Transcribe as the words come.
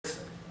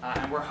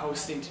and we're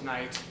hosting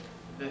tonight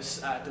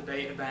this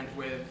debate event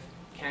with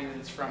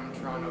candidates from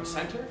Toronto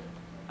Centre.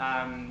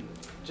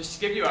 Just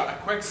to give you a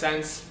quick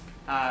sense,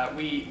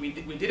 we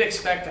did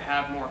expect to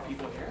have more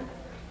people here,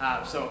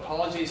 so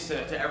apologies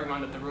to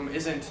everyone that the room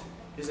isn't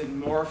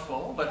more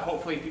full, but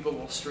hopefully people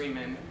will stream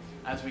in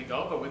as we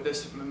go. But with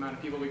this amount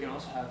of people, we can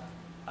also have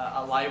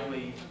a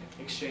lively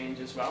exchange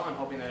as well. I'm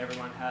hoping that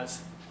everyone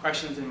has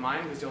questions in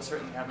mind, because you'll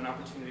certainly have an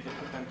opportunity to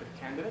put them to the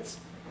candidates.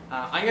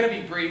 I'm going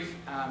to be brief.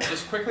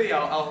 Just quickly,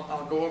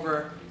 I'll go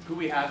over who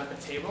we have at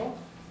the table.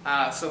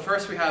 So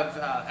first we have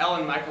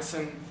Ellen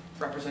Michelson,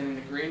 representing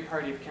the Green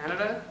Party of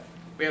Canada.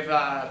 We have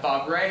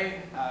Bob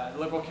Ray,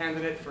 Liberal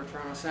candidate for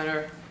Toronto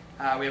Centre.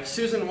 We have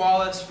Susan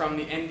Wallace from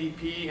the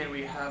NDP, and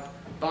we have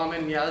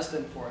Bahman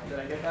Yazdanfar. Did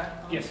I get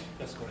that? Yes,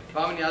 that's correct.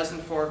 Bahman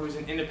Yazdanfar, who's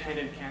an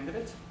independent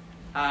candidate.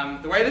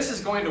 The way this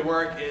is going to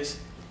work is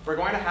we're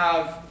going to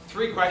have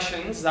 3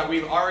 questions that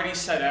we've already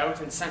set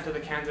out and sent to the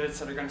candidates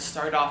that are going to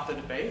start off the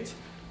debate.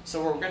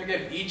 So we're going to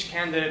give each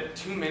candidate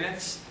 2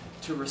 minutes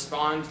to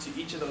respond to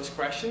each of those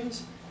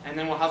questions, and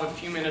then we'll have a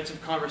few minutes of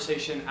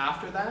conversation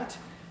after that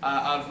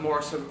of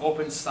more sort of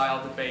open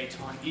style debate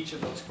on each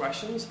of those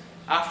questions.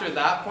 After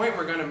that point,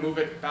 we're going to move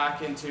it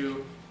back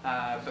into,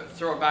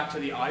 throw it back to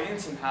the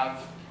audience and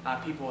have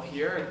people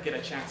here get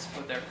a chance to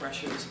put their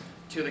questions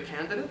to the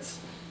candidates.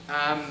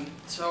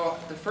 So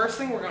the first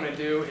thing we're going to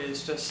do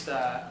is just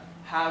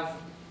have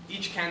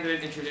each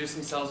candidate introduce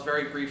themselves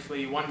very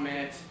briefly, 1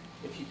 minute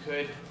if you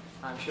could.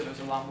 I'm sure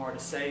there's a lot more to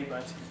say,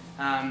 but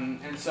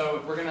and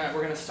so we're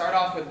gonna start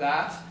off with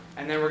that,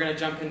 and then we're gonna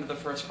jump into the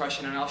first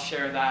question, and I'll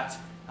share that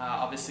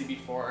obviously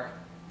before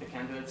the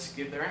candidates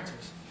give their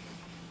answers.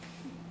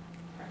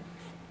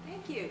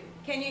 Thank you.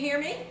 Can you hear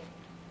me?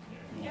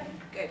 Yeah.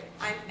 Good.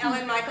 I'm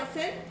Ellen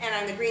Michelson, and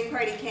I'm the Green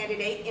Party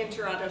candidate in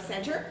Toronto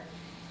Centre.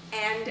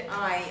 And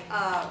I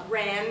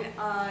ran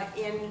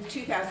in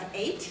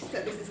 2008,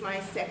 so this is my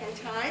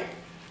 2nd time.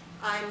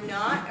 I'm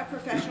not a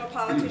professional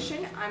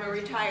politician. I'm a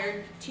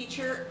retired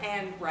teacher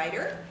and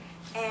writer.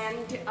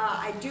 And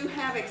I do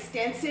have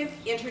extensive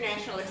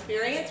international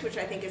experience, which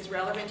I think is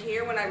relevant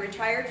here. When I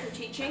retired from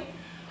teaching,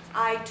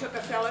 I took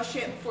a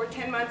fellowship for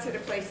 10 months at a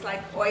place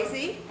like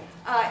Oise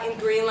in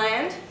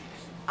Greenland.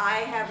 I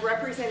have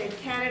represented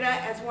Canada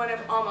as one of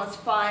almost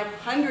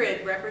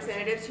 500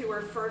 representatives who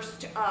were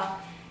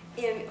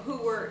who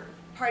were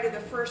part of the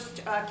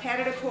first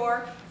Canada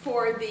Corps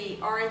for the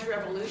Orange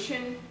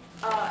Revolution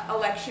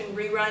election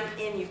rerun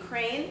in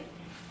Ukraine.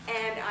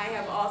 And I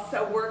have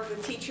also worked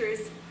with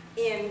teachers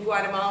in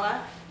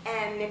Guatemala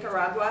and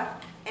Nicaragua.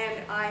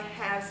 And I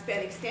have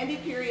spent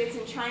extended periods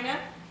in China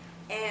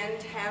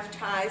and have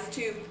ties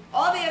to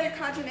all the other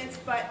continents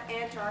but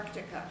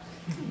Antarctica.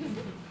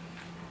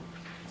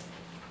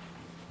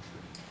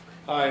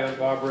 Hi, I'm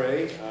Bob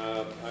Ray.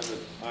 I've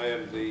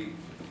had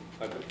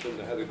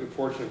the good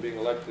fortune of being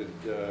elected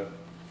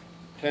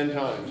 10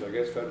 times, I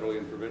guess, federally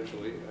and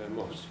provincially, and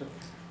most.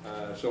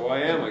 So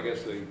I am, I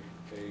guess, a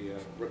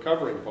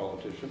recovering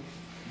politician.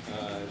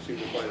 I seem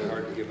to find it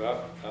hard to give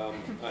up.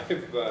 I've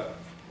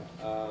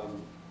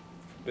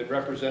been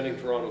representing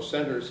Toronto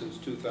Centre since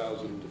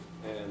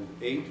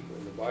 2008 in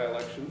the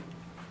by-election,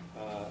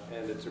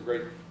 and it's a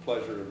great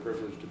pleasure and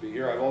privilege to be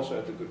here. I've also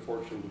had the good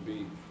fortune to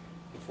be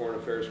the foreign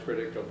affairs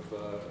critic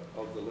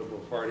of the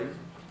Liberal Party,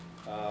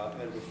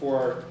 and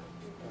before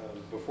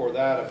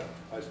that,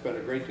 I spent a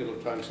great deal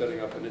of time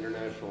setting up an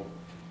international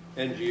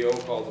NGO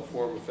called the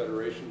Forum of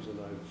Federations, and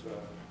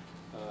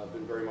I've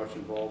been very much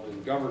involved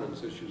in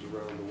governance issues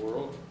around the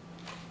world,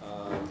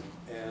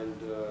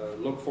 and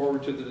look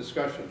forward to the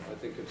discussion. I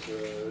think it's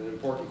an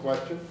important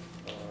question.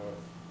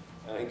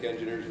 I think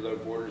Engineers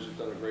Without Borders has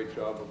done a great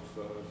job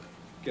of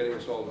getting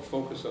us all to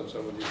focus on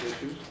some of these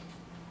issues,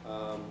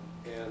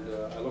 and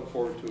I look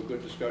forward to a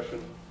good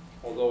discussion,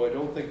 although I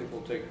don't think it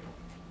will take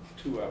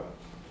 2 hours.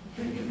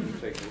 It will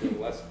take a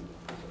little less than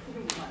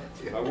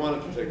that. I want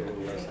it to take a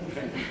little less than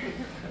that.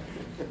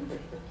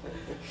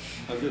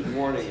 I'm just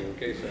warning you in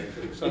case I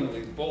could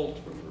suddenly bolt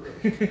from the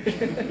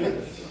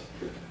room.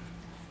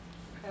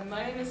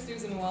 My name is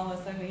Susan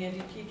Wallace. I'm the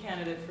NDP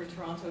candidate for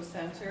Toronto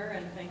Centre,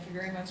 and thank you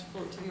very much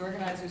to the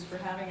organizers for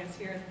having us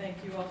here, and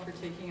thank you all for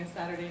taking a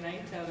Saturday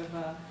night out of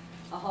a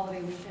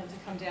holiday weekend to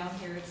come down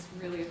here. It's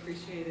really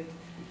appreciated.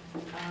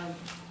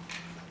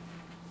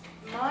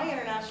 My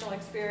international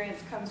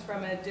experience comes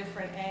from a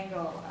different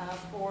angle.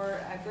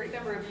 For a great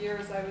number of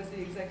years, I was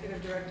the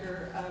executive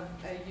director of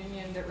a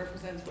union that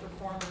represents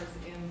performers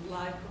in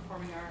live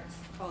performing arts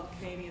called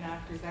Canadian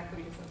Actors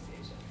Equity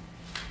Association.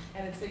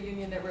 And it's a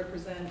union that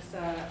represents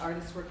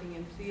artists working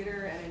in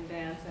theater and in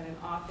dance and in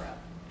opera.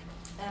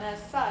 And as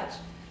such,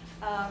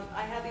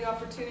 I had the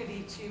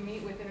opportunity to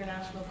meet with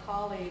international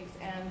colleagues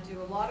and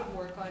do a lot of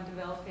work on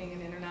developing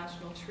an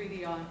international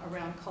treaty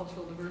around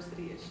cultural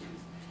diversity issues.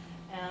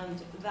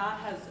 And that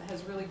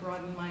has really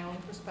broadened my own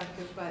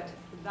perspective, but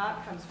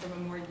that comes from a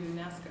more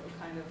UNESCO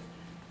kind of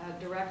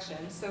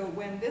direction. So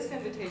when this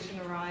invitation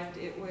arrived,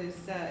 it was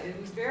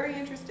very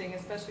interesting,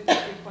 especially the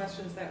 3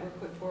 questions that were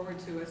put forward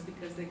to us,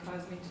 because they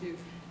caused me to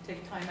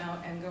take time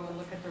out and go and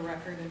look at the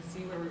record and see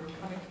where we were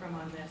coming from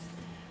on this.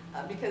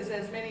 Because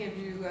as many of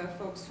you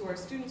folks who are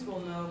students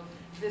will know,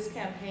 this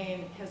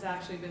campaign has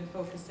actually been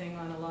focusing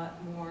on a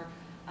lot more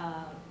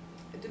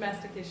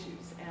domestic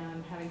issues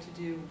and having to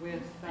do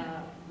with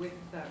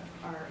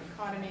our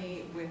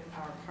economy, with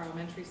our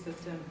parliamentary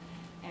system,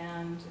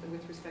 and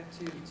with respect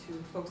to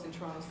folks in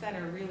Toronto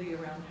Centre, really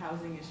around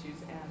housing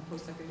issues and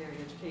post-secondary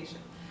education.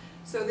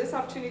 So this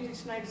opportunity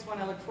tonight is one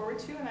I look forward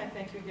to, and I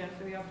thank you again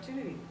for the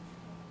opportunity.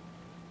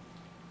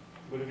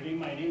 Good evening,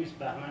 my name is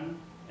Bahman.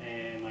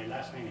 My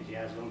last name is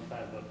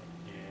Yazdanfar, but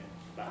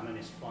Bahman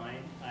is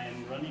fine. I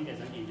am running as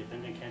an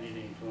independent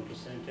candidate in Toronto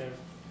Centre.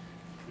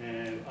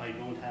 I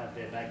don't have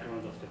the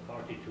background of the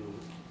party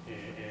to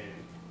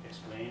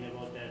explain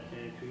about that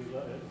to you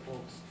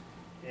folks.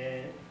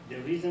 The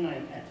reason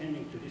I'm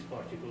attending to this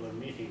particular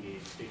meeting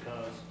is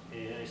because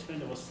I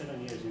spent about 7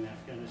 years in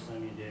Afghanistan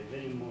in the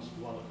very most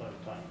volatile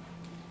time.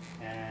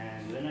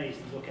 And when I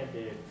look at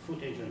the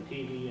footage on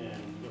TV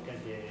and look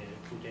at the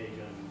footage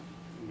on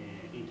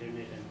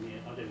internet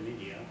and other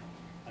media,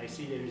 I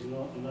see there is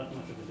not much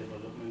of a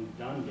development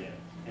done there,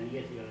 and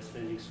yet we are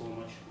spending so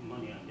much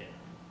money on that.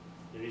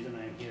 The reason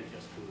I am here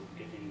just to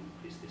get in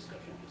this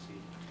discussion to see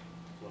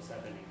what's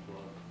happening to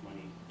our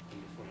money in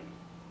the foreign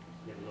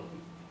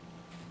development.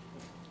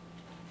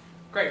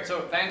 Great,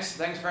 so thanks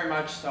very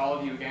much to all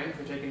of you again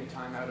for taking the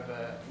time out of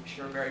a, I'm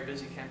sure, very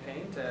busy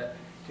campaign to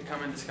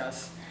come and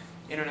discuss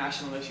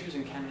international issues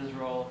and Canada's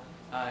role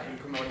in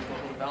promoting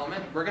global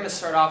development. We're going to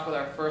start off with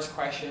our first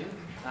question.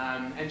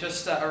 And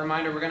just a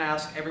reminder, we're going to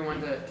ask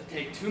everyone to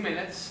take 2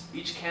 minutes,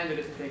 each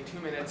candidate to take 2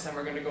 minutes, and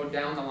we're going to go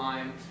down the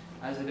line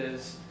as it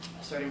is,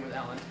 starting with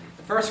Ellen.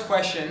 The first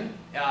question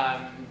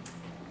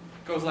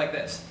goes like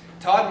this.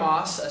 Todd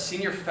Moss, a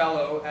senior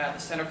fellow at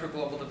the Center for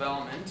Global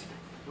Development,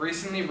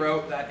 recently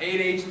wrote that aid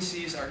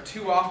agencies are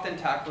too often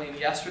tackling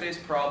yesterday's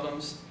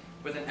problems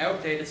with an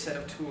outdated set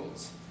of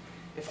tools.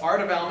 If our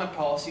development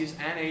policies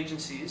and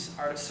agencies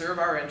are to serve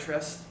our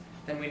interests,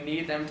 then we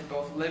need them to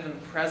both live in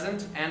the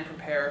present and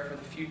prepare for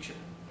the future.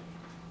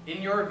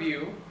 In your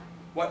view,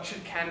 what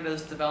should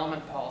Canada's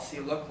development policy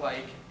look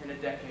like in a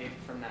decade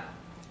from now?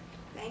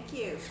 Thank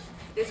you.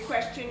 This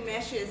question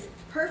meshes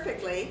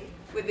perfectly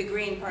with the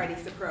Green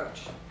Party's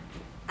approach.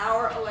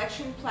 Our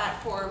election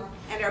platform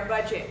and our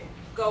budget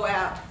go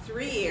out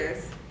 3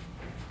 years.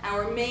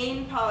 Our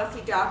main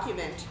policy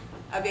document,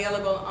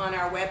 available on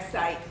our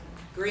website,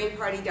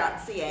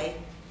 greenparty.ca,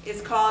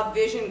 is called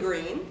Vision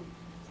Green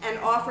and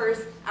offers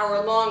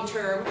our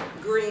long-term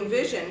green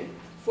vision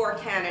for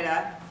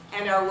Canada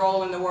and our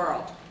role in the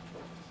world.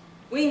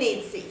 We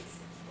need seats.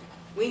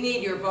 We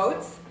need your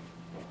votes,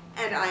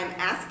 and I'm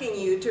asking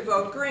you to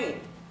vote green.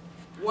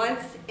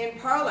 Once in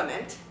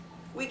Parliament,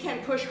 we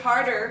can push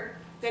harder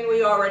than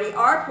we already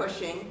are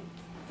pushing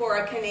for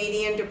a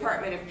Canadian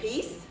Department of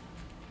Peace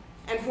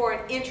and for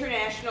an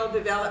international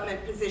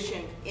development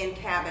position in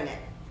Cabinet.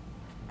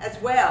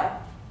 As well,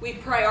 we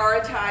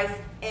prioritize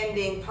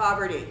ending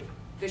poverty,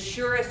 the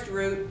surest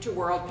route to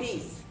world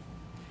peace.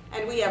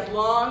 And we have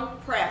long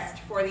pressed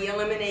for the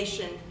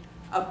elimination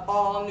of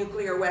all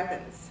nuclear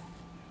weapons.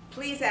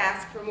 Please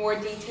ask for more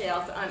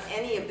details on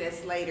any of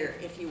this later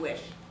if you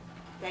wish.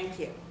 Thank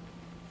you.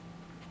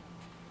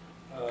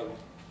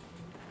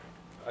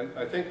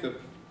 I think that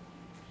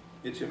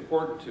it's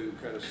important to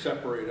kind of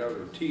separate out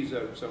or tease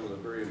out some of the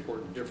very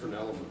important different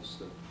elements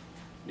that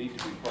need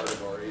to be part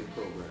of our aid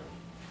program.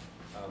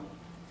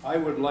 I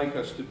would like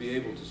us to be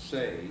able to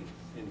say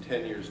in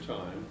 10 years'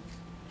 time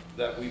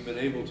that we've been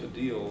able to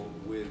deal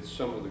with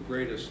some of the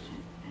greatest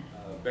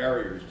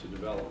barriers to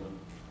development.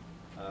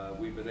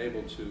 We've been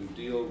able to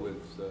deal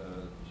with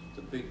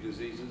the big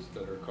diseases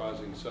that are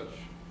causing such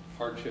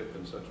hardship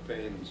and such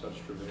pain and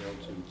such travail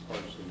to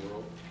parts of the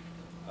world.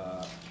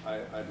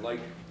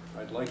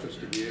 I'd like us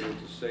to be able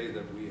to say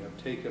that we have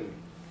taken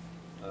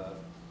a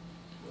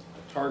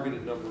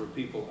targeted number of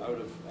people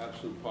out of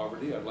absolute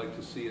poverty. I'd like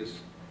to see us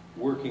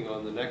working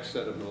on the next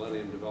set of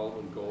Millennium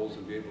Development Goals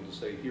and be able to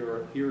say,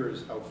 here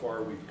is how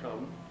far we've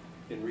come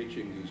in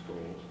reaching these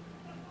goals.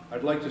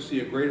 I'd like to see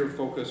a greater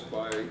focus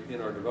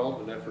in our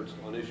development efforts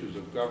on issues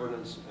of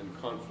governance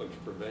and conflict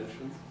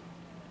prevention,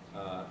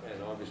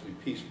 and obviously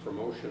peace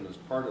promotion as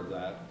part of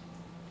that.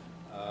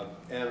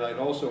 And I'd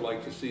also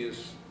like to see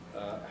us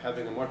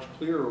having a much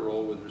clearer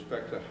role with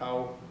respect to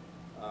how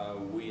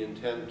we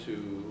intend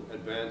to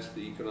advance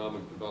the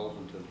economic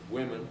development of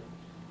women,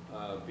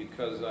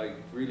 because I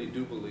really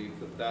do believe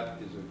that that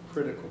is a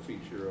critical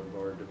feature of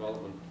our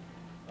development,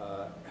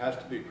 has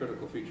to be a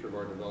critical feature of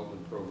our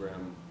development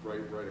program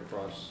right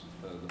across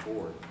the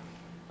board.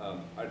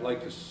 I'd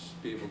like to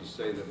be able to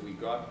say that we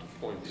got to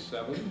point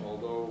 7,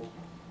 although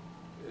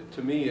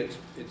to me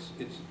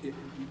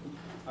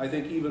I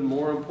think even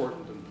more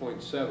important than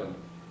point 7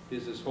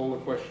 is this whole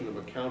question of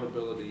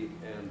accountability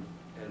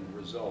and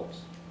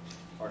results.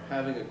 Are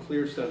having a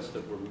clear sense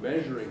that we're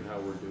measuring how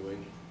we're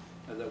doing,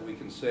 and that we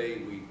can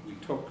say we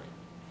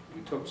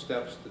took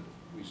steps that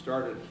we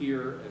started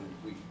here and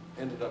we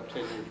ended up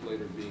 10 years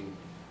later being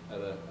at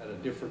a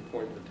different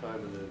point in time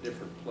and in a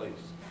different place.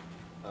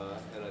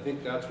 And I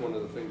think that's one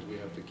of the things we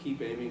have to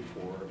keep aiming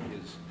for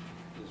is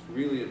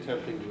really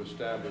attempting to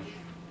establish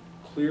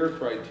clear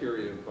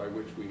criteria by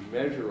which we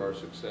measure our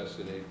success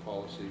in aid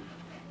policy,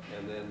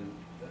 and then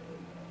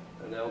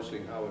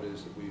announcing how it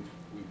is that we've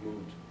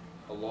moved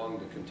along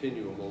the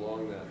continuum,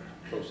 along that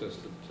process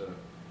that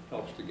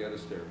helps to get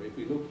us there. But if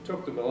we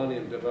took the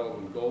Millennium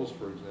Development Goals,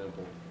 for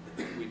example,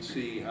 we'd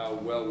see how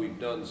well we've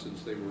done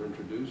since they were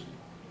introduced,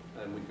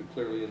 and we could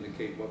clearly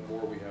indicate what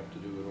more we have to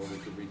do in order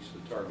to reach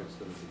the targets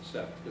that have been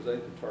set. Because I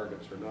think the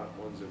targets are not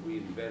ones that we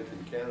invent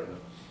in Canada,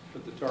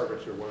 but the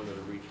targets are ones that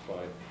are reached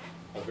by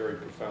a very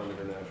profound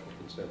international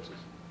consensus.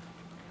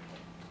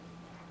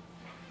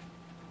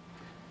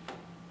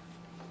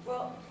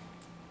 Well,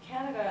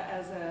 Canada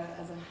as a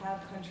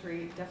have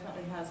country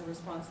definitely has a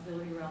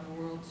responsibility around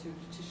the world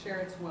to share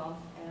its wealth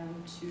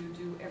and to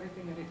do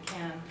everything that it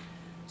can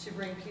to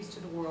bring peace to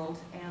the world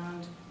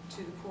and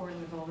to the poor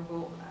and the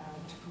vulnerable,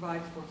 to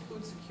provide for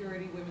food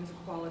security, women's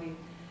equality,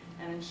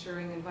 and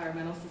ensuring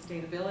environmental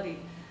sustainability,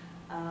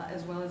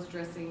 as well as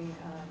addressing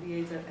the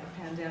AIDS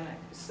pandemic.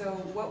 So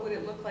what would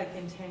it look like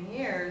in 10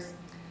 years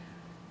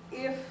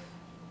if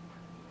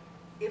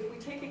we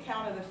take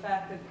account of the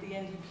fact that the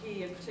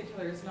NDP in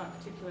particular is not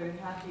particularly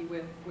happy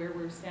with where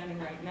we're standing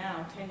right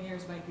now? 10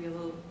 years might be a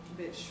little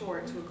bit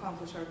short to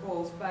accomplish our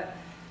goals, but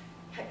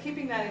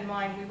keeping that in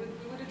mind, we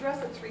would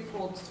address a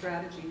threefold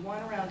strategy.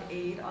 One around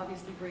aid,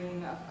 obviously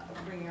bringing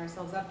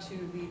ourselves up to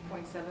the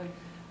 0.7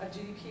 of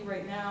GDP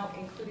right now,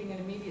 including an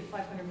immediate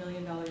 $500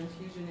 million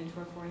infusion into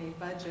our foreign aid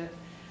budget.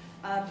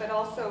 But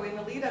also in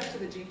the lead up to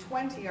the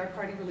G20, our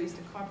party released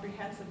a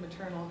comprehensive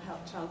maternal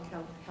child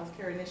health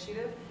care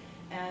initiative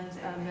and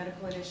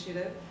medical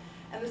initiative.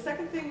 And the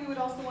second thing, we would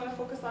also want to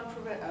focus on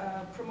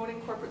promoting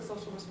corporate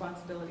social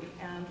responsibility.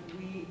 And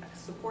we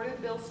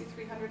supported Bill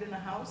C-300 in the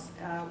House.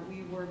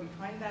 We were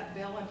behind that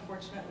bill.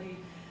 Unfortunately,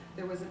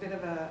 there was a bit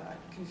of a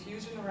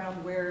confusion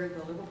around where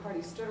the Liberal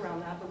Party stood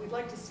around that, but we'd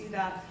like to see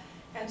that.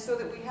 And so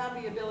that we have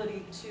the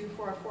ability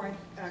for our foreign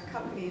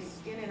companies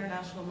in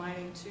international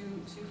mining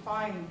to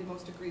find the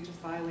most egregious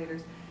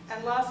violators.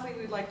 And lastly,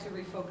 we'd like to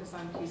refocus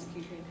on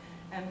peacekeeping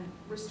and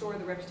restore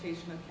the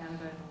reputation of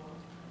Canada in the world.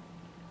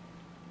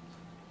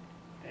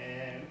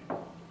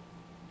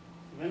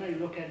 When I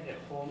look at the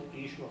whole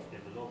issue of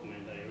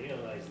development, I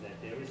realize that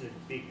there is a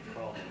big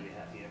problem we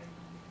have here.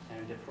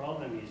 And the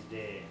problem is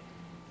the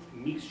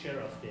mixture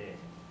of the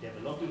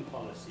development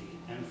policy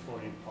and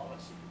foreign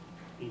policy.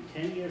 In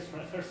 10 years,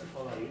 first of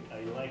all,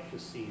 I like to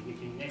see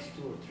within the next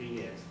 2 or 3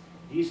 years,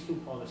 these two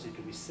policies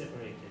to be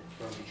separated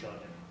from each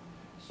other.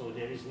 So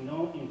there is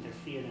no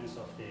interference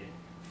of the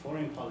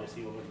foreign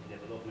policy over the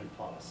development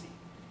policy.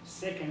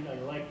 Second, I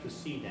like to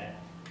see that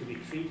to be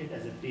treated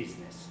as a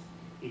business.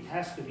 It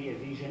has to be a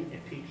vision,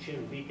 a picture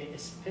with a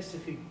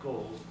specific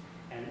goals,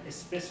 and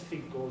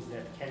specific goals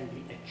that can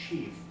be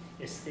achieved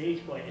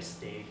stage by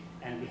stage,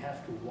 and we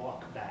have to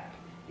walk back.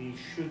 We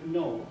should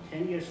know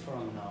 10 years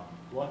from now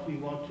what we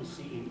want to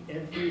see in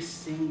every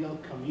single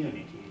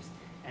communities,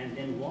 and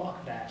then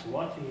walk back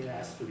what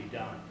has to be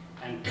done,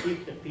 and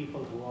keep the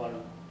people who are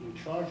in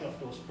charge of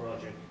those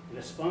projects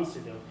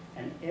responsible,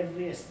 and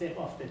every step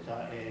of the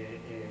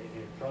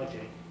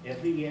project,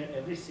 every year,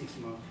 every 6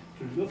 months,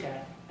 to look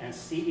at and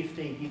see if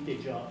they did the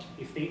job,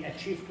 if they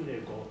achieved to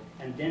their goal,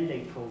 and then they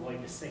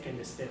provide the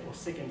second step or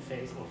second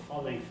phase or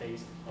following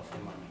phase of the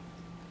money.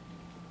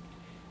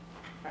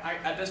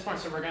 At this point,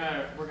 so we're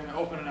gonna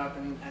open it up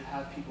and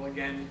have people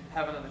again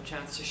have another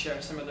chance to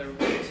share some of their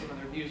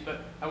views.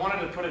 But I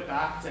wanted to put it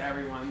back to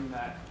everyone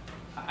that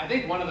I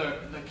think one of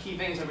the key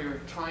things that we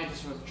were trying to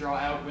sort of draw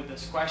out with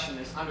this question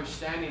is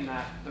understanding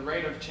that the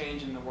rate of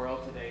change in the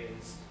world today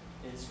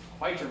is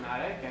quite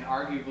dramatic, and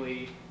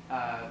arguably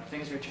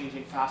things are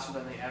changing faster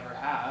than they ever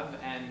have,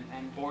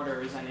 and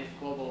borders and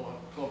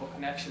global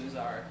connections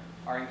are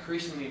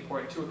increasingly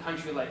important to a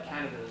country like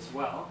Canada as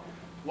well.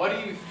 What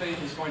do you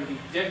think is going to be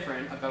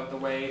different about the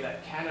way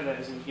that Canada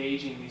is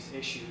engaging these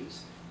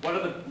issues? What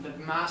are the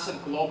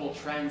massive global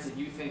trends that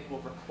you think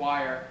will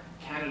require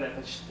Canada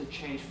to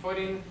change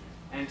footing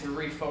and to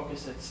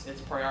refocus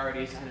its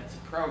priorities and its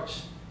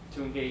approach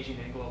to engaging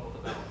in global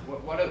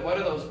development? What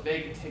are those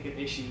big ticket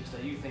issues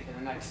that you think in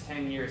the next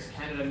 10 years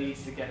Canada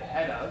needs to get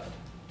ahead of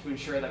to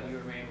ensure that we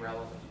remain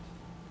relevant?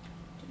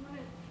 Do you want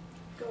to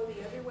go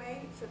the other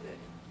way so that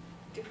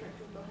different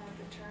people have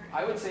the turn?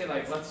 I would say,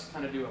 like, let's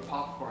kind of do a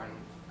popcorn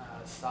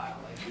style.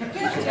 Like.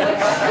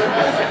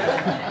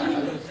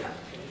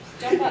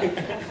 Jump up.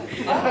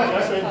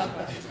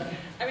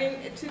 I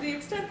mean, to the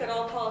extent that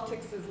all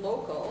politics is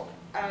local,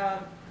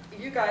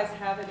 you guys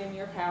have it in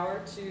your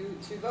power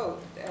to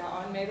vote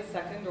on May the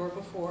 2nd or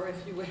before,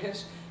 if you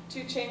wish,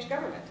 to change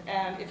government.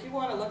 And if you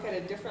want to look at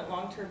a different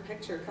long-term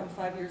picture come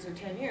 5 years or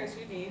 10 years,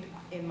 you need,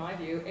 in my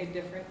view, a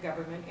different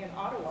government in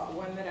Ottawa,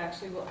 one that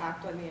actually will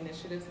act on the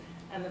initiatives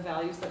and the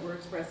values that we're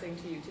expressing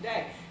to you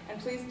today.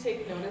 And please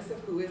take notice of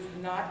who is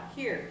not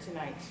here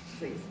tonight,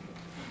 please.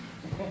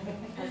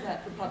 How's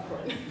that for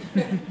popcorn?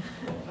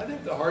 I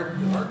think the hard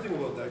thing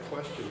about that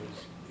question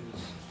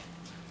is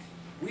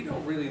we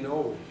don't really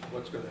know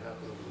what's going to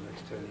happen over the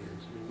next 10 years.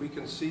 I mean, we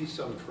can see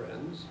some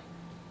trends.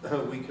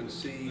 We can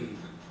see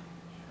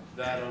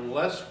that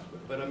unless,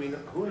 but I mean,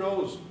 who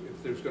knows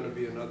if there's going to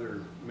be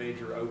another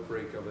major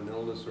outbreak of an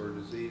illness or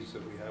disease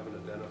that we haven't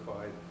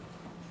identified.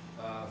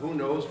 Who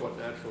knows what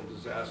natural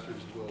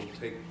disasters will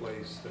take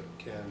place that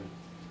can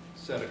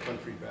set a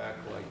country back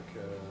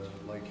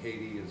like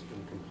Haiti has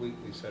been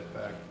completely set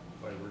back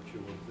by virtue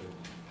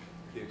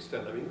of the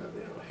extent. I mean,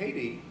 you know,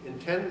 Haiti in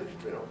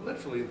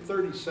literally in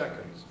 30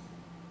 seconds,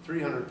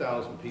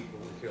 300,000 people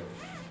were killed.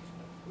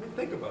 I mean,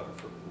 think about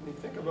it for a minute. I mean,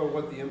 think about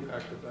what the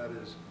impact of that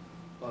is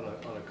on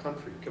a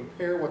country.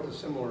 Compare what the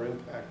similar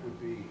impact would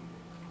be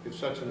if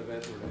such an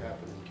event were to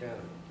happen in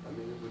Canada. I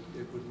mean,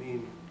 it would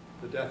mean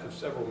the death of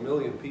several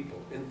million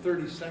people in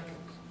 30 seconds.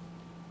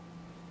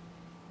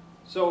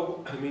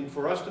 So, I mean,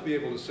 for us to be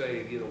able to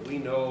say, you know, we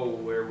know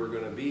where we're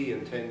going to be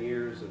in 10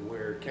 years and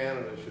where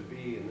Canada should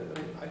be, and I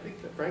mean, I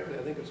think that, frankly,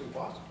 I think it's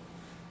impossible.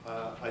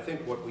 I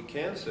think what we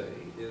can say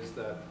is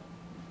that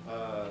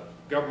the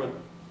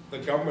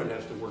government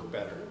has to work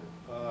better.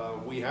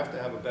 We have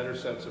to have a better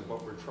sense of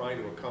what we're trying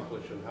to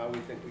accomplish and how we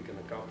think we can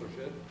accomplish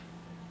it.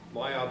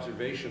 My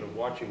observation of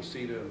watching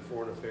CETA and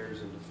foreign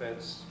affairs and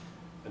defense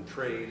and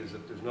trade is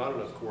that there's not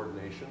enough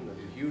coordination.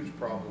 There's a huge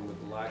problem with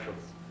the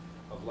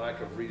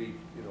lack of really,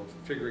 you know,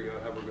 figuring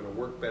out how we're going to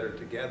work better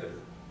together.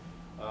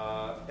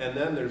 And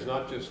then there's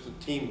not just the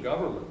team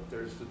government,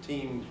 there's the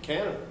team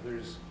Canada.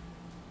 There's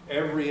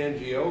every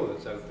NGO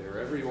that's out there,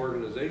 every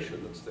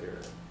organization that's there,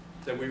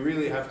 that we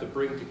really have to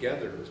bring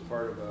together as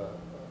part of a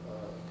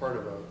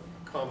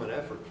common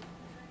effort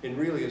in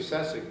really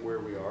assessing where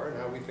we are and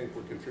how we think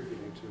we're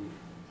contributing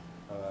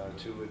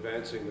to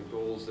advancing the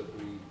goals that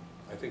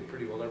I think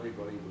pretty well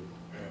everybody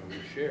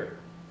would share.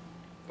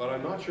 But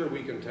I'm not sure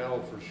we can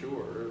tell for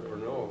sure or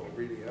know,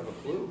 really have a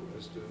clue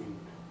as to,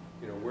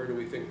 you know, where do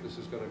we think this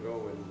is going to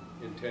go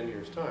in 10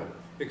 years' time,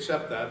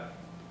 except that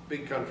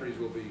big countries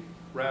will be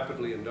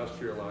rapidly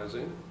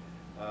industrializing.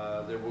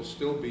 There will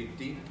still be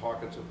deep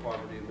pockets of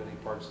poverty in many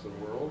parts of the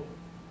world.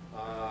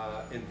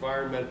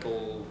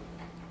 Environmental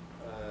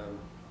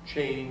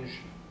change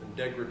and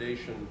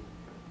degradation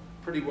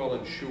pretty well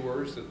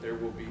ensures that there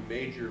will be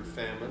major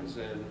famines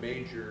and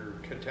major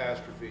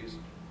catastrophes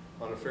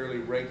on a fairly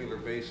regular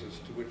basis,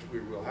 to which we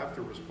will have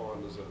to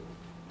respond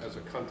as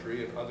a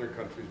country, and other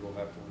countries will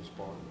have to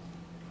respond.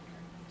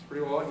 That's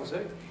pretty well all I can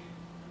say.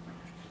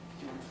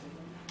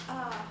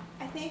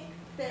 I think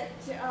that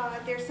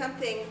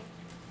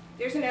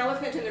there's an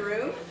elephant in the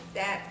room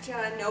that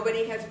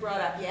nobody has brought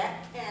up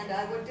yet, and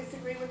I would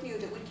disagree with you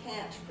that we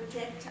can't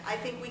predict. I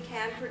think we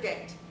can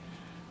predict.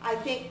 I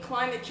think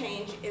climate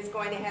change is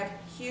going to have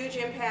huge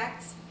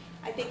impacts.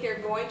 I think there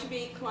are going to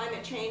be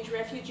climate change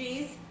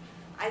refugees.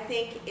 I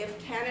think if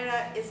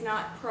Canada is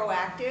not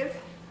proactive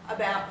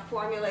about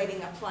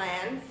formulating a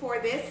plan for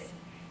this,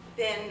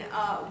 then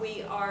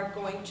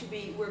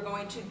we're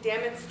going to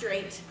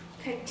demonstrate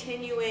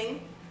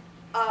continuing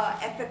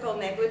ethical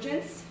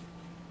negligence.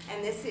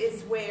 And this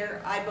is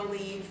where I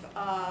believe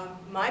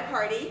my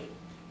party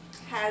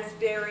has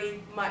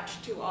very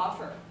much to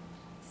offer.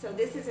 So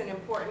this is an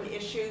important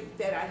issue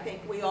that I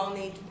think we all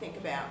need to think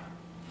about.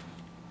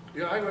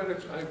 Yeah,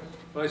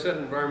 when I said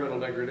environmental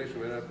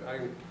degradation,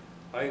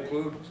 I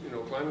include, you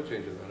know, climate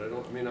change in that.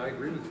 I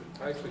agree with you.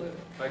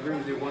 I agree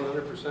with you 100%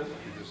 what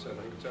you just said.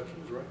 I think it's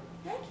absolutely right.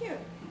 Thank you.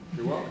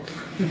 You're welcome.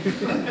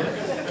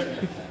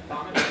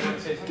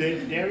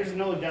 There is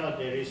no doubt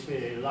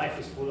life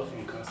is full of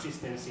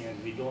inconsistency,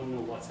 and we don't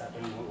know what's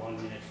happening 1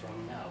 minute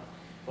from now.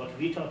 But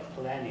without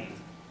planning,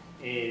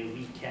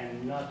 we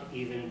cannot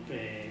even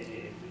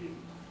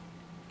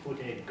put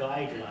a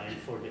guideline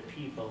for the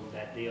people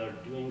that they are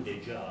doing the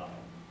job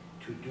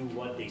to do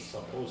what they're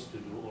supposed to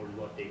do or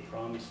what they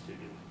promised to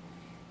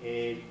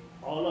do.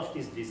 All of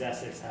these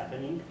disasters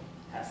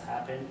has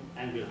happened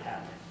and will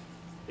happen.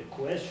 The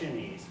question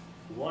is,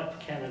 what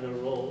Canada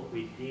role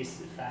with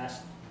this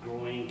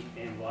fast-growing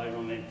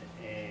environment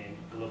and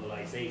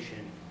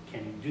globalization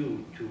can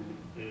do to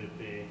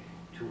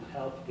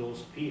help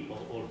those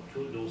people or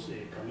to those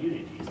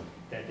communities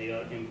that they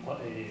are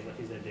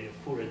they're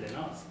poorer than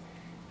us.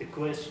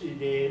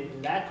 The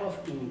lack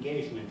of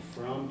engagement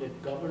from the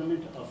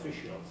government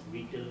officials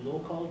with the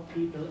local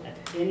people at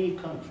any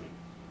country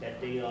that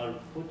they are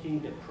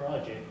putting the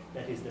project,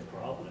 that is the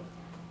problem.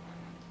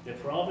 The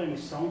problem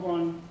is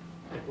someone,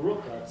 a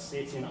bureaucrat,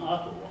 sits in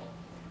Ottawa,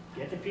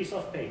 get a piece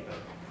of paper,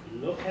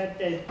 look at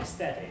the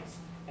statistics,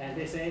 and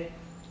they say,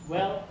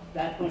 well,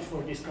 that much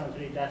for this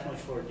country, that much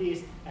for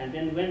this, and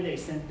then when they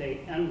send the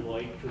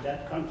envoy to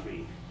that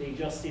country, they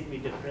just sit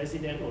with the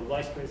president or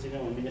vice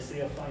president or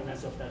Ministry of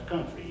Finance of that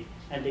country,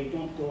 and they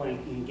don't go and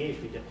engage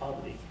with the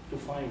public to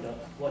find out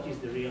what is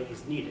the real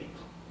is needed.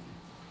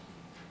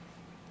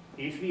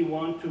 If we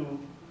want to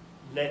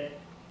let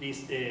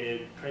this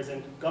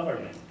present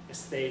government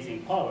stays in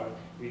power,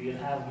 we will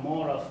have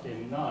more of the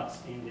notes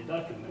in the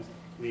documents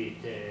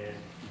with the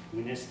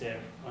minister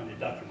on the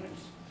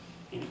documents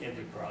in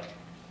every project.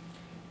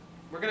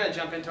 we're going to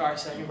jump into our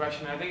second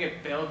question. I think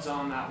it builds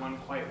on that one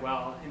quite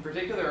well, in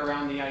particular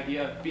around the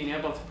idea of being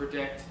able to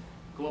predict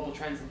global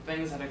trends and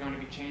things that are going to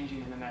be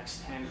changing in the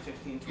next 10,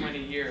 15, 20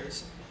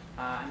 years,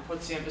 and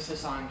puts the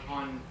emphasis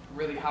on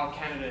really how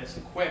Canada is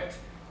equipped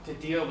to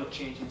deal with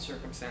changing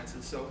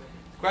circumstances. So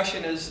the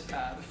question is,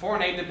 the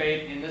foreign aid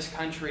debate in this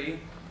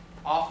country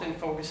often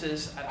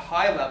focuses at a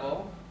high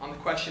level on the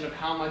question of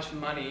how much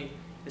money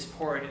is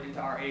poured into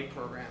our aid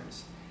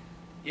programs.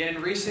 Yet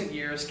in recent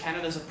years,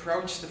 Canada's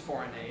approach to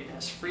foreign aid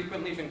has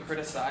frequently been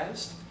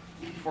criticized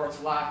for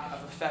its lack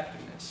of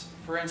effectiveness.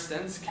 For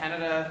instance,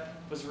 Canada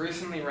was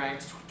recently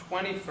ranked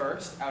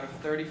 21st out of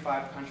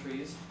 35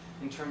 countries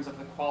in terms of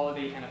the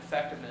quality and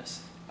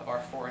effectiveness of our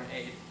foreign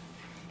aid.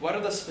 What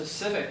are the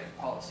specific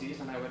policies,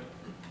 and I would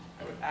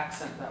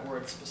accent that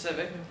word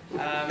specific,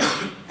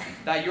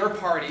 that your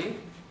party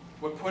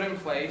would put in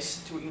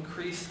place to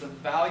increase the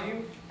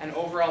value and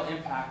overall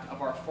impact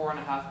of our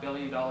 $4.5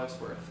 billion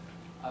worth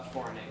of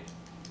foreign aid?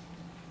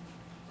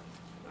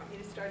 You want me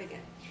to start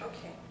again?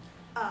 Okay.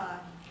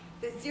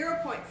 The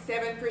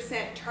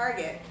 0.7%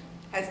 target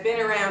has been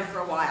around for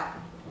a while.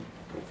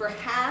 For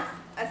half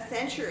a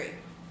century,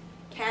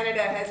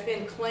 Canada has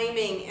been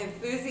claiming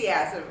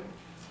enthusiasm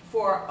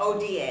for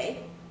ODA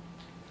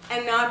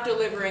and not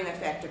delivering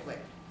effectively.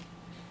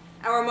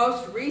 Our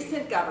most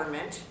recent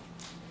government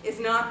is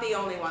not the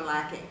only one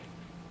lacking.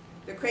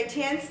 The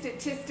Chrétien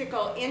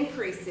statistical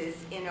increases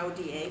in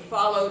ODA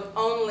followed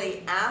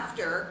only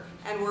after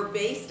and were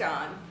based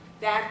on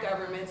that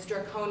government's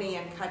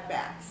draconian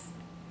cutbacks.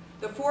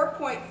 The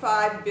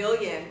 $4.5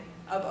 billion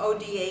of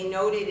ODA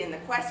noted in the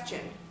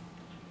question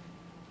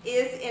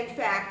is in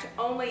fact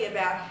only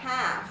about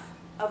half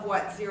of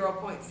what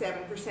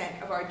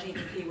 0.7% of our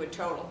GDP would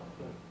total.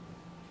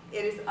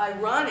 It is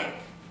ironic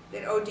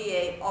that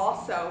ODA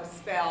also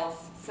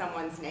spells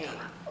someone's name.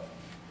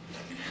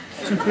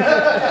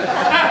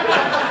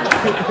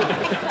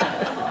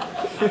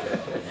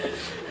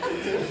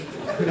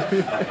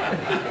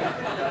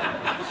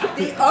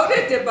 The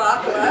ODA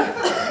debacle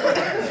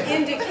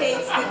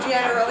indicates the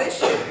general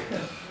issue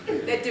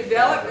that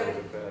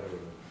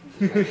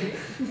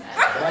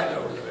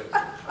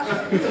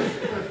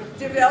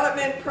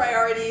development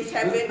priorities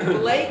have been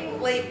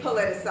blatantly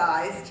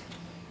politicized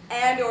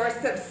and or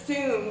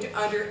subsumed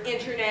under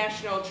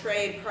international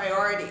trade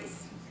priorities.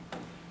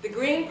 The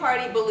Green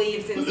Party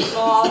believes in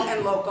small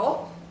and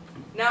local,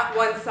 not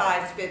one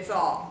size fits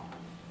all.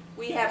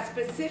 We have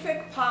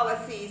specific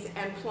policies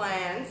and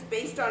plans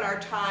based on our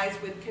ties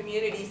with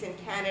communities in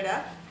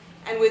Canada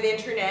and with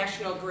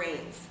international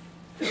Greens.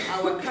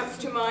 What comes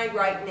to mind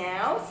right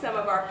now, some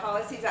of our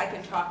policies, I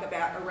can talk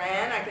about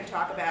Iran, I can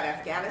talk about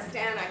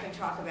Afghanistan, I can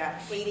talk about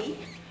Haiti,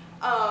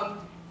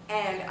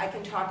 and I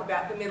can talk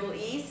about the Middle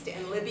East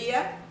and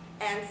Libya.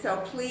 And so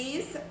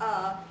please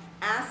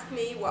ask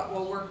me what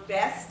will work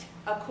best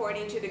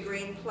according to the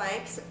green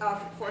planks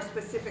for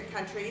specific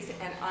countries,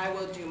 and I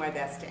will do my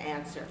best to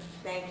answer.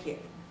 Thank you.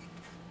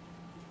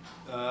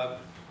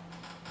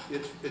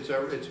 It's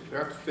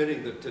perhaps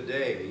fitting that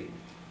today,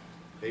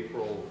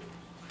 April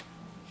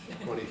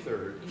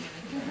 23rd,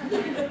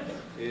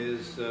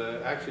 is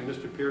actually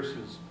Mr.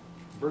 Pearson's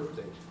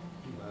birthday.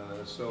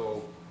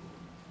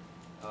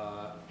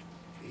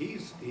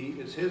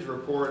 It's his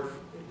report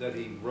that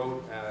he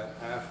wrote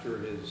after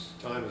his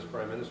time as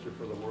Prime Minister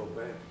for the World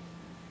Bank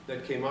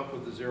that came up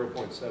with the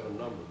 0.7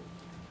 number.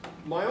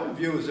 My own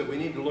view is that we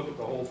need to look at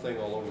the whole thing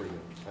all over again.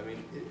 I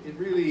mean, it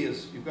really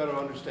is, you've got to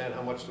understand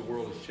how much the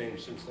world has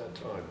changed since that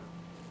time.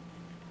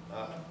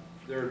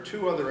 There are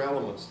two other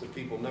elements that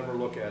people never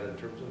look at in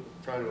terms of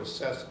trying to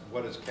assess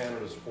what is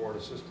Canada's foreign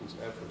assistance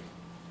effort.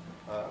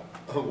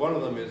 One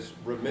of them is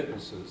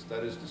remittances,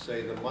 that is to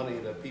say the money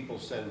that people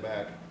send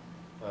back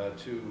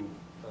to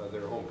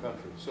their home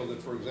country. So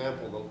that, for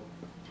example,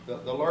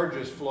 the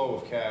largest flow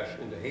of cash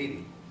into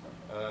Haiti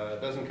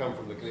doesn't come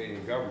from the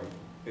Canadian government.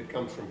 It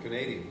comes from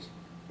Canadians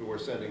who are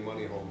sending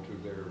money home to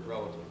their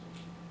relatives.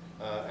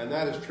 And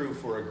that is true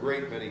for a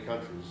great many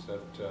countries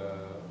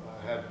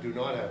that do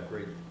not have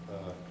great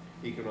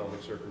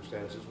economic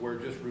circumstances, where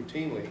just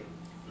routinely,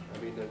 I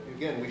mean,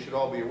 again, we should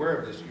all be aware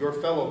of this, your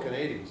fellow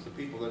Canadians, the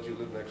people that you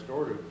live next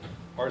door to,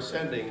 are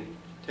sending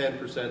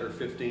 10% or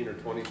 15 or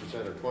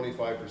 20% or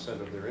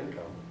 25% of their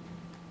income.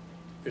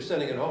 They're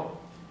sending it home.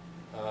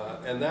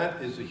 And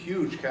that is a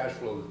huge cash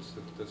flow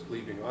that's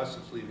leaving us,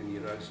 it's leaving the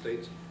United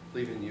States,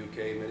 leaving the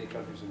UK, many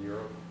countries in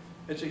Europe.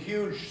 It's a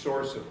huge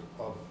source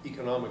of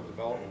economic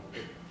development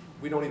that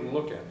we don't even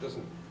look at. It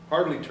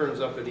hardly turns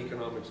up in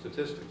economic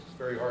statistics. It's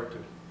very hard to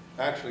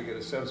actually get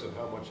a sense of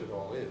how much it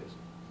all is.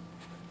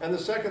 And the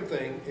second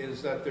thing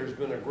is that there's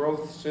been a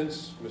growth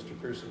since Mr.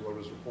 Pearson wrote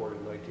his report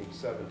in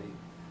 1970,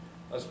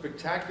 a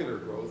spectacular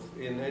growth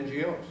in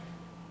NGOs.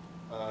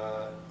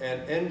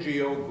 And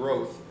NGO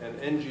growth and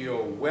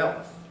NGO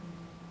wealth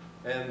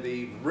and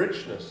the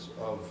richness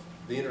of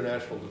the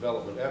international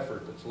development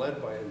effort that's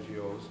led by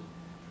NGOs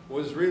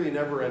was really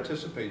never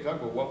anticipated.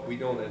 Talk about what we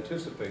don't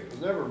anticipate. It was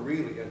never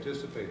really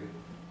anticipated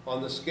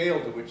on the scale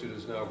to which it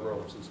has now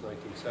grown since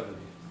 1970.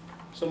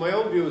 So my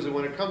own view is that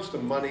when it comes to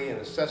money and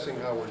assessing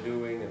how we're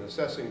doing and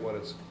assessing what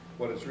it's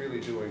really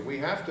doing, we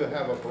have to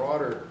have a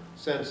broader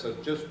sense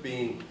of just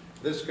being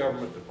this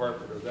government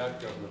department or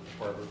that government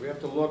department. We have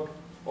to look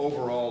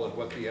overall at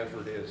what the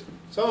effort is.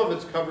 Some of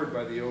it's covered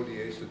by the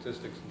ODA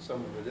statistics and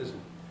some of it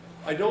isn't.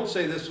 I don't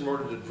say this in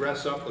order to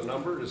dress up the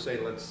number, to say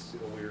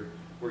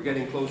we're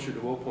getting closer to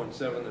 0.7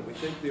 than we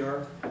think we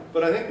are.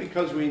 But I think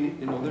because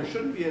there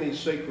shouldn't be any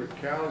sacred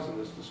cows in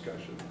this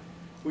discussion.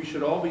 We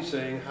should all be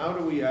saying, how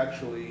do we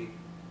actually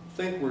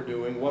think we're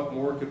doing, what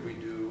more could we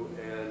do,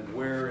 and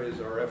where is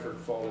our effort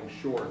falling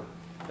short?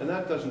 And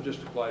that doesn't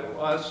just apply to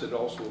us, it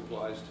also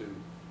applies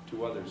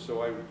to others.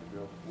 So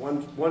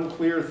one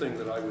clear thing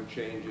that I would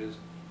change is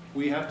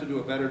we have to do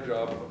a better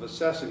job of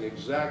assessing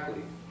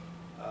exactly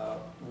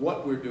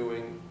what we're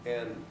doing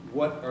and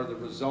what are the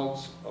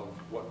results of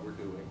what we're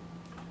doing.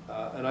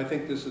 And I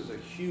think this is a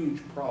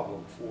huge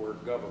problem for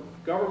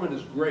government. Government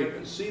is great,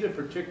 and CETA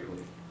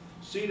particularly.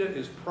 CETA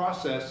is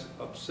process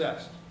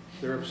obsessed.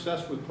 They're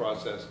obsessed with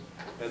process,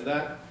 and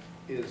that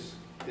is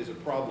a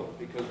problem,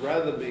 because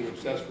rather than being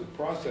obsessed with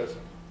process,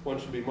 one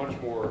should be much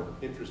more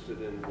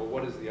interested in, well,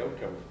 what is the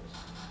outcome of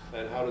this?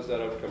 And how does that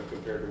outcome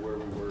compare to where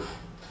we were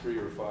 3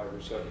 or 5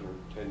 or 7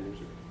 or 10 years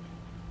ago?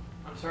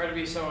 I'm sorry to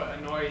be so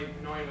annoying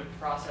with the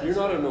process. You're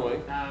not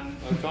annoying. I'm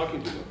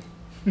talking to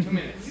you. 2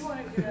 minutes. You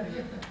want to get out of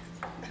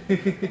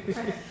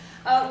here.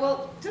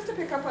 Well, just to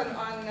pick up on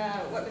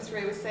what Ms.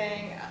 Ray was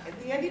saying,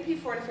 the NDP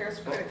Foreign Affairs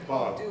critic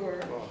Paul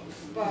Dewar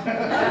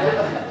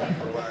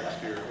Relaxed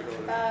here.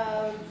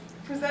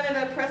 presented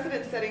a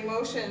precedent-setting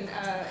motion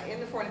in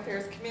the Foreign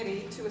Affairs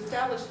Committee to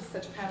establish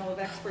such a panel of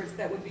experts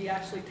that would be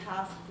actually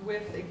tasked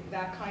with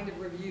that kind of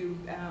review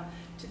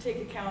to take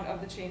account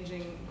of the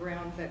changing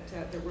ground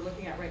that we're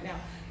looking at right now.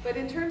 But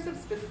in terms of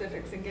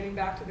specifics, and getting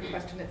back to the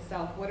question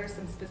itself, what are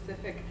some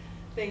specific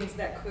things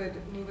that could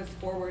move us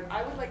forward?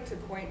 I would like to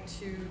point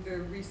to the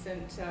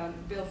recent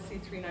Bill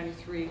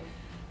C-393,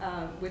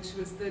 which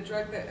was the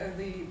drug that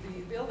the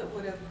bill that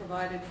would have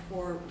provided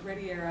for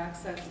ready air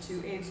access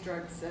to AIDS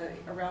drugs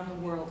around the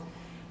world.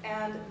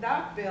 And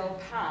that bill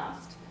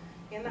passed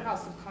in the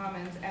House of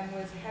Commons and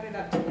was headed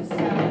up to the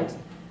Senate,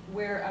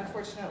 where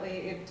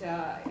unfortunately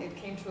it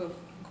came to a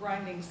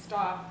grinding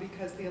stop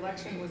because the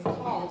election was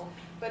called.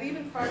 But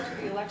even prior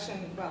to the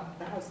election, well,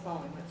 the House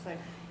following, let's say,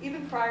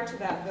 even prior to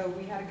that, though,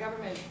 we had a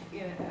government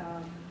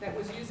that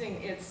was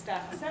using its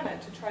stacked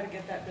Senate to try to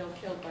get that bill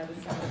killed by the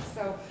Senate.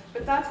 So,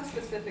 but that's a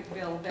specific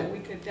bill that we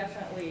could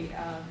definitely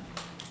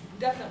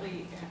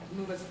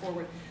move us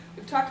forward.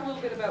 We've talked a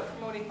little bit about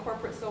promoting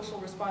corporate social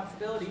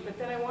responsibility, but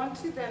then I want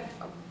to then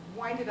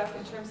wind it up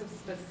in terms of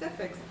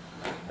specifics,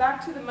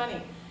 back to the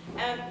money.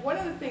 And one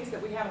of the things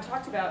that we haven't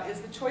talked about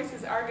is the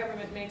choices our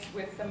government makes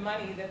with the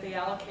money that they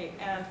allocate.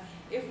 And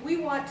if we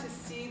want to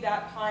see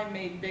that pie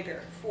made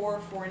bigger for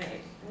foreign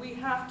aid, we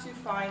have to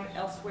find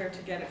elsewhere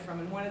to get it from.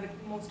 And one of the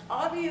most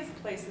obvious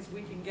places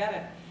we can get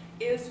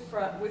it is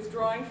from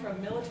withdrawing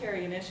from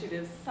military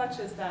initiatives such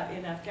as that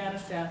in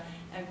Afghanistan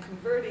and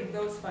converting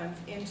those funds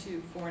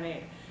into foreign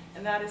aid.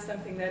 And that is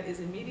something that is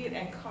immediate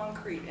and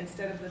concrete.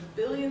 Instead of the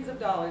billions of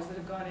dollars that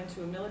have gone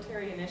into a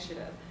military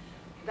initiative,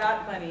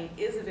 that money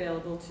is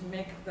available to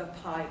make the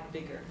pie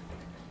bigger.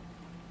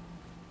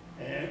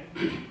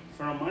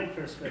 From my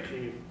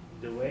perspective,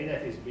 the way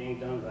that is being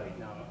done right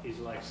now is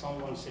like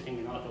someone sitting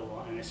in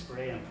Ottawa and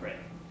spray and pray,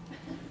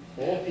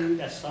 hoping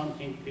that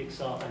something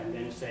picks up and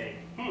then say,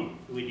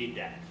 we did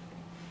that.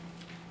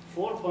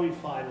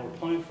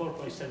 4.5 or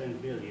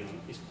 4.7 billion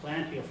is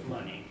plenty of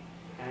money,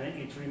 and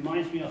it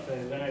reminds me of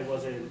when I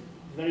was a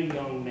very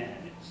young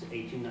man,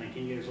 18,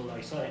 19 years old,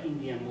 I saw an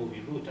Indian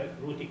movie,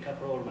 Ruti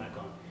Kapoor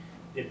Makan.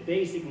 The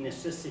basic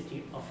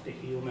necessity of the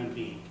human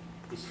being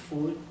is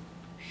food,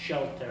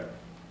 shelter,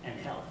 and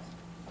health.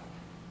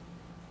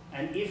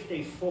 And if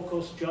they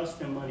focus just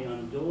the money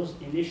on those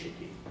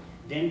initiatives,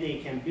 then they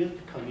can build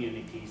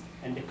communities,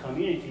 and the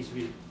communities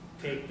will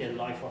take their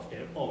life of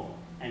their own,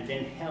 and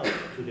then help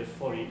to the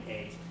foreign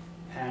aid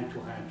hand to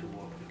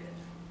work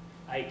together.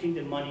 I think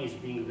the money is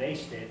being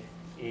wasted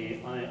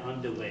on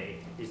the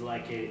way. It's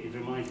like it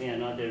reminds me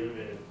another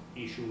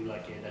issue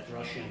like that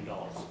Russian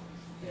dolls.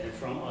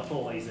 From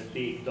Ottawa is a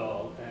big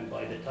doll, and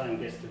by the time it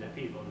gets to the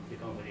people, it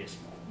becomes very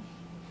small.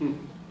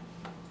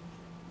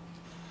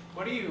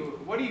 What do you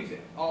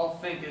all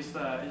think is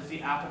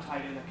the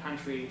appetite in the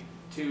country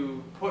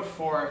to put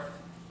forth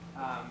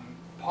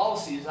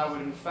policies that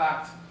would in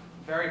fact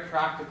very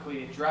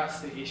practically address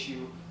the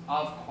issue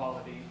of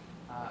quality?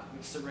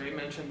 Mr. Ray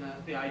mentioned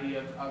the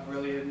idea of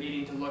really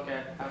needing to look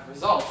at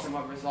results and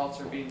what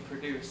results are being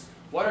produced.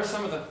 What are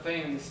some of the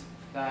things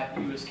that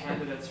you as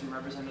candidates and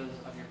representatives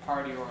of your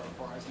party or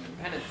as an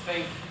independent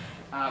think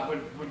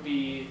would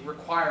be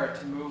required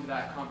to move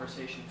that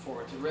conversation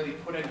forward, to really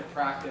put into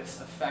practice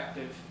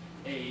effective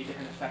aid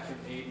and effective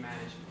aid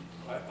management?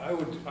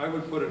 I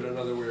would put it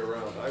another way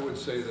around. I would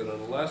say that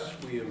unless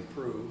we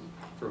improve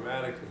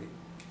dramatically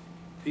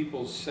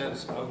people's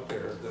sense out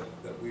there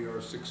that we are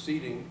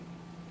succeeding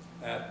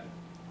at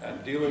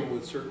dealing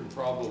with certain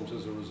problems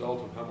as a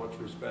result of how much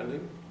we're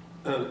spending,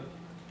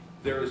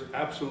 there is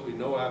absolutely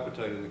no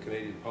appetite in the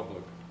Canadian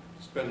public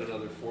to spend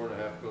another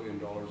 $4.5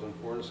 billion on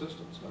foreign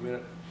assistance. I mean,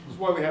 this is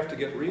why we have to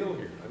get real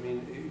here. I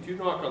mean, if you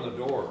knock on the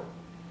door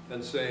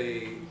and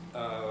say,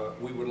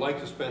 we would like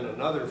to spend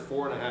another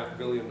 $4.5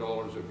 billion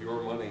of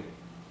your money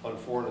on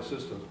foreign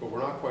assistance, but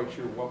we're not quite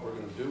sure what we're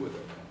going to do with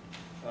it,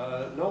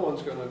 no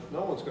one's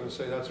going to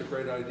say that's a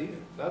great idea.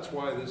 That's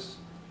why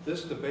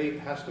this debate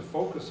has to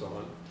focus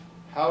on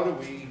how do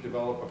we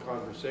develop a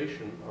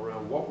conversation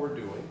around what we're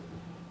doing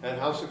and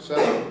how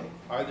successful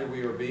either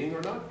we are being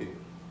or not being.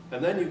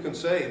 And then you can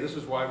say, this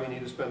is why we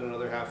need to spend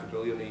another $500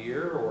 million a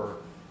year or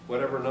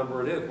whatever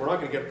number it is. We're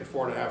not going to get to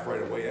 4.5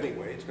 right away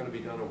anyway. It's going to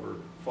be done over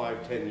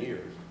 5-10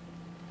 years.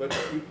 But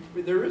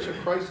there is a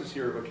crisis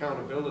here of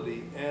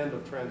accountability and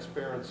of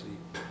transparency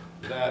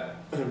that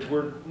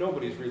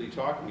nobody's really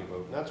talking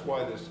about. And that's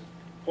why this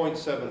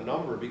 0.7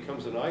 number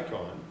becomes an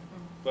icon.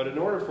 But in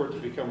order for it to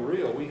become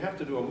real, we have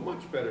to do a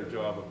much better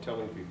job of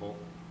telling people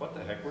what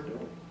the heck we're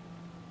doing.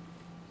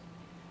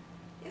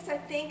 Yes, I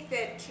think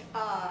that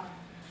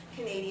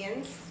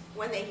Canadians,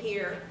 when they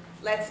hear,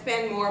 let's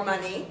spend more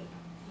money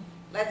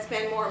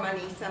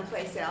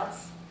someplace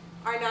else,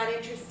 are not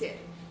interested.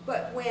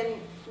 But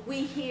when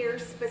we hear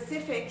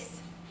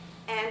specifics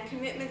and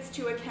commitments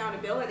to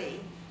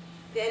accountability,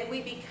 then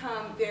we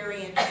become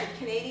very interested.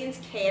 Canadians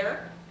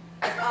care.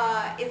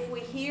 If we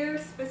hear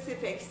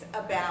specifics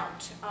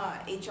about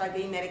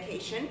HIV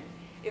medication,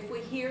 if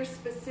we hear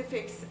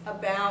specifics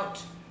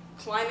about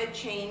climate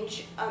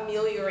change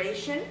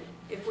amelioration,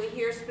 if we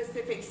hear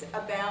specifics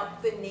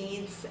about the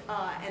needs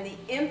and the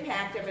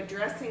impact of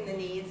addressing the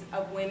needs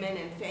of women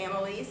and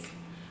families,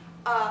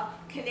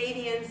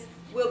 Canadians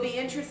will be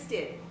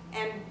interested.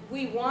 And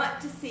we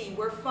want to see,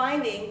 we're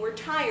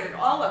tired,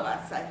 all of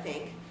us, I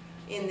think,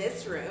 in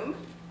this room,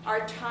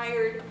 are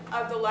tired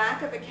of the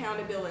lack of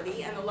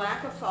accountability and the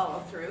lack of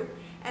follow-through.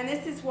 And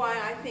this is why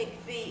I think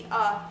the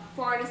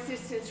Foreign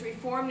Assistance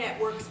Reform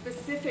Network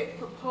specific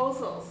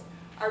proposals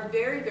are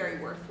very, very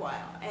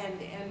worthwhile.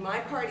 And my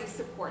party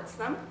supports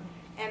them.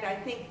 And I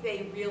think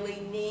they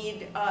really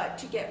need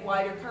to get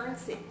wider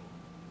currency.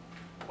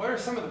 What are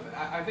some of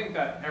the, I think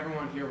that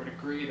everyone here would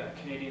agree that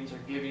Canadians are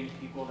giving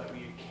people that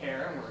we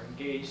care and we're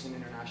engaged in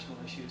international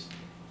issues.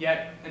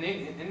 Yet an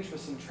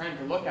interesting trend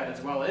to look at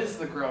as well is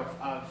the growth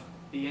of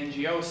the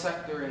NGO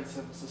sector and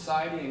civil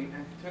society,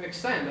 and to an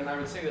extent, and I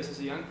would say this as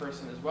a young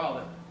person as well,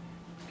 that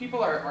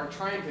people are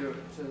trying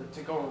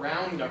to go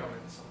around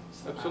governments.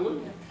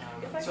 Absolutely.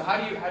 So how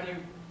do you?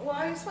 Well,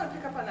 I just want to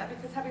pick up on that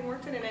because having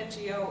worked in an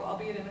NGO,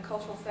 albeit in the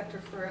cultural sector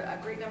for a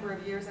great number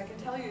of years, I can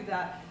tell you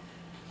that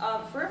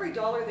for every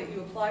dollar that you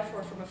apply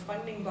for from a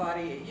funding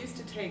body, it used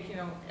to take,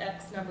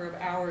 X number of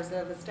hours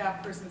of a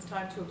staff person's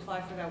time to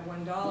apply for that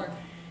 $1.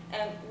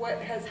 And what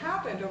has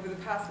happened over the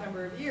past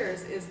number of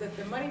years is that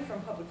the money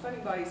from public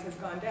funding bodies has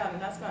gone down,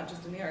 and that's not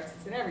just in the arts,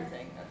 it's in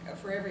everything,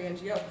 for every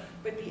NGO.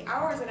 But the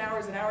hours and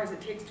hours and hours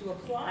it takes to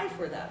apply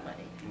for that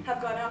money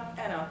have gone up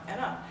and up and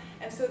up.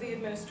 And so the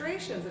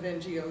administrations of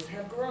NGOs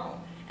have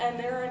grown. And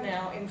there are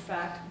now, in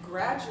fact,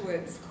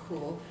 graduate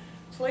school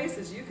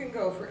places you can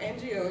go for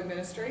NGO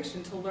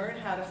administration to learn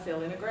how to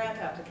fill in a grant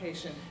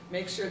application.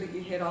 Make sure that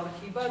you hit all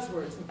the key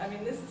buzzwords. I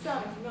mean, this is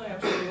sounding familiar.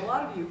 I'm sure to a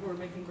lot of you who are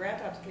making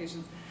grant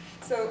applications.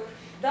 So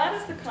that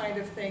is the kind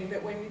of thing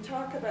that when we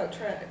talk about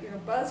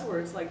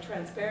buzzwords like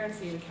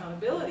transparency and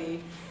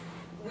accountability,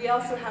 we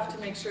also have to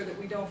make sure that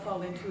we don't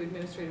fall into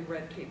administrative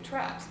red tape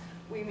traps.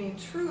 We mean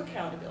true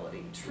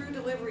accountability, true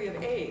delivery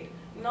of aid,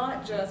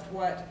 not just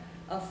what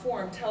a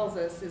form tells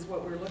us is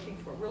what we're looking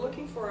for. We're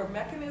looking for a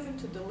mechanism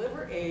to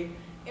deliver aid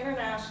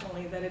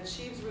internationally that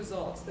achieves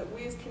results that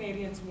we as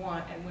Canadians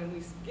want, and when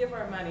we give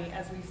our money,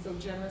 as we so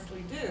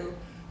generously do,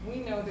 we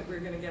know that we're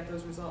going to get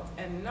those results,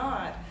 and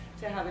not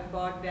to have it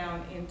bogged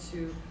down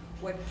into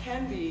what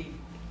can be,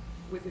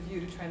 with a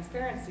view to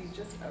transparency,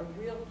 just a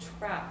real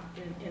trap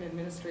in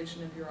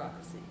administration and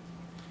bureaucracy.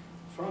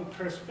 From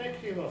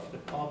perspective of the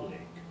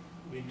public,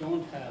 we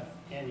don't have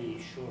any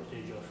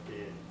shortage of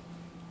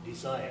the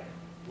desire.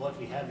 What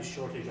we have is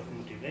shortage of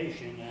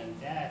motivation, and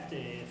that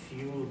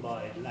fueled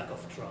by lack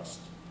of trust.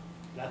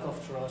 Lack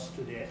of trust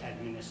to the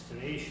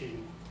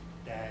administration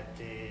that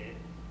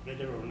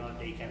whether or not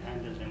they can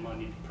handle the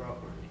money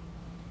properly.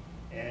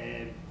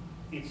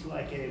 It's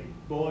like a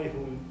boy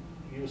who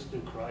used to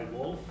cry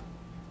wolf.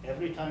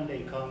 Every time they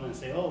come and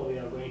say, oh, we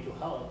are going to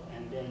help,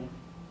 and then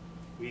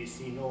we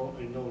see no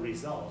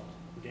result,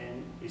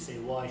 then we say,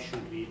 why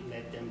should we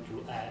let them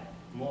to add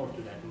more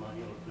to that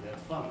money or to that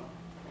fund?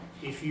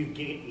 If you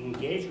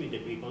engage with the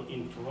people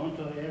in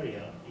Toronto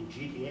area, in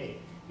GTA,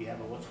 we have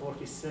about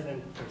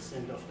 47%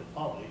 of the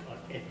public are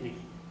ethnic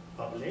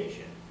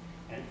population,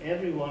 and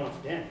every one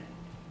of them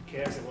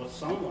cares about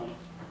someone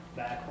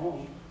back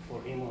home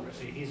for him or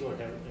his or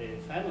her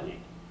family.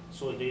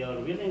 So they are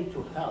willing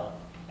to help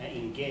and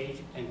engage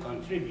and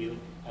contribute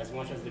as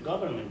much as the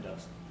government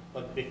does.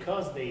 But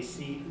because they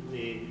see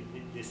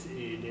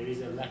there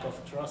is a lack of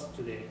trust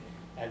to the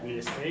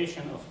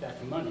administration of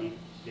that money,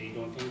 they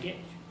don't engage.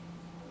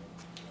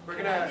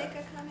 Can I make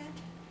a comment?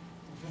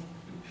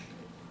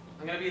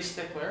 I'm going to be a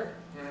stickler,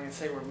 and I'm going to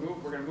say we're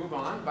going to move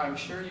on, but I'm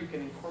sure you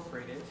can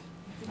incorporate it.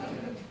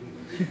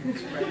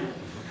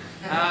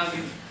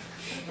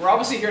 We're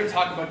obviously here to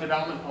talk about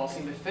development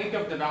policy. To think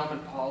of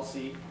development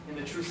policy in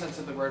the true sense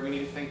of the word, we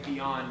need to think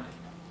beyond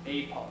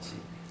aid policy.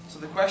 So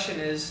the question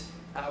is,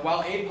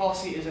 while aid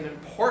policy is an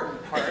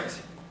important part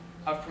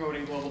of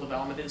promoting global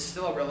development, it is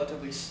still a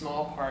relatively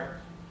small part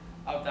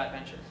of that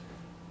venture.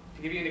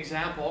 To give you an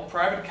example,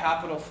 private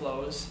capital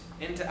flows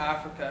into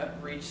Africa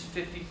reached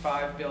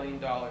 $55 billion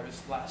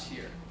last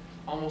year,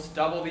 almost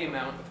double the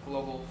amount of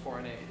global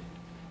foreign aid.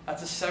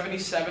 That's a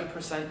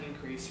 77%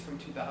 increase from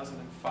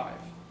 2005.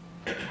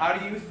 How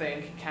do you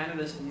think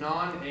Canada's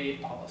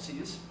non-aid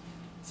policies,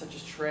 such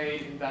as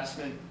trade,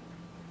 investment,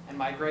 and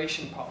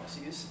migration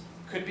policies,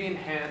 could be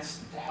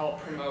enhanced to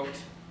help promote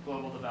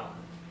global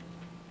development?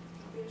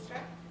 Want me to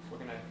start? We're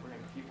gonna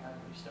keep having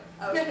you start.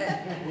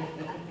 Okay.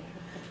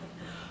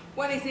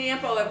 One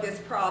example of this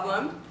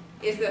problem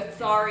is the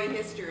sorry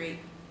history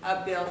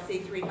of Bill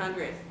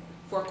C-300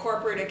 for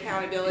corporate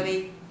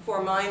accountability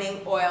for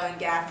mining, oil, and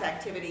gas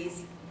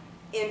activities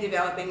in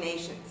developing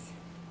nations.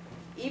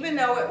 Even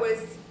though it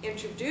was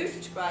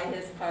introduced by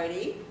his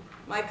party,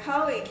 my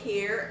colleague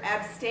here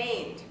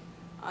abstained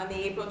on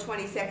the April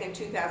 22nd,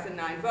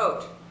 2009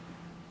 vote.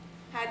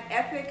 Had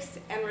ethics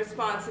and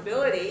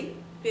responsibility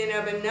been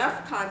of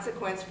enough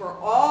consequence for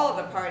all of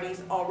the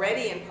parties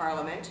already in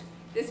Parliament,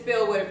 this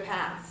bill would have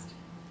passed.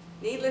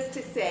 Needless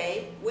to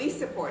say, we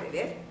supported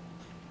it.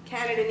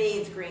 Canada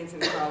needs Greens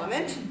in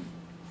Parliament.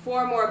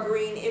 4 more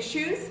green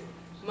issues.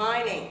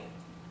 Mining.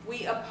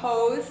 We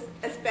oppose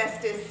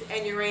asbestos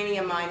and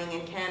uranium mining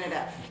in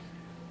Canada.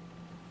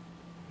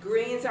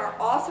 Greens are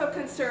also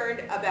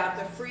concerned about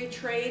the free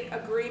trade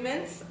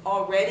agreements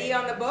already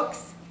on the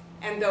books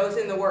and those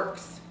in the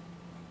works.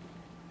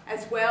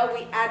 As well,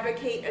 we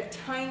advocate a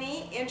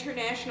tiny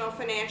international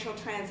financial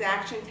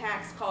transaction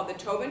tax called the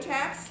Tobin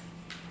tax,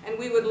 and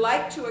we would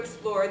like to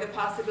explore the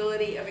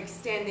possibility of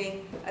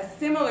extending a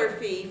similar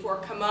fee for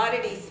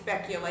commodity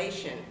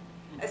speculation,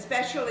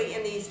 especially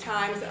in these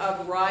times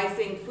of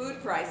rising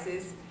food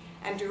prices,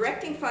 and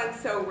directing funds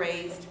so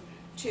raised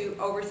to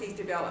overseas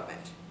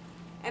development.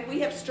 And we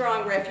have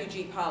strong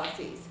refugee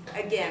policies.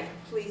 Again,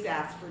 please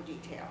ask for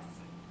details.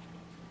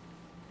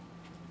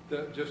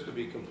 Just to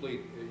be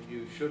complete,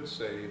 you should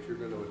say, if you're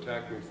going to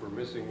attack me for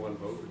missing one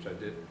vote, which I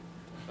did,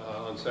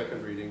 on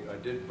second reading, I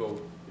did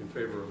vote in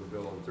favor of the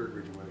bill on third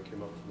reading when it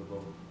came up for the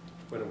vote,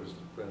 when it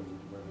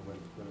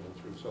went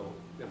through. So,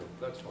 you know,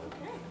 that's fine.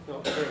 Okay.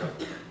 No, fair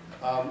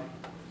enough.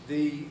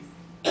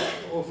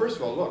 Well, first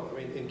of all, look, I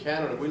mean, in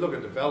Canada, we look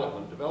at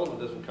development. Development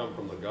doesn't come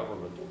from the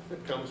government.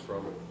 It comes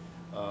from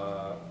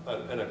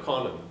an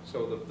economy.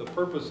 So the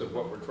purpose of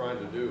what we're trying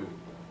to do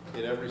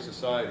in every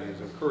society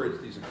is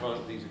encourage these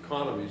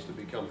economies to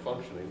become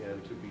functioning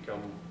and to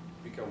become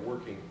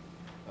working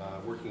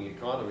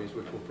economies,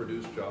 which will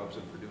produce jobs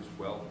and produce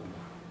wealth,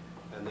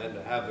 and then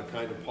to have the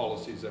kind of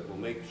policies that will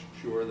make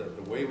sure that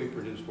the way we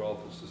produce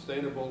wealth is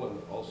sustainable,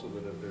 and also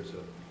that if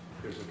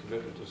there's a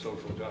commitment to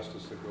social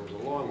justice that goes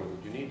along with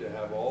it. You need to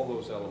have all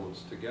those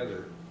elements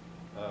together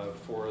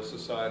for a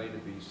society to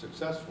be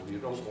successful. You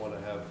don't want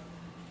to have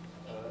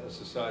a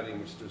society in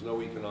which there's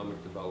no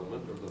economic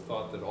development, or the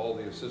thought that all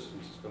the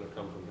assistance is going to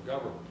come from the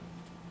government.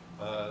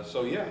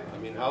 So yeah, I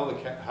mean,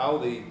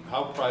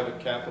 how private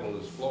capital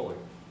is flowing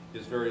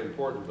is very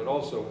important, but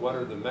also what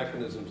are the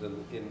mechanisms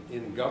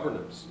in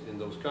governance in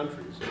those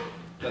countries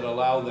that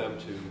allow them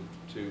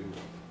to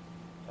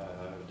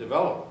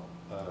develop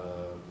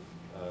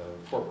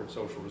corporate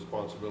social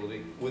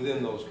responsibility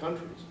within those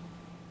countries.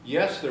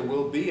 Yes, there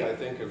will be, I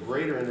think, a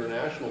greater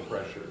international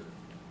pressure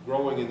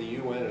growing in the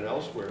UN and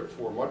elsewhere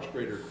for much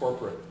greater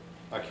corporate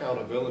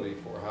accountability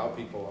for how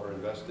people are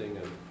investing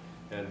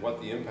and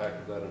what the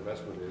impact of that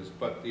investment is.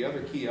 But the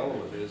other key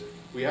element is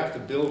we have to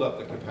build up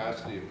the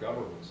capacity of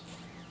governments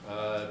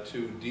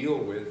to deal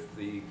with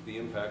the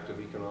impact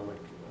of economic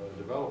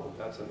development.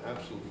 That's an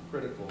absolutely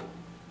critical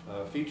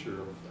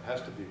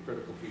has to be a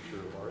critical feature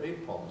of our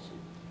aid policy.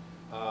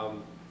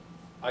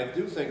 I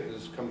do think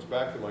this comes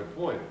back to my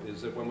point,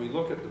 is that when we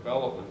look at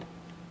development,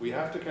 we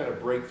have to kind of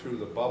break through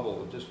the bubble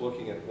of just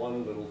looking at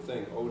one little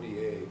thing,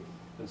 ODA,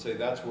 and say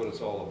that's what it's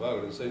all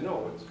about, and say,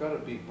 no, it's got to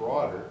be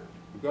broader.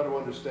 We've got to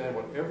understand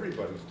what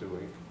everybody's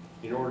doing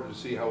in order to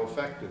see how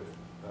effective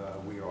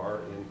we are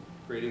in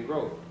creating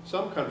growth.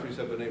 Some countries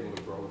have been able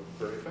to grow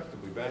very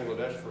effectively.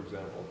 Bangladesh, for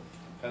example,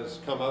 has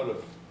come out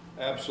of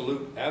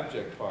absolute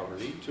abject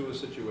poverty to a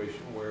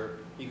situation where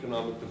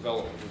economic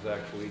development has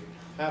actually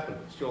happened.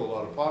 Still a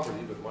lot of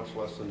poverty, but much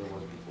less than there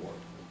was before.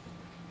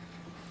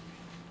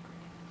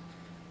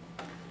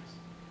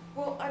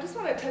 Well, I just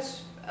want to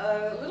touch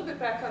a little bit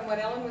back on what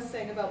Ellen was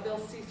saying about Bill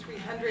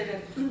C-300,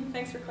 and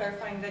thanks for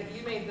clarifying that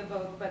you made the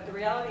vote, but the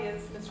reality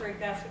is Mr.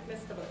 Ignatius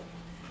missed the vote.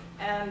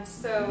 And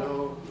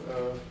so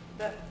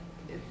that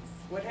it's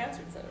what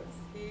Hansard said.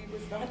 He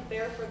was not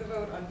there for the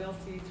vote on Bill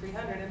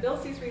C-300. And Bill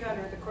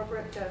C-300, the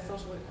Corporate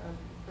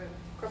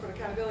Corporate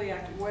Accountability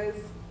Act,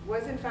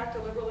 was in fact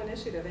a Liberal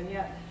initiative, and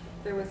yet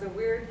there was a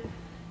weird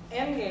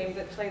end game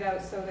that played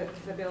out so that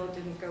the bill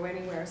didn't go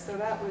anywhere. So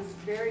that was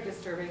very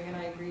disturbing, and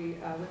I agree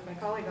with my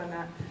colleague on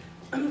that.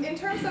 In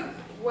terms of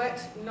what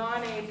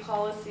non-aid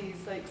policies,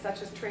 like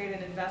such as trade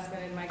and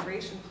investment and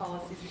migration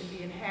policies, can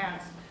be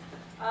enhanced,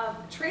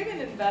 trade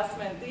and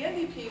investment, the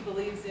NDP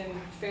believes in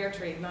fair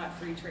trade, not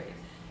free trade.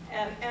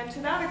 And to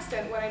that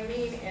extent, what I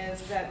mean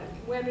is that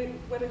when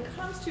it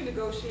comes to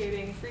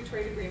negotiating free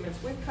trade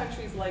agreements with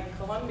countries like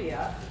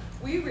Colombia,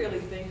 we really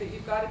think that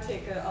you've got to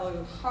take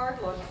a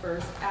hard look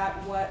first at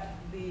what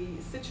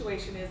the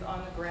situation is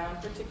on the ground,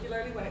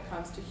 particularly when it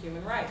comes to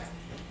human rights.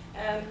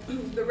 And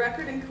the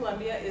record in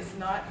Colombia is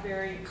not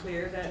very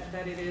clear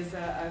that it is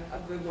a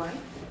good one.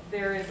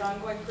 There is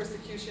ongoing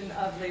persecution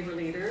of labor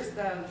leaders,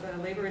 the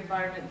labor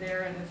environment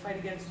there, and the fight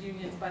against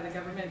unions by the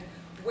government,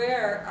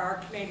 where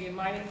our Canadian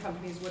mining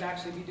companies would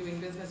actually be doing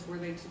business were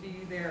they to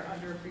be there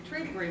under a free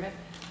trade agreement.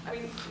 I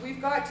mean,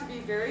 we've got to be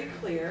very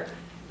clear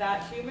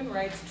that human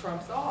rights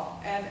trumps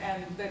all,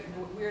 and that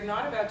we're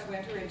not about to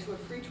enter into a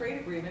free trade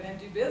agreement and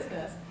do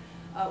business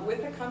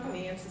with a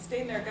company and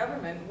sustain their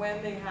government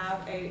when they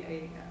have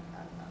a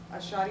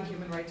shoddy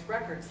human rights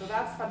record. So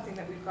that's something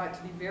that we've got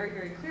to be very,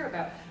 very clear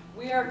about.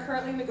 We are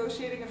currently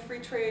negotiating a free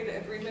trade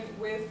agreement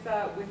with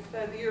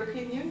the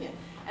European Union.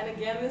 And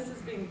again, this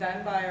is being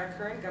done by our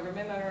current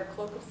government under a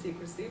cloak of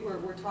secrecy.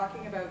 We're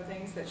talking about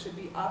things that should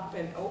be up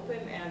and open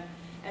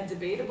and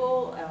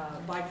debatable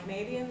by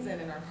Canadians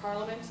and in our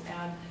parliament.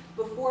 And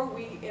before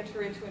we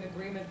enter into an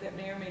agreement that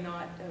may or may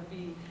not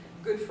be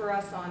good for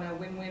us on a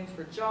win-win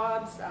for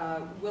jobs,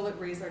 will it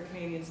raise our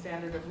Canadian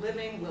standard of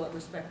living? Will it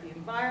respect the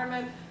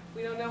environment?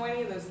 We don't know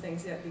any of those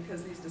things yet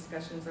because these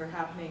discussions are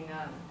happening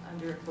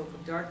under a cloak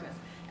of darkness.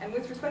 And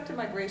with respect to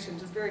migration,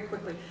 just very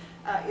quickly,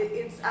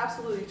 it's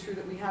absolutely true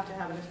that we have to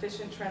have an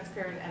efficient,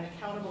 transparent, and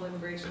accountable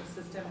immigration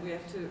system. We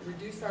have to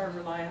reduce our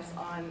reliance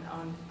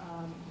on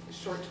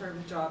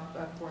short-term job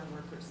foreign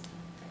workers.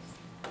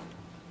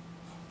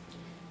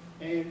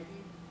 And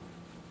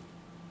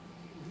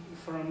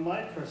from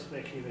my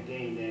perspective,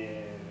 again,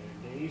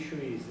 the issue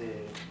is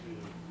the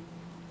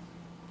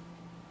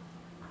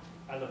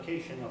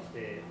allocation of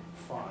the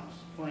funds.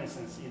 For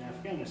instance, in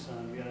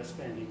Afghanistan, we are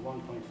spending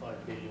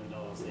 $1.5 billion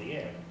a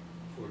year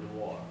for the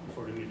war,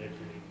 for the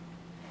military,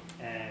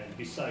 and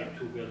beside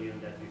 $2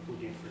 billion that we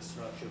put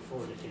infrastructure for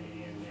the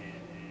Canadian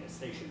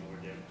station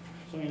over there.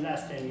 So in the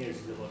last 10 years,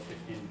 it's about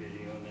 15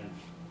 billion and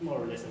more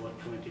or less about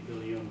 20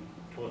 billion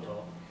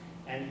total.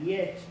 And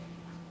yet,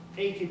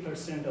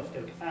 80% of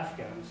the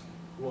Afghans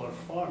who are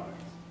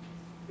farmers,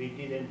 we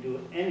didn't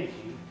do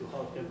anything to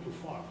help them to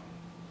farm.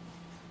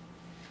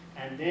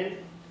 And then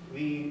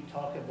we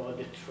talk about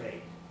the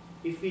trade.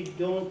 If we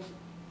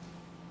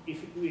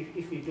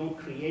don't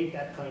create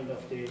that kind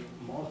of the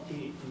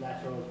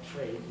multilateral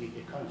trade with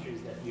the countries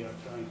that we are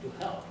trying to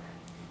help,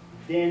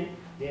 then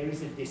there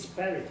is a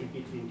disparity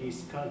between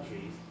these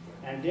countries,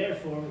 and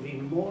therefore we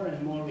more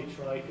and more we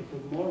try to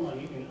put more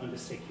money on the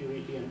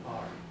security and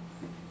army.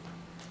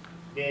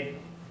 The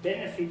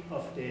benefit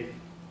of the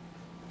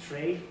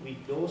trade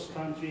with those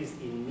countries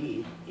in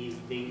need is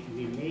we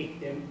make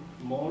them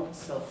more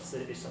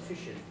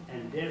self-sufficient,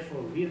 and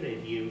therefore we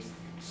reduce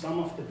some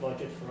of the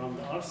budget from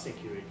our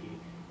security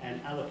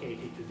and allocate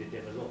it to the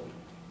development.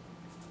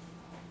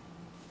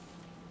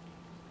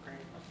 Great.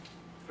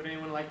 Would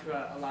anyone like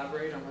to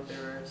elaborate on what they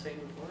were saying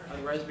before?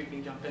 Otherwise, we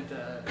can jump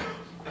into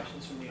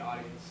questions from the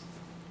audience.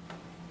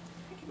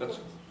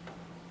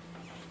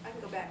 I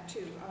can go back to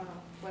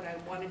what I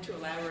wanted to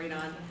elaborate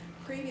on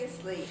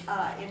previously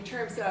in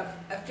terms of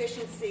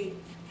efficiency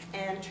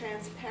and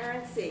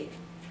transparency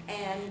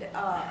and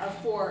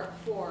for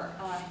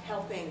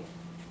helping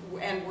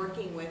and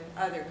working with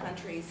other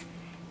countries.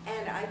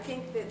 And I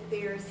think that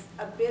there's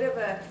a bit of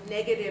a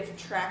negative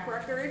track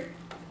record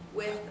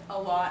with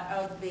a lot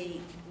of the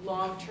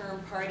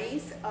long-term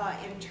parties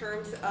in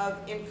terms of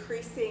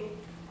increasing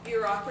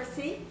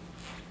bureaucracy.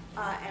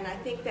 And I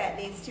think that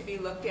needs to be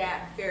looked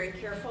at very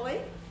carefully.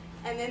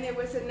 And then there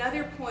was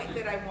another point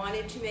that I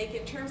wanted to make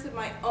in terms of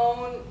my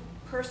own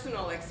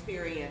personal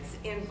experience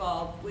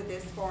involved with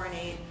this foreign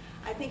aid.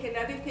 I think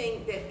another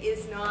thing that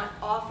is not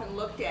often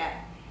looked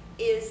at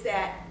is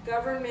that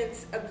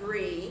governments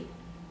agree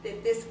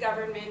that this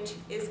government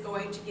is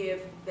going to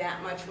give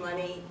that much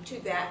money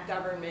to that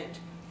government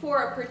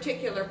for a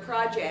particular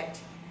project.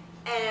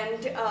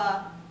 And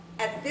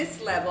at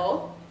this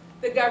level,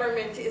 the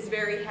government is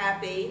very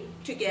happy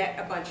to get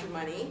a bunch of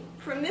money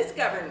from this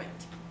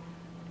government.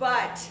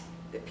 But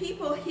the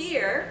people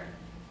here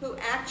who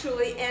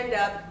actually end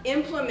up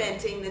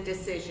implementing the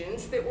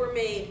decisions that were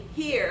made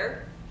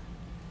here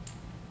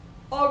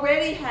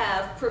already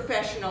have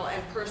professional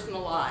and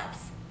personal lives.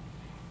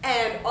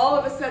 And all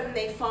of a sudden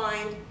they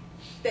find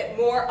that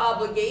more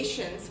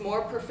obligations,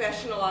 more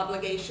professional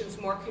obligations,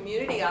 more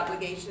community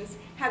obligations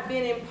have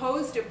been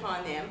imposed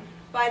upon them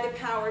by the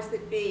powers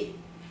that be.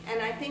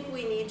 And I think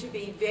we need to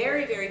be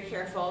very, very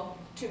careful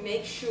to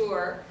make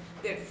sure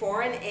that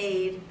foreign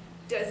aid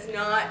does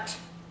not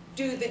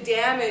do the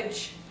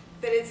damage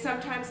that it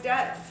sometimes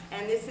does.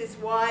 And this is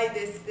why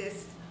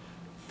this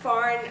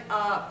foreign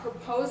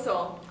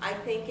proposal, I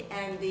think,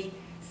 and the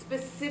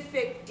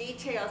specific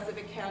details of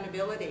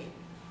accountability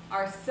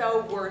are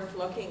so worth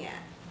looking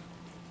at.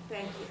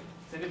 Thank you.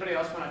 Does anybody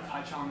else want to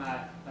touch on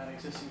that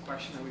existing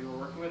question that we were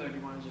working with, or do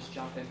you want to just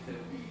jump into?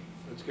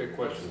 Let's get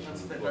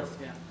questions.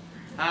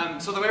 Yeah.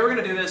 So the way we're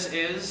going to do this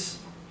is,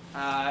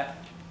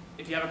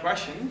 if you have a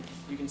question,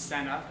 you can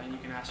stand up and you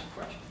can ask your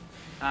question.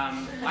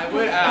 I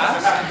would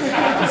ask.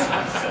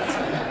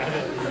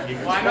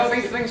 Well, I know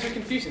these things are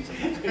confusing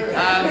sometimes.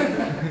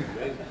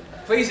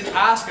 Please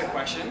ask a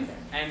question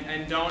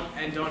and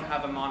don't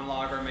have a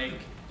monologue or make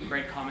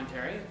great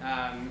commentary.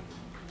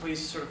 Please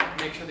sort of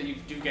make sure that you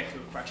do get to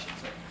a question.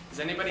 So, does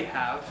anybody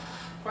have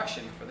a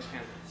question for the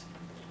candidates?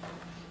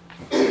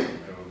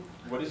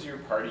 What is your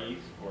party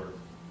or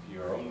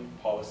your own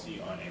policy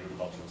on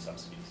agricultural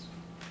subsidies?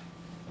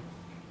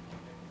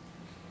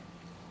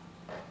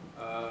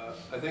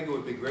 I think it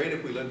would be great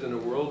if we lived in a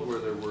world where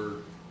there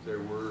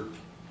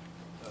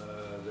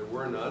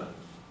were none.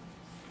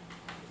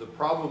 The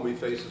problem we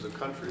face as a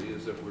country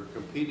is that we're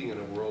competing in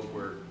a world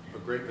where a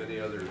great many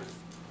other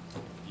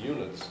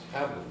units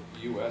have them.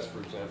 The U.S., for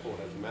example,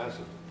 has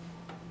massive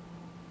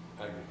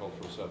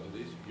agricultural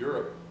subsidies.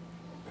 Europe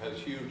has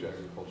huge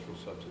agricultural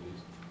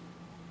subsidies.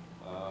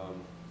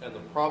 And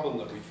the problem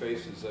that we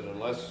face is that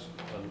unless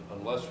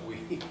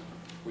we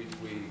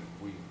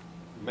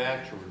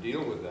match or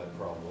deal with that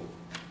problem,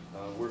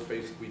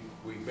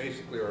 we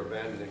basically are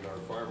abandoning our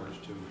farmers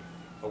to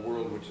a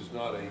world which is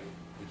not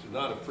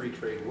a free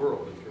trade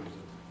world in terms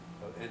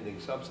of ending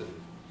subsidies.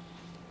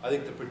 I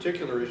think the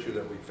particular issue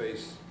that we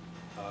face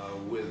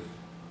with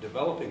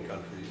developing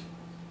countries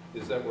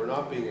is that we're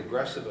not being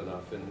aggressive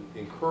enough in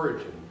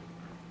encouraging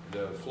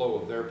the flow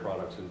of their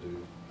products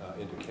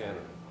into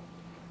Canada.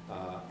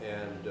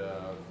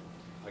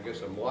 I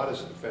guess a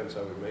modest defense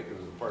I would make, it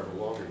was a part of a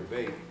longer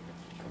debate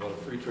about a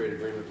free trade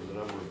agreement with a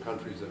number of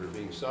countries that are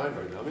being signed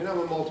right now. I mean, I'm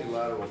a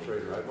multilateral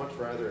trader. I'd much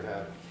rather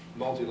have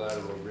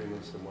multilateral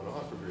agreements than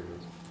one-off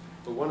agreements.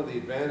 But one of the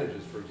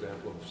advantages, for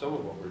example, of some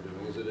of what we're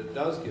doing is that it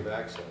does give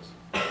access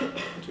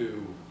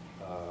to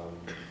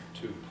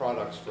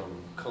products from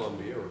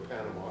Colombia or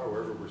Panama or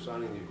wherever we're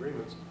signing the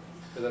agreements,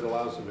 and that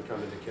allows them to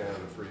come into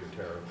Canada free of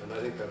tariff. And I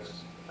think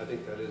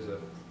that is a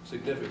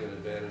significant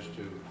advantage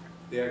to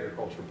the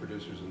agricultural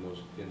producers in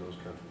those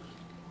countries.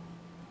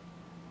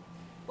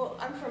 Well,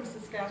 I'm from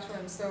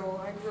Saskatchewan,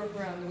 so I grew up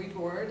around the wheat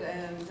board,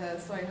 and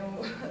so I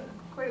know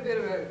quite a bit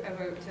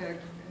about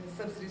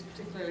subsidies,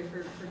 particularly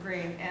for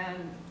grain.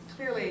 And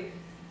clearly,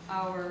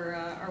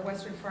 our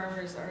Western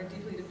farmers are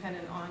deeply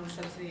dependent on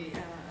subsidy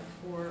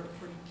for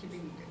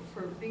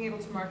being able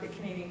to market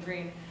Canadian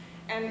grain.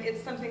 And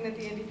it's something that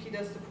the NDP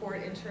does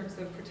support in terms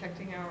of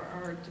protecting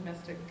our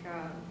domestic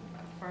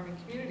farming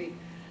community.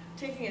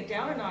 Taking it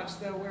down a notch,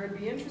 though, where it'd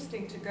be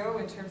interesting to go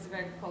in terms of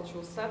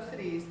agricultural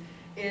subsidies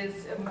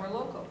is more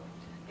local,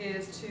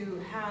 is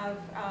to have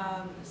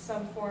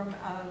some form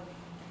of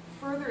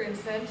further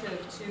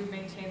incentive to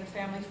maintain the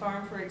family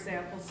farm, for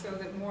example, so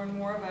that more and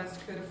more of us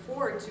could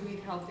afford to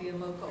eat healthy and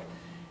local.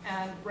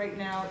 And right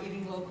now,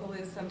 eating local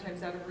is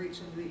sometimes out of reach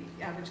of the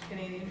average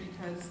Canadian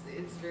because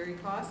it's very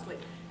costly.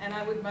 And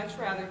I would much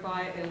rather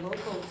buy a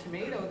local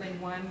tomato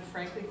than one,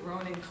 frankly,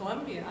 grown in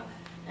Colombia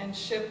and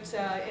shipped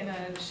in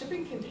a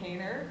shipping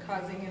container,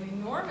 causing an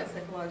enormous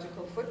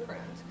ecological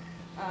footprint.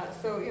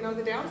 So, you know,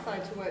 the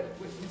downside to what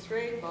Ms.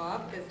 Ray,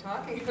 Bob, is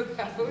talking about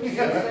is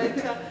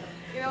that,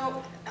 you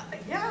know,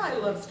 yeah, I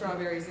love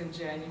strawberries in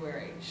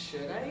January.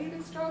 Should I eat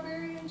a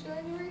strawberry in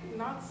January?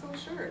 Not so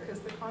sure, because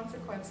the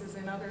consequences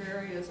in other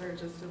areas are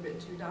just a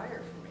bit too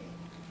dire for me.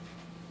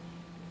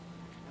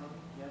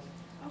 Yes.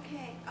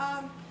 Okay,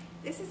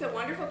 this is a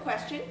wonderful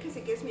question because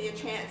it gives me a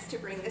chance to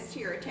bring this to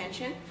your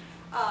attention.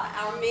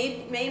 Our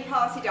main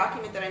policy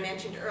document that I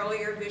mentioned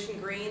earlier, Vision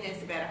Green,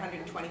 is about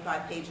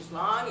 125 pages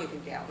long. You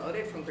can download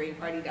it from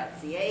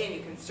greenparty.ca and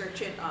you can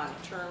search it on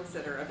terms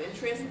that are of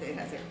interest. It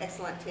has an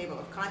excellent table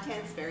of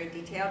contents, very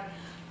detailed.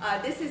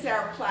 This is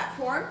our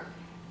platform,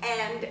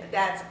 and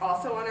that's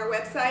also on our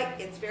website.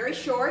 It's very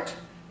short.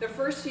 The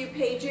first few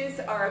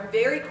pages are a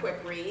very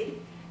quick read,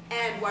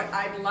 and what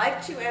I'd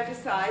like to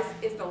emphasize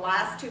is the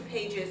last 2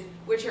 pages,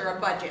 which are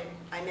a budget.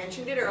 I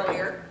mentioned it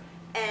earlier.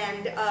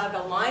 And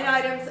the line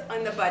items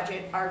on the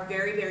budget are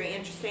very, very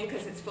interesting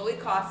because it's fully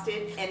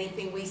costed.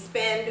 Anything we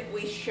spend,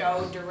 we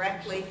show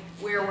directly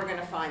where we're going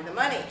to find the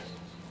money.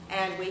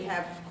 And we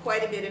have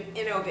quite a bit of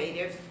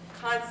innovative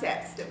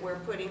concepts that we're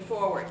putting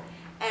forward.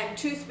 And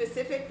 2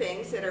 specific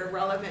things that are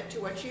relevant to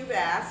what you've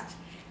asked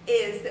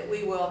is that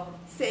we will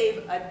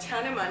save a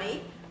ton of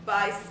money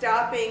by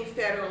stopping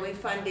federally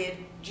funded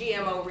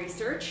GMO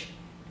research,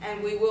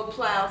 and we will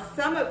plow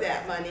some of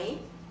that money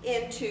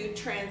into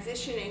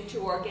transitioning to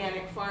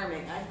organic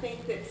farming. I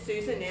think that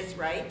Susan is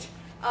right,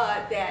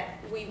 that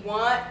we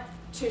want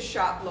to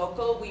shop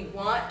local, we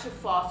want to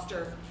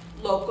foster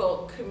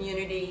local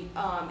community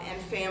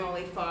and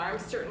family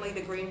farms. Certainly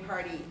the Green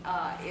Party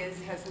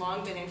has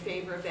long been in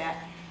favor of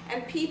that.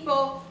 And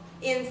people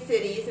in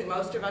cities, and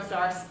most of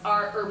us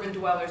are urban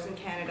dwellers in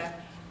Canada,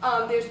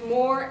 there's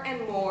more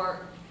and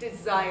more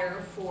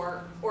desire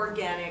for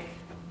organic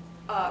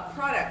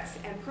products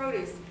and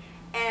produce,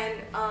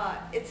 and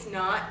it's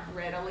not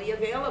readily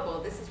available.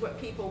 This is what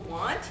people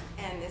want,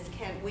 and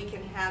we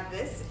can have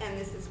this, and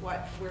this is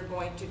what we're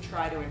going to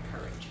try to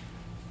encourage.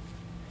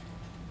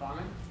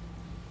 Bahman?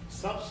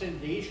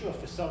 The issue of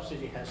the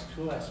subsidy has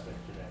two aspects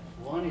to that.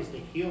 One is the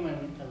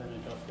human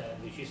element of that,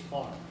 which is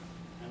farm.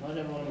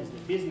 Another one is the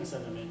business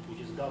element, which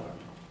is government.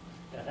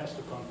 That has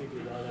to compete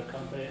with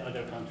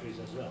other countries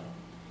as well.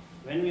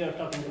 When we are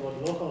talking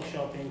about local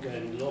shopping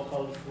and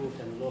local fruit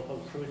and local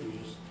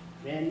produce,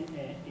 then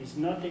it's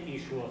not the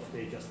issue of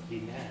just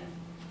demand.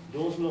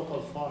 Those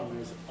local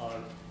farmers are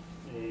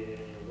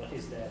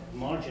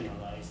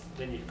marginalized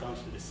when it comes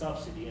to the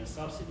subsidy, and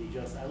subsidy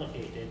just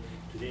allocated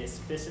to the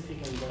specific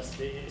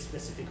industry, a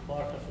specific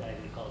part of the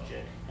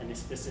agriculture, and a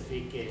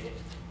specific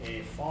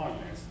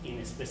farmers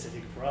in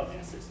specific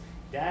provinces.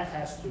 That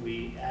has to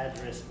be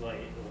addressed by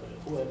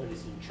whoever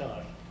is in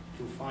charge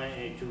to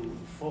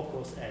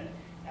focus and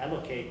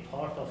allocate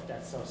part of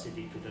that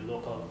subsidy to the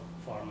local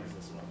farmers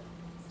as well.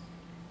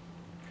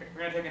 Okay,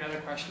 we're going to take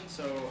another question.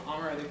 So,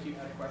 Amr, I think you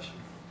had a question.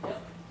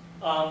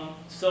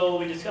 So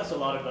we discussed a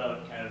lot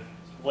about kind of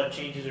what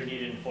changes are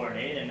needed in foreign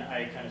aid, and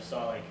I kind of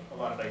saw like a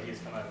lot of ideas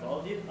come out of all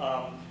of you.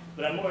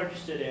 But I'm more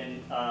interested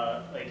in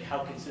like how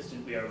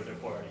consistent we are with our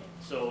foreign aid.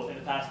 So in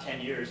the past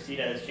 10 years,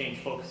 CETA has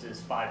changed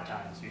focuses 5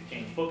 times. We've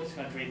changed focus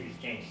countries,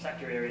 we've changed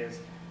sector areas.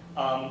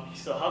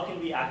 So how can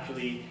we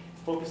actually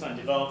focus on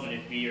development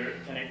if we are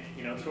kind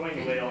of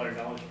throwing away all our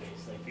knowledge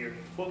base? Like we're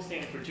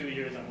focusing for 2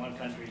 years on one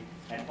country,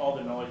 and all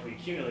the knowledge we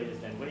accumulate is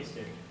then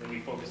wasted when we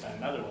focus on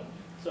another one.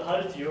 So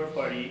how does your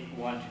party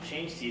want to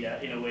change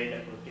CETA in a way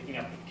that we're picking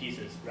up the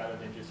pieces rather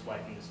than just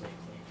wiping the slate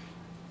clean?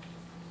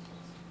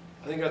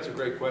 I think that's a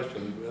great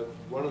question.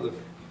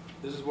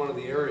 This is one of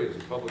the areas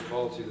of public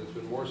policy that's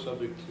been more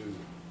subject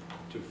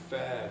to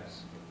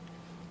fads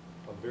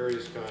of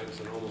various kinds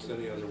than almost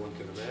any other one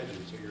can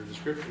imagine. So your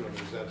description of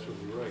it is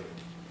absolutely right.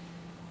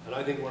 And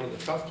I think one of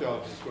the tough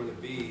jobs is going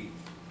to be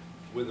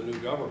with a new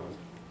government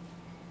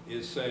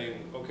is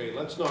saying, okay,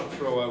 let's not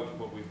throw out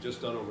what we've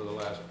just done over the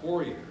last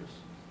 4 years.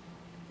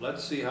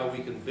 Let's see how we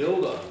can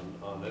build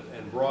on it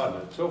and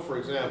broaden it. So, for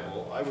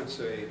example, I would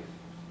say,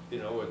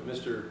 what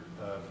Mr.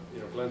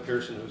 Glenn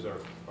Pearson, who's our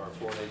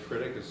foreign aid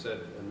critic, has said,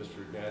 and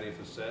Mr. Ignatieff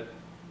has said,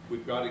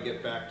 we've got to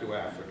get back to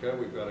Africa.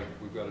 We've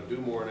got to do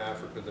more in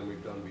Africa than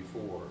we've done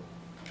before.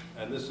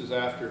 And this is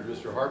after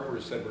Mr. Harper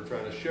has said we're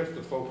trying to shift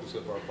the focus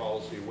of our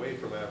policy away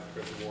from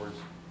Africa towards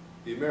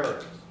the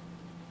Americas.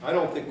 I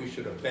don't think we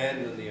should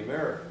abandon the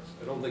Americas.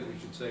 I don't think we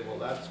should say, well,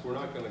 we're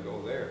not going to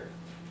go there.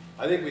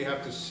 I think we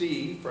have to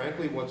see,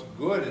 frankly, what's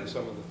good in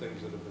some of the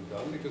things that have been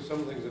done, because some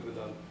of the things that have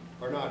been done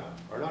are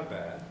not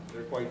bad.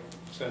 They're quite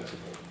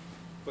sensible.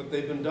 But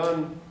they've been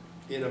done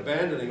in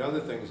abandoning other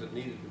things that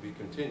needed to be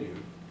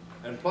continued.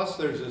 And plus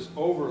there's this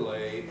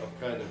overlay of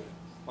kind of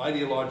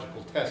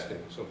ideological testing.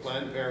 So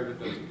Planned Parenthood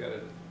doesn't get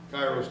it,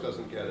 Kairos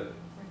doesn't get it,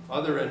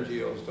 other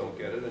NGOs don't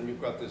get it, and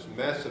you've got this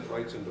mess at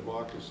Rights and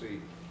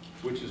Democracy,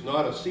 which is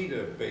not a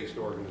CETA-based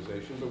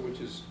organization, but which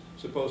is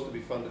supposed to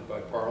be funded by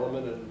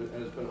Parliament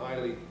and has been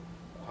highly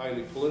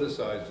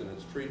politicized in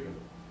its treatment.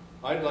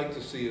 I'd like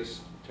to see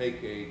us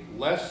take a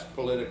less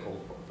political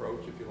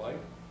approach, if you like,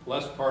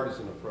 less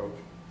partisan approach,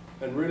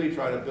 and really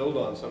try to build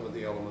on some of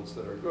the elements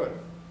that are good.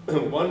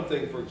 One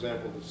thing, for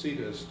example, that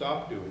CETA has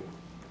stopped doing,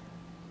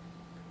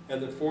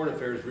 and that Foreign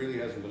Affairs really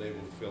hasn't been able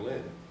to fill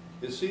in,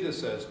 is CETA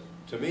says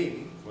to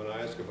me, when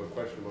I ask them a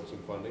question about some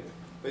funding,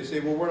 they say,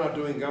 well, we're not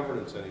doing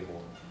governance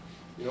anymore.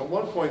 At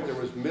one point there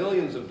was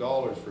millions of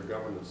dollars for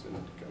governance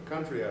in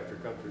country after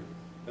country,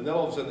 and then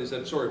all of a sudden they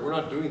said, sorry, we're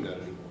not doing that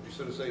anymore. You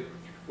sort of say,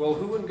 well,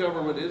 who in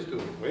government is doing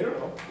it? We don't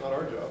know, it's not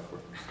our job.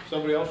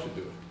 Somebody else should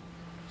do it.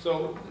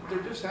 So there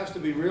just has to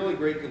be really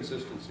great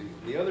consistency.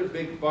 The other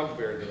big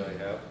bugbear that I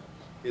have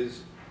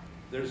is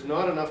there's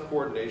not enough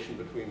coordination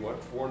between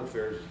what Foreign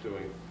Affairs is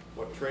doing,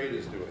 what trade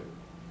is doing,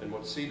 and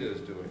what CETA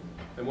is doing,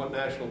 and what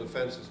national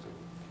defense is doing.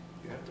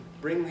 You have to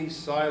bring these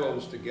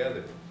silos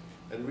together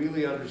and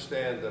really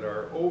understand that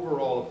our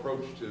overall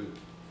approach to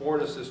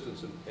foreign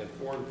assistance and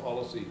foreign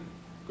policy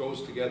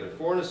goes together.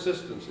 Foreign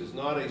assistance is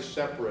not a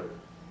separate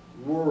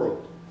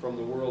world from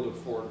the world of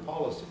foreign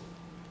policy.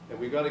 And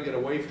we've got to get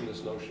away from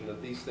this notion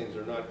that these things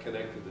are not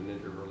connected and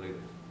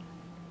interrelated.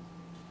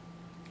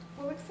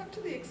 Well, except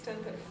to the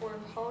extent that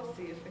foreign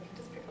policy, if I could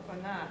just pick up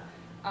on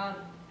that,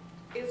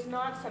 is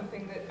not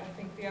something that I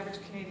think the average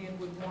Canadian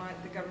would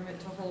want the government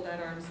to hold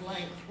at arm's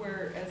length,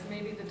 whereas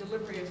maybe the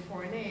delivery of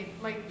foreign aid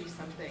might be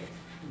something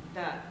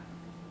that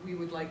we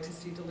would like to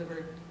see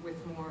delivered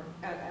with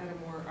at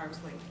a more arm's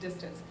length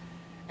distance.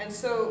 And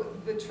so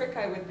the trick,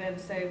 I would then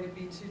say, would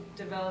be to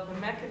develop a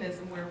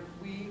mechanism where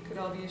we could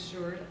all be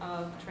assured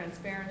of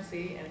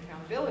transparency and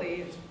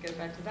accountability, as we get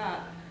back to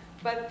that,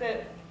 but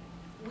that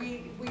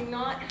we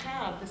not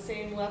have the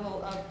same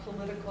level of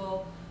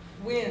political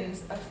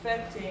winds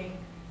affecting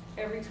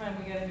every time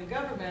we get a new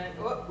government.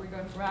 Oh, we're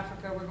going from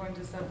Africa, we're going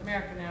to South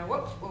America now.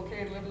 Whoop,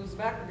 okay, Liberals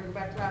back, we're going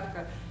back to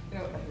Africa. you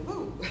know,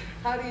 ooh,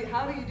 how do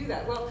you do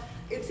that? Well,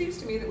 it seems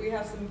to me that we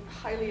have some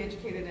highly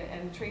educated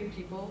and trained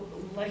people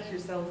like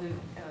yourselves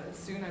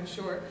soon, I'm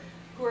sure,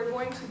 who are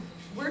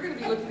we're going to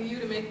be looking to you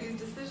to make these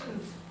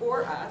decisions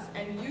for us,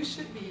 and you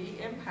should be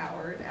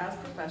empowered as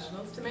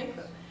professionals to make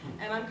them.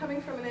 And I'm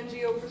coming from an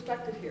NGO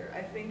perspective here.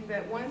 I think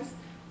that once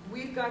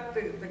we've got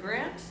the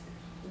grant,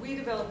 we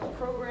develop a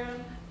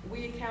program,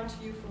 we account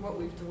to you for what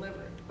we've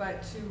delivered.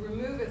 But to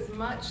remove as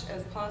much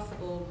as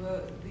possible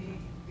the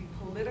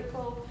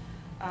political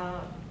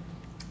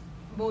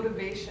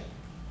motivation,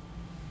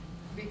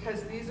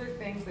 because these are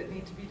things that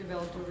need to be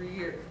developed over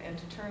years, and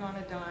to turn on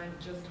a dime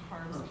just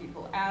harms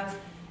people. As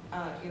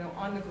you know,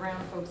 on the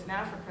ground folks in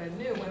Africa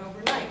knew when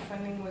overnight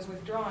funding was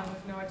withdrawn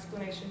with no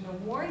explanation, no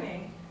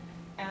warning,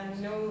 and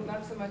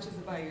not so much as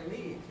a by your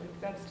leave.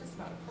 Like, that's just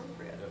not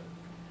appropriate.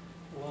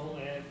 Well,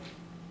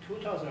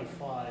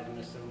 2005,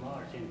 Mr.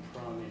 Martin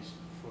promised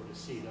for the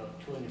seat of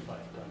 25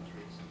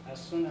 countries.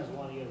 As soon as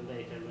 1 year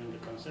later, when the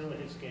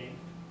Conservatives came,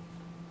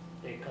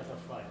 they cut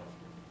off 5 of them,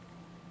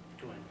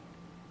 20,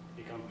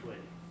 become 20.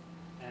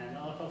 And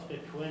out of the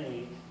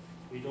 20,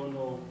 we don't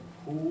know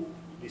who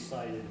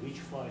decided which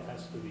 5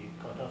 has to be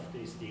cut off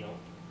this deal,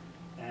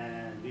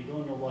 and we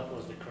don't know what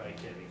was the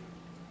criteria.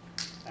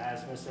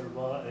 As Mr.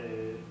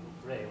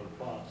 Ray or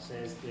Bob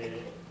says,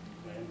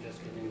 I'm just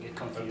getting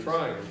confused. I'm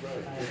trying.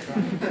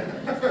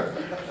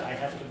 I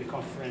have to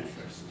become friend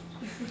first.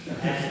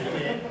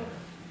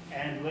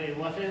 And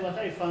what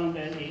I found,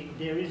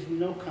 there is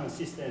no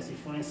consistency.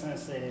 For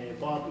instance,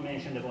 Bob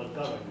mentioned about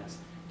governance.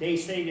 They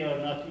say they are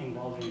not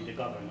involved in the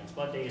governance,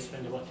 but they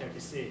spend about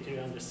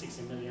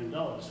 $360 million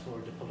for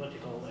the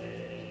political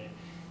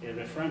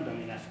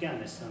referendum in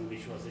Afghanistan,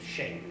 which was a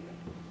shame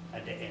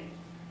at the end.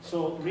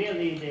 So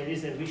really, there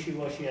is a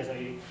wishy-washy, as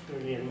I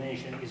earlier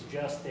mentioned. It's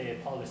just a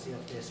policy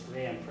of the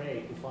spray and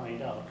pray to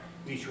find out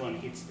which one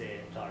hits the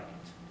target.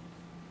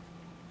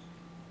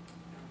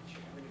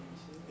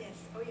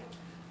 Yes, oh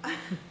yeah.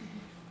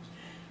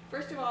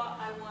 First of all,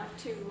 I want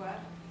to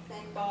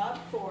thank Bob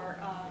for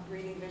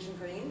reading Vision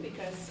Green,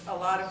 because a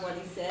lot of what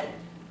he said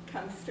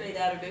comes straight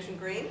out of Vision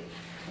Green.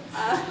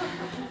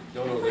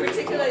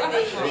 Particularly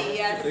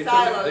the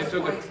silos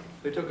point.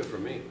 They took it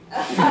from me.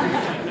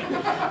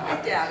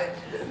 I doubt it.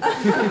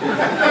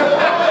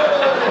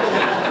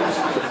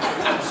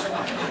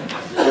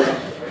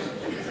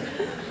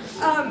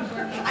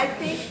 I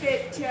think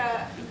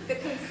that the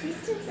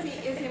consistency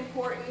is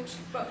important,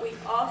 but we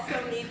also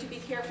need to be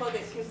careful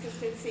that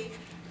consistency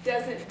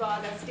doesn't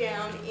bog us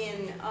down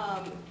in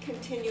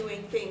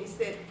continuing things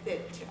that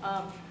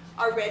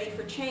are ready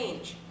for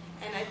change.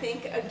 And I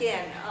think,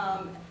 again,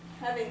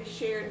 having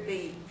shared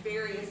the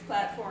various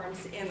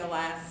platforms in the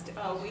last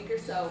week or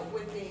so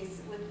with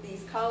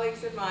these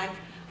colleagues of mine,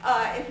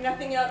 if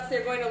nothing else,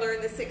 they're going to learn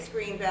the 6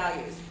 green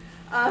values.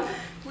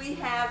 We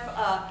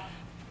have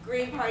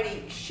Green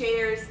Party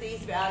shares these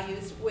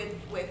values with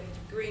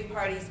Green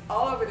parties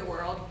all over the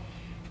world,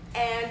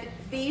 and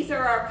these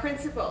are our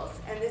principles,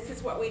 and this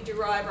is what we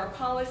derive our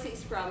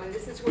policies from, and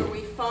this is where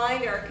we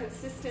find our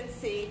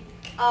consistency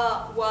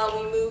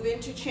while we move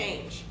into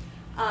change.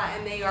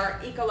 And they are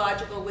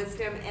ecological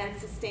wisdom and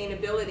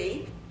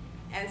sustainability,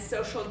 and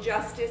social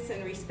justice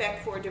and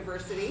respect for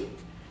diversity,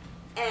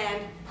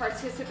 and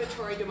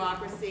participatory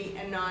democracy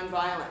and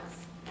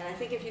nonviolence. And I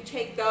think if you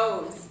take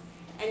those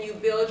and you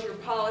build your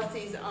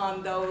policies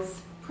on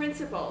those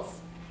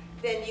principles,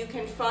 then you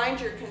can find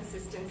your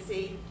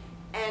consistency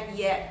and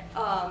yet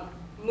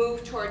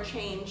move toward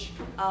change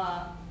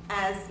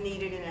as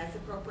needed and as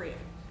appropriate.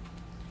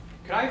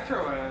 Could I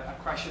throw a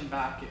question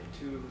back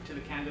to the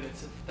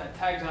candidates that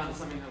tags on to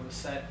something that was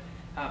said?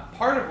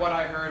 Part of what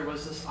I heard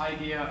was this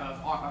idea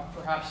of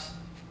perhaps,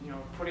 you know,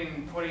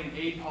 putting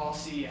aid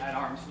policy at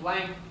arm's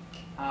length,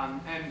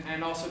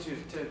 and also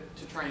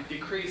to try and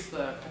decrease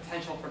the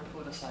potential for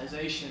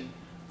politicization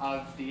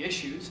of the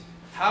issues.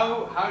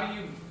 How do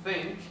you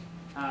think?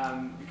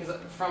 Because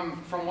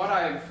from what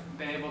I've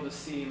been able to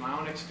see, my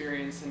own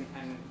experience,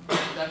 and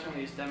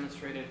definitely is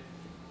demonstrated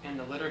in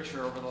the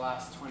literature over the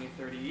last 20,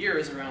 30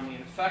 years around the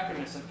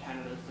ineffectiveness of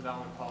Canada's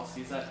development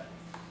policies, that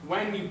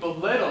when you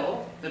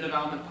belittle the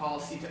development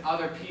policy to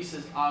other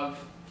pieces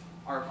of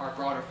our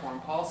broader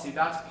foreign policy,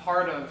 that's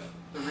part of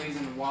the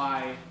reason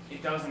why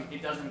it doesn't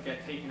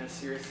get taken as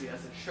seriously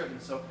as it should. And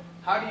so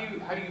how do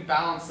you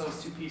balance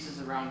those two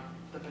pieces around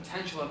the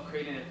potential of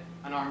creating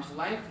an arm's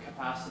length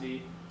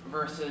capacity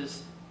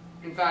versus,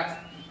 in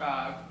fact,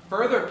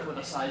 further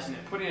politicizing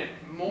it, putting it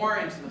more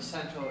into the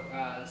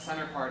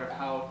center part of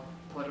how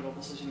political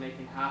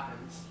decision-making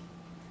happens?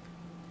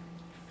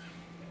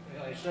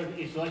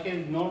 It's like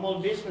a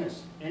normal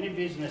business. Any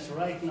business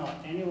right now,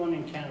 anyone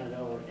in Canada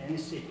or any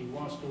city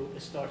wants to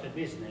start a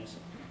business,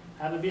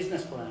 have a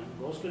business plan,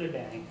 goes to the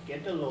bank,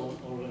 get a loan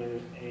or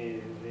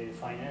a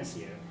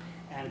financier,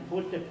 and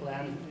put the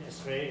plan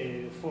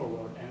straight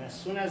forward. And as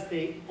soon as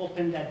they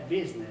open that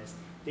business,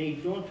 they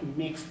don't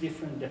mix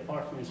different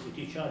departments with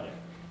each other.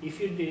 If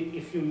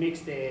you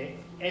mix the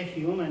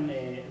human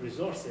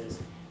resources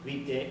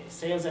with the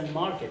sales and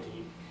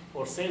marketing,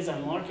 or sales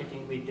and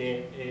marketing with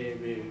the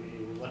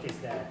what is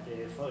that,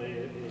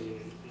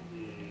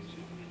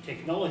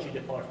 technology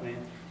department,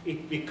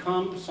 it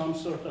becomes some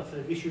sort of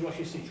a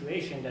wishy-washy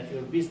situation that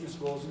your business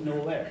goes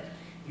nowhere.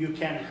 You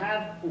can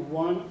have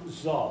one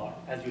czar,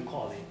 as you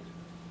call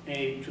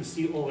it,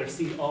 to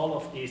oversee all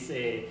of these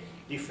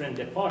different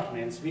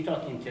departments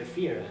without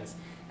interference,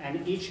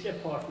 and each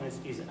department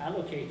is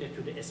allocated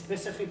to the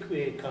specific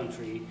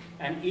country,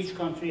 and each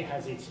country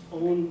has its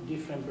own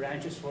different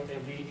branches for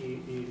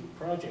every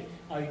project.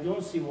 I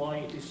don't see why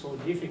it is so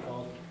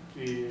difficult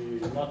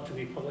not to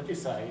be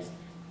politicized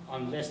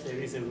unless there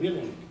is a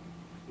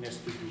willingness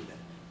to do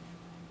that.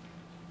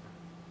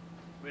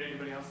 Would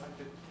anybody else like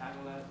to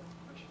tackle that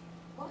question?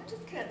 Well, I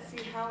just can't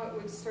see how it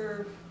would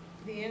serve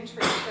the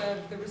interest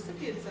of the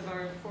recipients of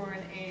our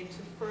foreign aid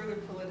to further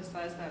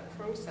politicize that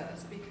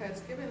process,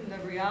 because given the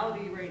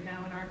reality right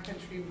now in our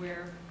country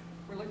where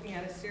we're looking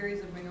at a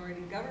series of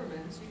minority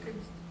governments, you could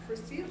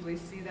foreseeably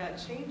see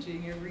that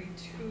changing every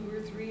 2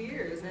 or 3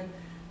 years. And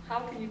how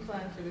can you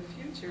plan for the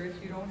future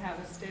if you don't have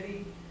a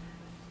steady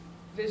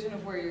vision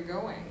of where you're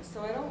going?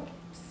 So I don't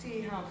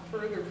see how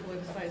further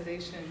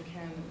politicization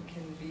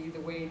can be the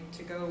way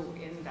to go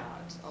in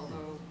that,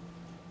 although,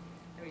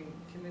 I mean,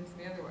 convince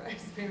me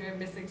otherwise. Maybe I'm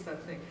missing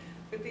something.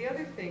 But the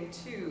other thing,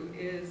 too,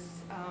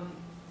 is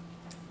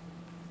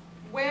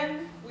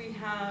when we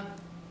have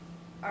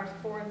our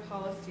foreign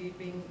policy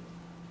being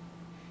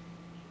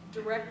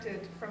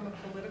directed from a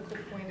political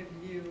point of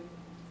view,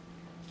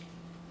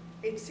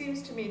 it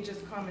seems to me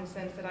just common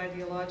sense that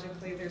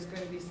ideologically there's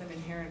going to be some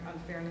inherent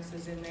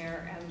unfairnesses in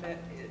there, and that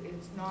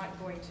it's not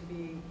going to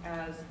be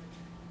as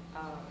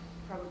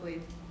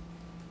probably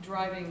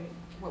driving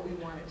what we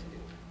want it to do.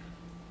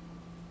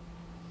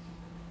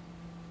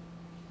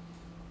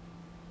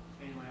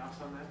 Anyone else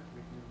on that?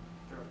 We can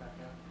throw it back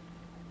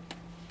out.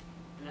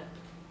 Annette?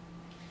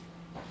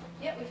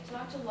 Yeah, we've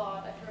talked a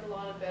lot, I've heard a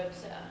lot about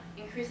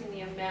increasing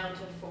the amount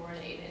of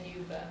foreign aid, and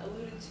you've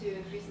alluded to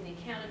increasing the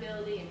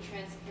accountability and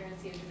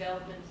transparency of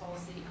development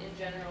policy in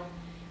general.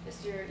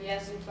 Mr.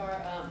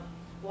 Yazdanfar,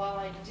 while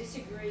I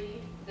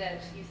disagree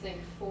that you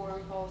think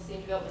foreign policy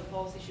and development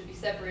policy should be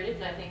separated,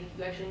 and I think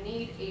you actually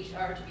need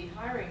HR to be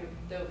hiring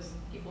those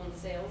people in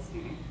sales,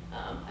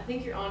 I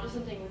think you're onto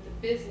something with the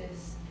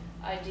business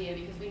idea,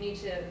 because we need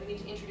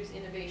to introduce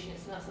innovation.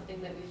 It's not something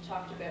that we've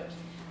talked about.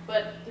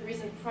 But the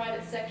reason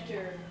private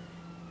sector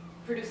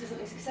produces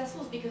something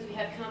successful is because we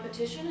have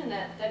competition, and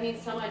that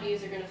means some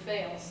ideas are going to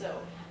fail.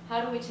 So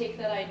how do we take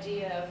that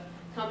idea of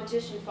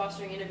competition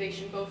fostering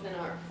innovation both in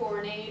our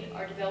foreign aid,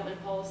 our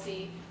development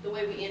policy, the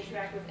way we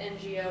interact with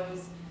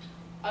NGOs?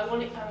 I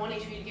want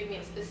each of you to give me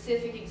a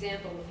specific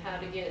example of how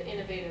to get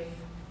innovative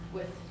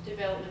with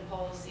development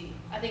policy.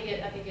 I think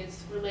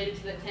it's related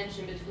to the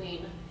tension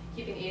between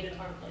keeping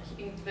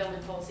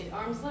development policy at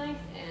arm's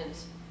length and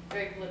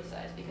very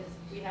politicized, because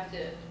we have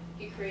to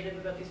be creative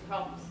about these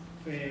problems.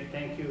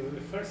 Thank you.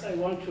 First, I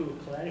want to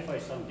clarify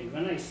something.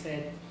 When I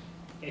said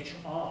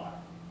HR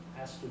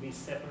has to be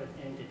separate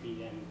entity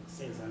than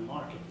sales and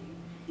marketing,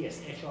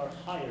 yes, HR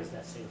hires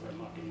that sales and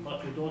marketing,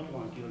 but you don't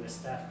want your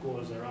staff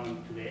goes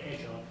around to the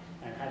HR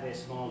and have a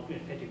small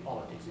petty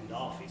politics in the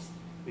office,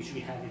 which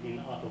we have it in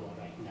Ottawa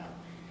right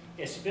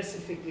now.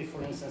 Specifically,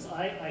 for instance,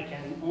 I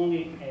can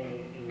only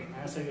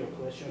answer your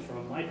question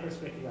from my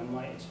perspective and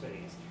my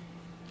experience.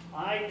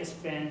 I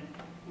spent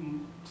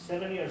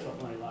 7 years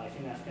of my life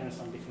in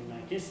Afghanistan between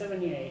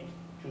 1978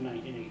 to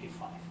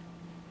 1985.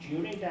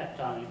 During that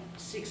time,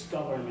 6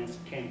 governments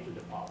came to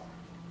the power.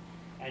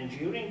 And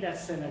during that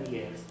 7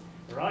 years,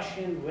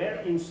 Russians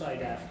were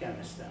inside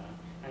Afghanistan.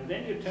 And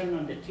when you turn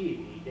on the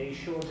TV, they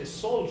show the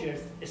soldiers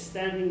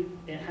standing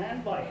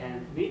hand by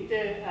hand with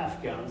the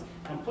Afghans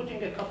and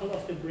putting a couple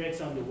of the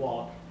bricks on the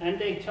wall, and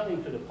they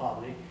telling to the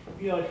public,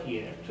 we are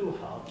here to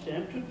help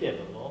them to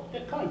develop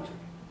the country.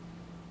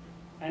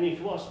 And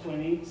it was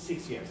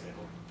 26 years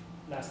ago,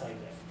 last I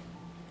left.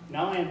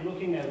 Now I'm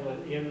looking at what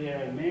earlier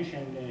I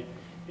mentioned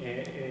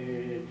I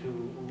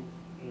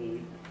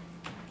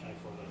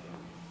forgot.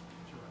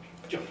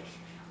 George.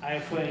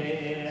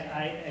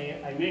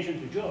 I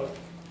mentioned to George,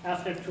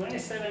 after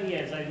 27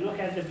 years, I look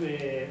at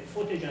the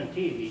footage on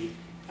TV,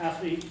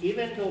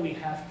 even though we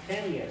have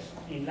 10 years,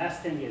 in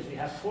last 10 years, we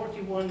have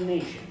 41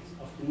 nations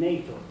of the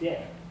NATO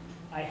there.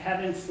 I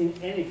haven't seen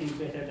anything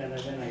better than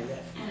when I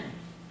left.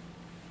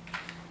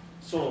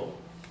 So,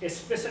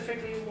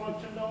 specifically you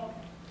want to know,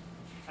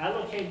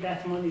 allocate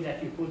that money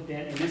that you put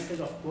there, and instead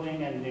of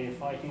going and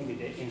fighting with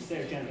the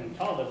insurgent and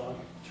Taliban,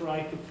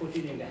 try to put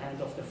it in the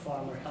hands of the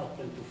farmer, help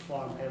them to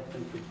farm, help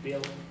them to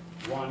build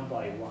one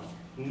by one.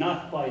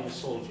 Not by the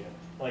soldier,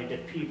 by the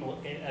people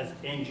as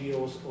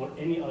NGOs or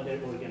any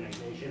other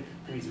organization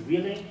who is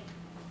willing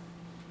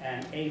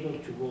and able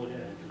to go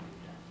there and to do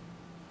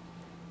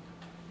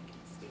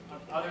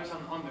that. Others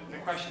on the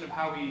question of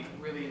how we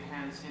really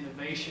enhance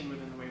innovation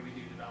within the way we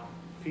do development.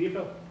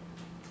 People?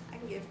 I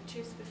can give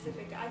two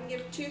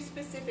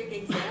specific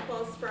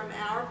examples from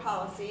our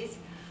policies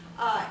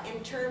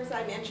in terms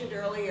I mentioned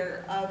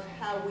earlier of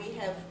how we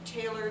have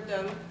tailored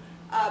them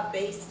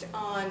based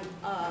on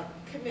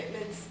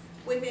commitments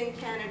within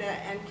Canada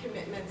and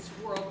commitments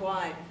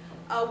worldwide.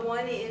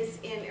 One is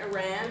in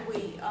Iran.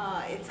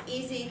 It's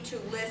easy to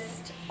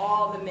list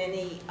all the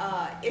many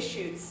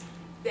issues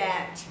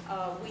that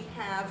we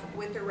have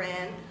with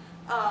Iran.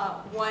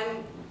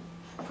 One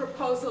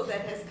proposal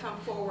that has come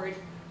forward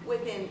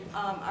within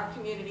our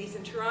communities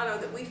in Toronto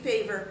that we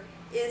favor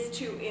is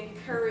to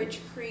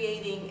encourage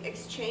creating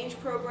exchange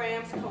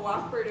programs,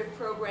 cooperative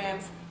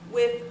programs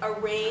with a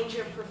range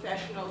of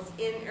professionals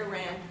in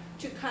Iran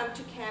to come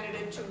to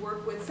Canada to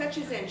work with, such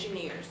as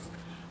engineers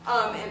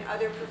and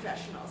other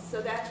professionals. So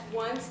that's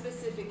one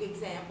specific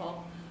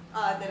example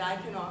that I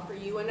can offer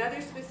you. Another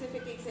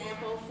specific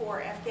example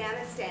for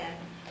Afghanistan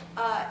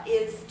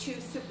is to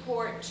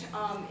support,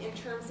 in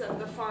terms of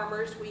the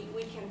farmers,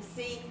 we can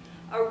see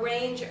a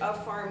range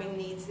of farming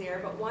needs there,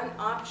 but one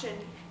option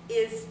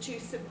is to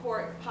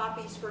support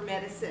poppies for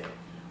medicine.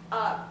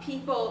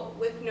 People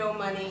with no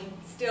money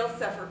still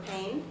suffer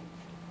pain,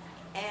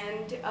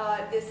 and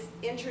this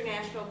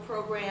international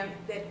program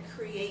that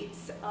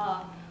creates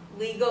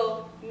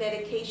legal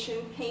medication,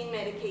 pain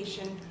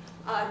medication,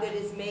 that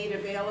is made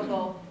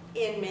available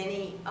in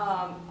many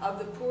of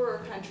the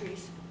poorer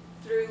countries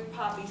through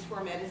poppies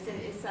for medicine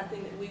is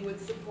something that we would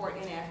support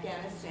in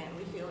Afghanistan.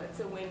 We feel it's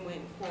a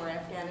win-win for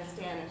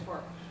Afghanistan and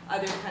for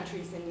other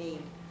countries in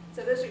need.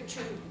 So those are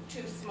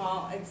two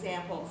small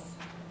examples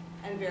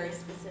and very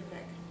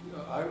specific.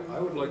 I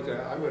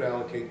would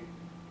allocate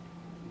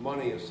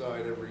money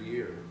aside every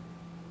year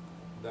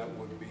that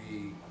would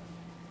be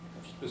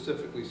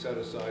specifically set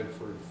aside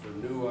for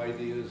new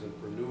ideas and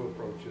for new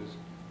approaches,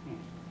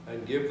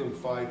 and give them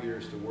 5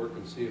 years to work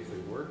and see if they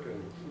work,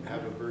 and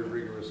have a very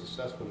rigorous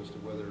assessment as to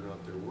whether or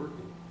not they're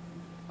working.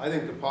 I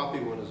think the poppy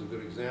one is a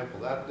good example.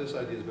 This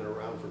idea has been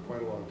around for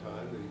quite a long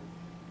time.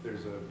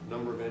 There's a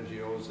number of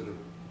NGOs that have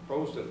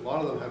proposed it. A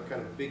lot of them have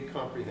kind of big,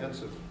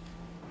 comprehensive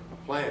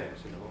plans,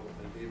 you know.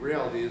 And the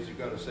reality is, you've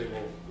got to say,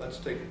 well, let's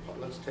take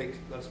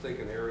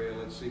an area,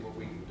 let's see what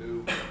we can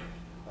do.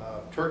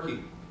 Turkey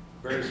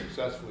very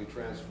successfully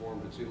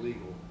transformed its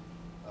illegal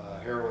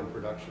heroin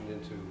production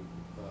into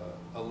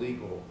a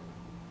legal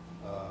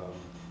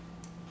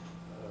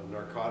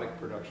narcotic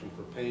production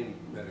for pain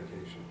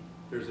medication.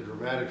 There's a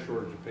dramatic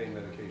shortage of pain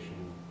medication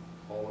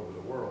all over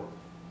the world,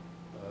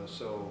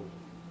 so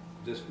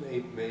this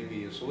may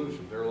be a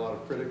solution. There are a lot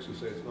of critics who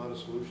say it's not a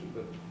solution,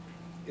 but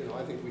you know,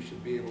 I think we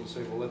should be able to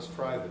say, well, let's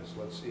try this,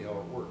 let's see how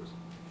it works.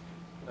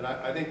 And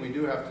I think we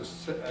do have to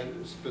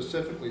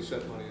specifically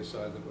set money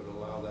aside that would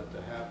allow that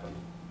to happen,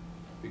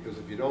 because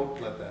if you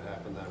don't let that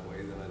happen that way,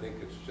 then I think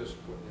it's just,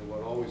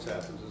 what always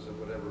happens is that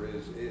whatever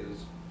is,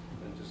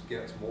 and just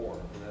gets more,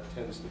 and that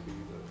tends to be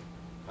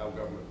how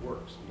government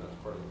works, and that's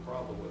part of the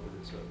problem, whether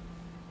it's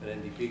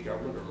an NDP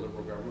government or a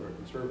Liberal government or a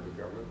Conservative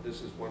government.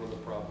 This is one of the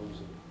problems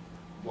of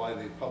why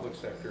the public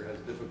sector has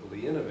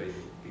difficulty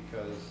innovating,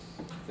 because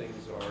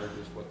things are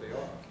just what they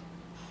are.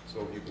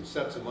 So if you can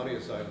set some money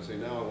aside and say,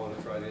 now I want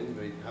to try to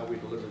innovate how we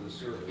deliver the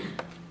service,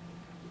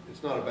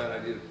 it's not a bad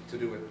idea to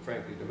do it,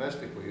 frankly,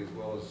 domestically as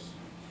well as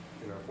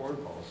in our foreign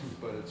policies,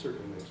 but it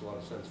certainly makes a lot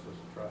of sense for us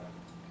to try.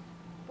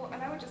 Well,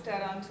 and I would just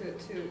add on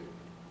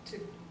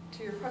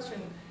to your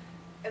question.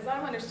 As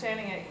I'm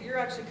understanding it, you're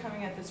actually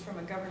coming at this from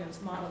a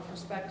governance model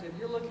perspective.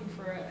 You're looking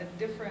for a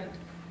different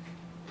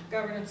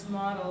governance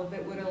model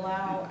that would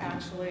allow,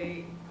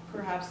 actually,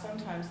 perhaps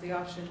sometimes the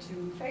option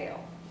to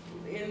fail.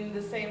 In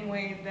the same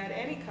way that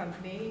any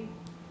company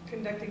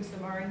conducting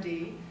some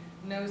R&D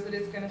knows that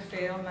it's going to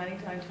fail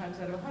 99 times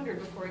out of 100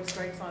 before it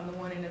strikes on the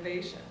one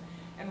innovation.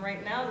 And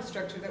right now, the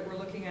structure that we're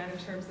looking at in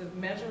terms of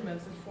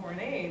measurements of foreign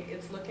aid,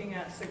 it's looking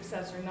at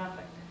success or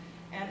nothing.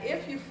 And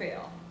if you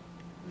fail,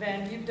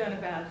 then you've done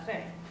a bad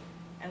thing.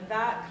 And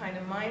that kind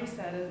of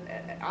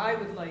mindset I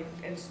would like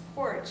and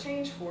support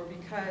change for,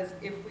 because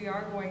if we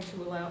are going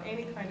to allow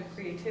any kind of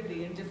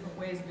creativity in different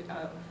ways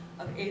of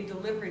aid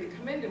delivery to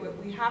come into it,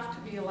 we have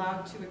to be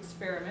allowed to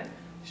experiment.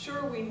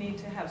 Sure, we need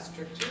to have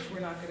strictures.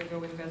 We're not going to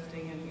go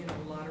investing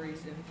in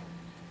lotteries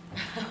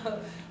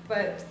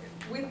but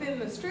within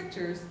the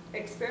strictures,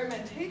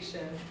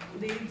 experimentation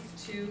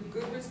leads to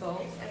good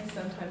results and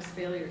sometimes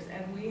failures,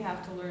 and we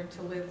have to learn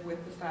to live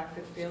with the fact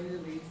that failure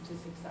leads to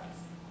success.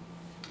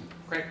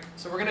 Great.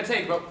 So we're going to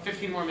take about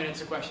 15 more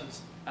minutes of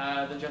questions.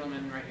 The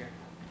gentleman right here.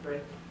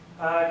 Great.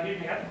 Good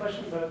evening. I have a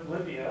question about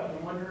Libya.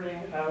 I'm wondering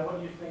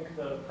what you think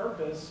the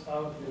purpose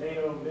of the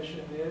NATO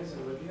mission is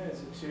in Libya.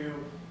 Is it to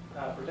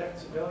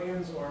protect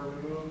civilians or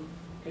remove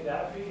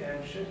Gaddafi?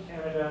 And should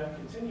Canada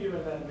continue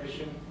in that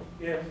mission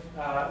if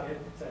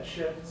it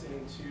shifts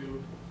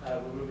into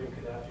removing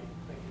Gaddafi?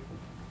 Thank you.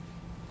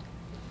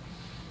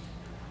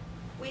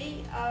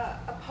 We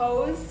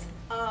oppose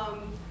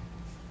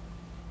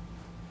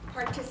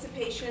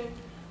participation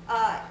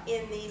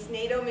in these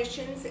NATO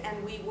missions,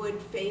 and we would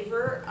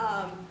favor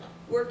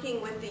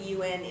working with the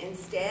UN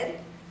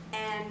instead.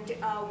 And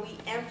we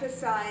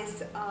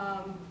emphasize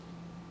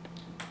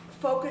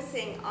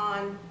focusing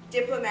on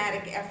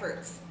diplomatic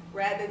efforts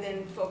rather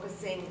than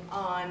focusing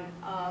on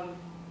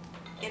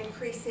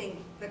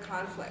increasing the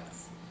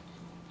conflicts.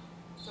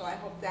 So I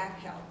hope that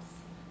helps.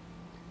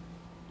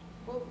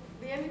 Well,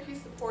 the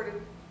NDP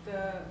supported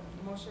the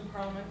motion in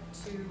Parliament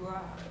to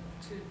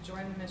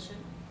join the mission.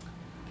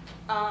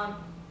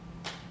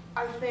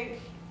 I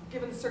think,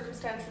 given the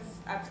circumstances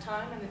at the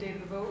time and the date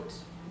of the vote,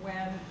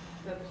 when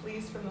the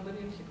pleas from the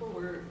Libyan people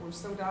were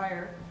so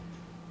dire,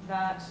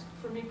 that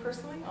for me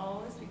personally, I'll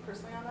only speak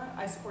personally on that,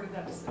 I supported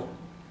that decision.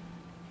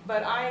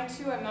 But I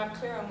too am not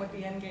clear on what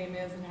the end game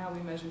is and how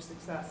we measure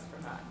success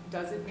from that.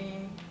 Does it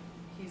mean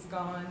he's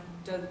gone?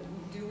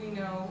 Do we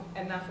know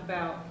enough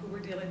about who we're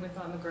dealing with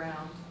on the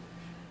ground?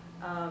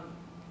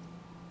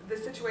 The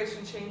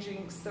situation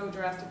changing so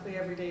drastically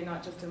every day,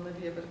 not just in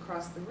Libya but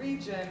across the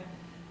region,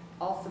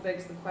 also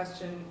begs the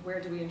question,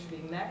 where do we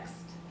intervene next?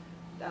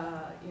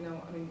 You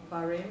know, I mean,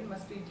 Bahrain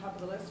must be top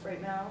of the list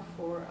right now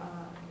for,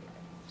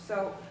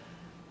 so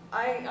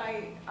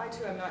I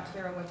too am not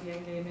clear on what the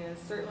end game is.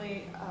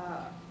 Certainly,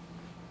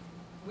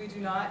 we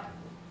do not,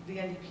 the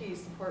NDP,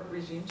 support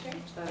regime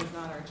change. That is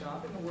not our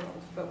job in the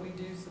world, but we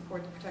do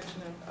support the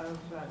protection of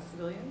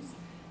civilians,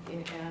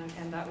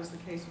 and that was the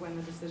case when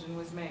the decision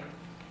was made.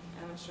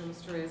 And I'm sure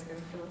Mr. Ray is going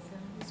to fill us in.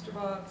 Mr.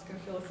 Bob's going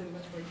to fill us in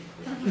much more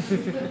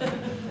deeply.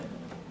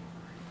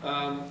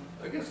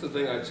 I guess the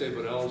thing I'd say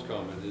about Alan's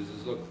comment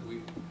is look,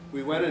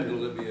 we went into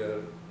Libya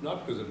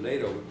not because of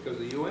NATO, but because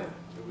of the UN.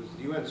 It was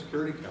the UN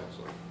Security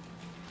Council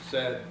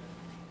said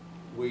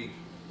we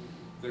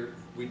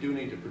do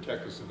need to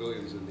protect the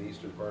civilians in the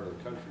eastern part of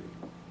the country.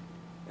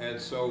 And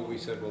so we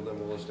said, well, then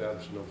we'll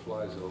establish a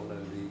no-fly zone.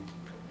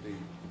 And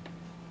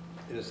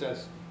in a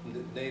sense,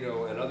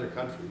 NATO and other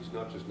countries,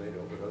 not just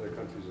NATO, but other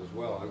countries as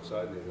well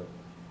outside NATO,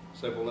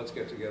 said, well, let's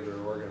get together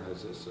and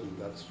organize this, and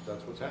that's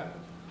what's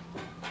happened.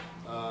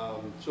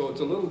 So it's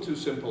a little too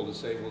simple to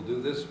say, we'll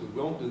do this, we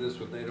won't do this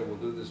with NATO, we'll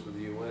do this with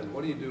the UN.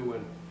 What do you do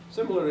when,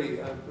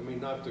 similarly, I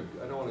mean, I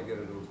don't want to get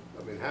into,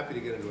 I mean, happy to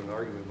get into an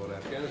argument about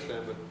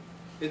Afghanistan, but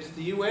it's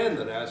the UN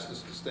that asked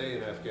us to stay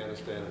in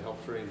Afghanistan and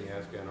help train the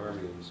Afghan army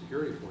and the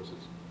security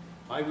forces.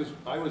 I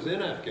was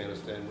in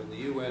Afghanistan when the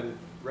UN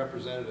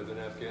representative in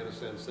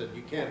Afghanistan said,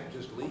 you can't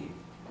just leave.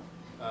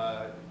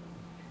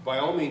 By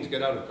all means,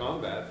 get out of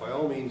combat. By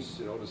all means,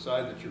 you know,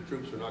 decide that your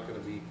troops are not going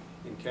to be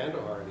in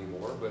Kandahar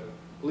anymore, but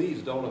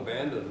please don't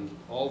abandon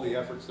all the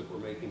efforts that we're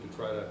making to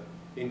try to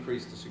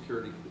increase the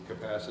security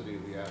capacity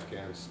of the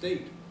Afghan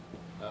state.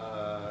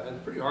 And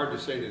it's pretty hard to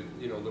say that,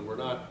 you know, that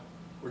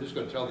we're just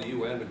going to tell the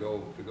UN to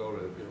go.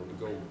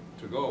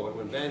 And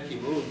when Ban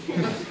Ki-moon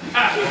said,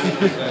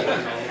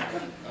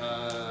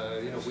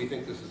 you know, we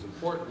think this is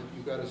important,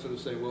 you've got to sort of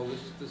say, well,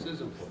 this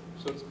is important.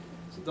 So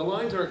the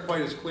lines aren't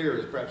quite as clear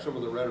as perhaps some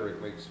of the rhetoric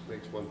makes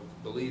one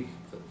believe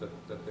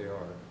that they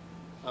are.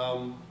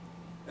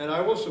 And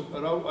I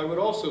would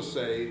also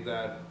say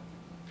that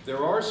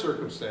there are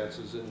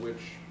circumstances in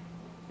which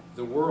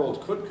the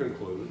world could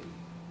conclude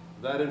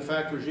that, in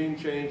fact, regime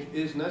change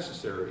is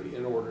necessary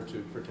in order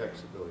to protect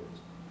civilians.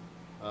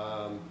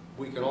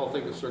 We can all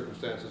think of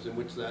circumstances in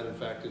which that, in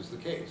fact, is the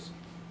case,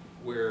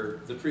 where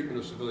the treatment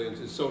of civilians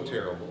is so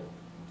terrible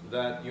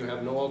that you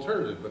have no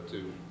alternative but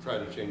to try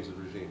to change the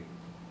regime.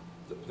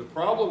 The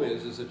problem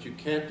is that you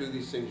can't do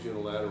these things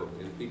unilaterally.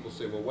 And people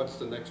say, well, what's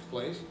the next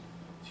place?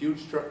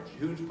 Huge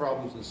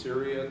problems in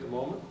Syria at the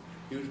moment,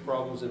 huge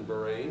problems in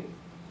Bahrain.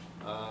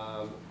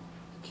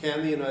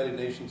 Can the United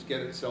Nations get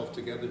itself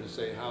together to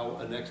say how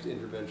a next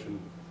intervention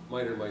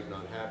might or might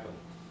not happen?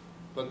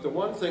 But the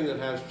one thing that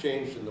has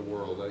changed in the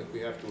world, I think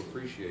we have to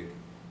appreciate,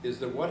 is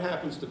that what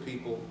happens to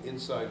people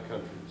inside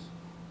countries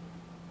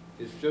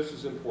is just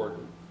as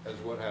important as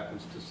what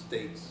happens to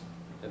states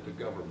and to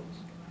governments.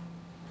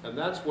 And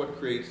that's what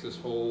creates this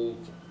whole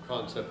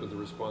concept of the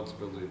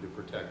responsibility to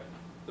protect.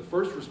 The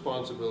first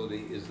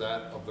responsibility is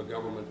that of the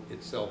government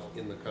itself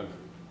in the country.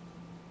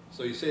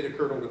 So you say to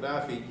Colonel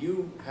Gaddafi,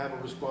 you have a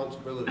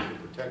responsibility to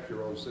protect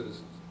your own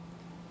citizens.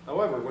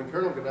 However, when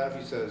Colonel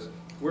Gaddafi says,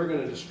 we're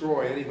going to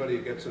destroy anybody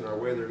who gets in our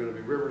way, there are going to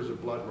be rivers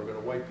of blood, and we're going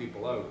to wipe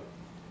people out,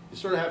 you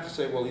sort of have to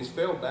say, well, he's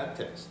failed that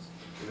test.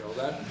 You know,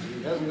 that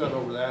he hasn't gotten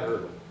over that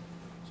hurdle.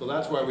 So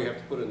that's why we have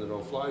to put in the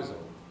no-fly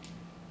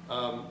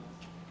zone.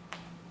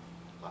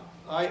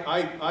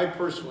 I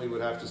personally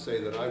would have to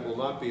say that I will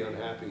not be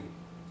unhappy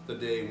the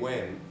day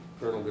when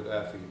Colonel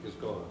Gaddafi is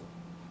gone.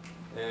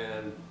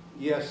 And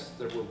yes,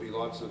 there will be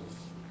lots of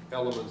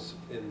elements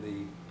in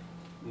the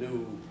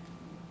new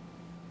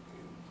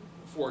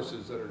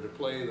forces that are to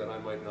play that I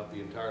might not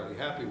be entirely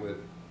happy with,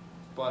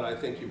 but I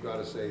think you've got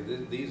to say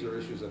these are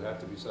issues that have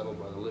to be settled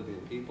by the Libyan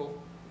people,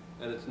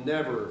 and it's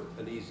never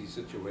an easy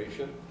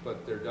situation,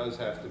 but there does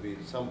have to be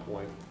at some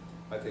point,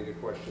 I think, a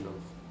question of,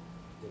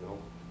 you know,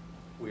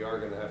 we are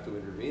going to have to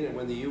intervene, and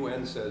when the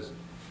UN says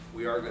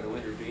we are going to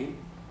intervene,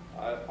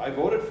 I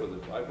voted for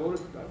I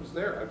was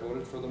there, I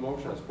voted for the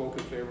motion, I spoke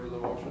in favor of the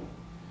motion,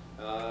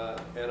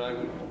 and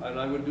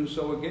I would do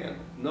so again,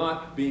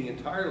 not being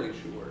entirely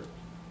sure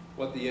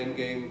what the end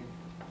game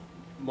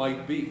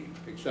might be,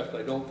 except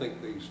I don't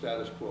think the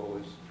status quo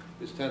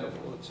is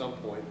tenable. At some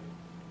point,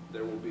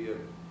 there will be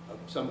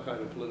some kind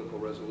of political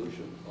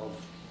resolution of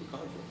the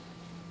conflict.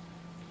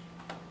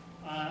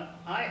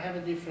 I have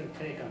a different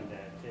take on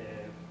that.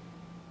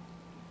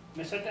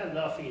 Mr.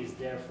 Gaddafi is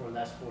there for the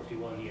last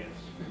 41 years.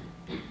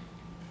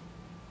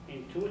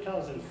 in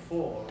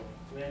 2004,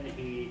 when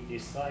he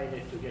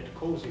decided to get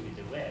cozy with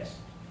the West,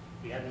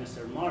 we had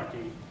Mr.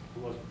 Martin,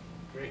 who was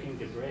breaking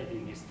the bread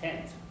in his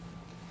tent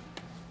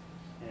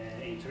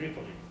in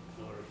Tripoli,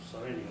 or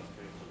surrounding of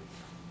Tripoli.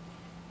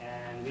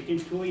 And within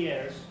 2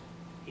 years,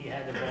 he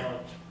had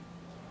about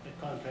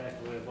a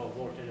contract worth about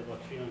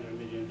 $300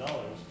 million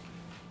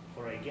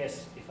for, I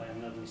guess, if I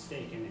am not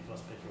mistaken, it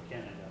was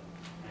Petro-Canada.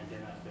 And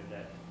then after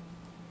that,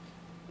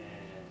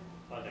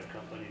 other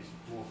companies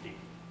moved in.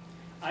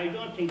 I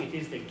don't think it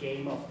is the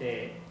game of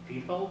the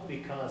people,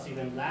 because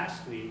even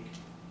last week,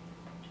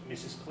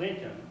 Mrs.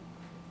 Clinton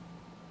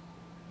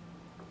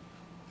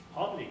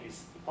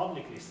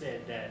publicly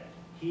said that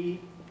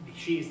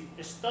she's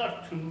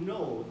start to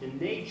know the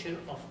nature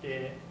of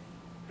the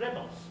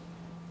rebels.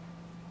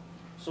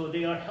 So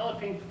they are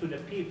helping to the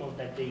people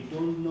that they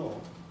don't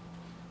know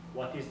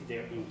what is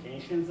their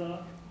intentions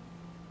are,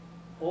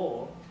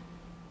 or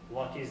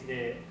what is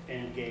the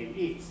end game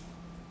is.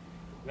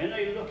 When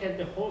I look at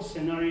the whole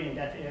scenario in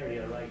that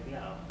area right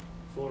now,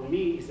 for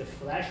me it's a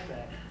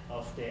flashback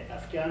of the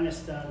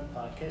Afghanistan,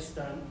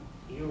 Pakistan,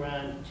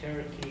 Iran,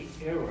 Turkey,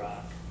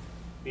 Iraq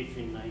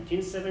between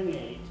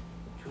 1978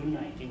 to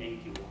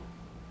 1981.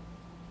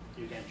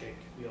 You can check,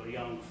 we are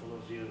young, for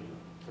those of you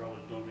who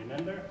probably don't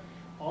remember.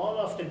 All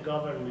of the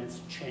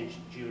governments changed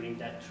during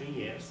that 3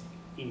 years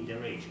in the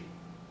region.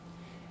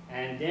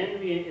 And then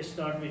we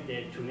start with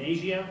the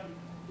Tunisia.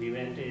 They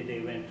went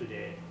to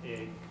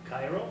the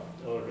Cairo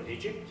or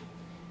Egypt,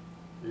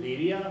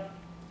 Libya,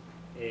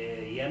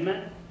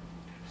 Yemen,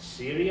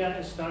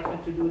 Syria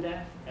started to do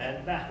that,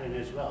 and Bahrain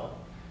as well.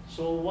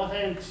 So what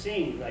I'm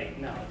seeing right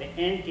now, the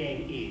end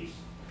game is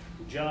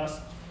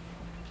just,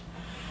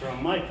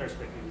 from my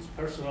perspective, it's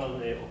personal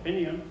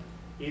opinion,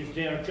 is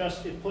they are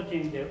just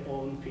putting their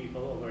own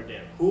people over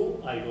there.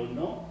 Who, I don't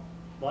know,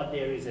 but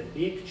there is a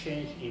big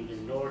change in the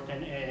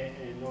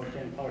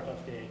northern part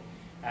of the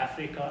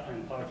Africa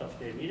and part of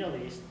the Middle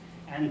East,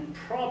 and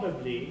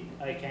probably,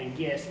 I can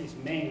guess, it's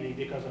mainly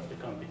because of the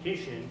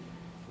competition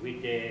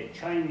with the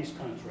Chinese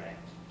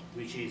contract,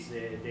 which is,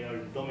 they are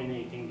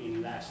dominating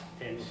in last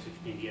 10 or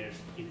 15 years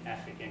in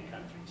African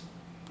countries.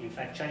 In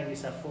fact,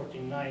 Chinese have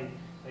 49,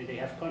 they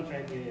have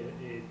contract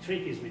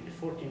treaties with the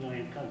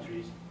 49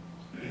 countries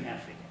in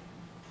Africa.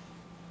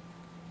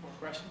 More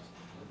questions?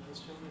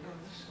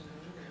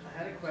 I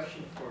had a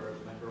question for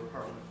Member of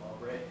Parliament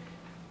Albright.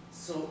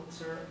 So,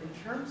 sir, in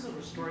terms of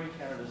restoring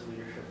Canada's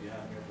leadership, you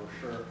have in your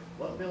brochure,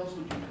 what bills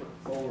would you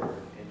put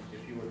forward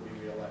if you were to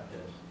be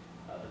re-elected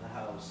in the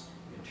House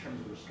in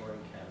terms of restoring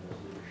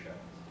Canada's leadership?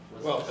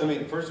 Well, I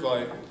mean, first of all,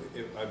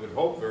 I would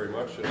hope very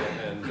much,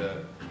 and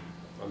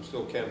I'm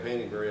still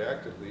campaigning very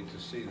actively to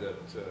see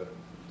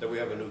that we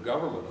have a new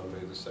government on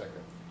May the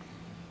 2nd.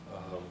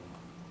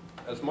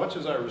 As much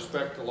as I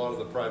respect a lot of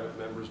the private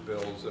members'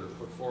 bills that are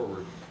put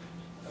forward,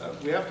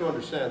 we have to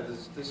understand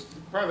this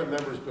private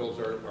members' bills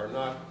are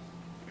not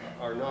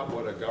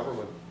what a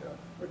government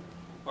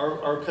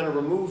are kind of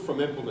removed from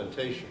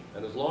implementation.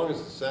 And as long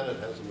as the Senate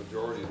has a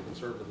majority of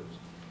conservatives,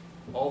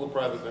 all the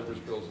private members'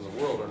 bills in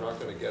the world are not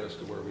going to get us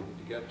to where we need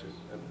to get to.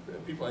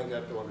 And people, I think,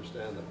 have to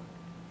understand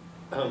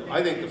that.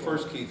 I think the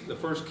first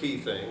key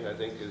thing, I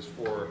think, is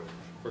for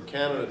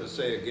Canada to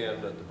say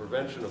again that the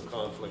prevention of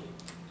conflict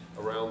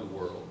around the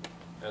world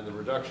and the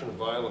reduction of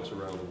violence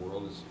around the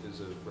world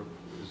is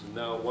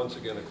now once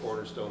again a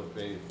cornerstone of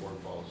Canadian foreign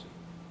policy.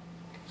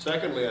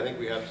 Secondly, I think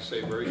we have to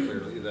say very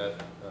clearly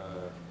that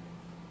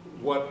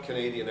what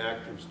Canadian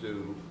actors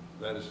do,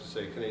 that is to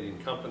say Canadian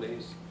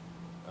companies,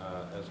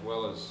 as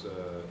well as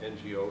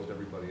NGOs and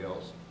everybody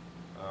else,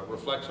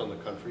 reflects on the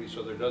country,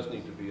 so there does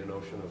need to be a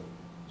notion of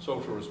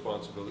social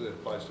responsibility that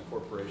applies to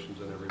corporations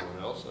and everyone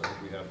else. I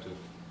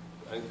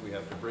think we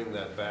have to bring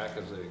that back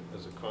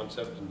as a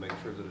concept and make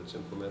sure that it's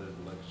implemented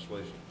in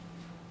legislation.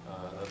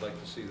 And I'd like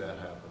to see that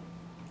happen.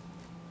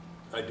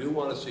 I do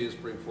want to see us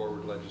bring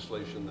forward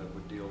legislation that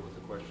would deal with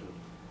the question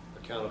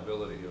of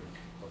accountability of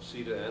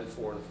CETA and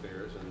foreign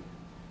affairs and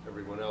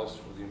everyone else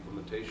for the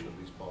implementation of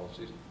these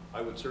policies.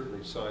 I would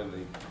certainly sign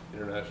the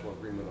International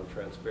Agreement on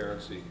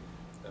Transparency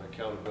and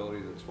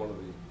Accountability. That's one of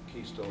the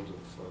keystones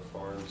of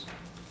foreign's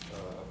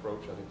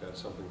approach. I think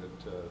that's something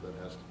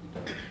that has to be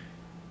done.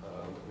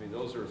 I mean,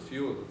 those are a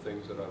few of the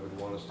things that I would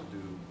want us to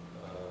do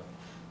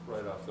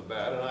right off the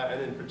bat.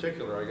 And in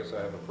particular, I guess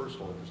I have a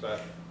personal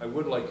interest. I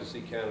would like to see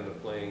Canada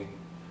playing,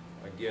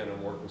 again, a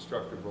more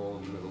constructive role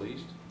in the Middle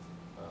East.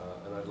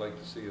 And I'd like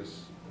to see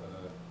us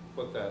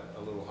put that a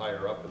little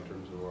higher up in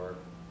terms of our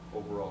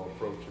overall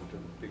approach,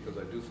 because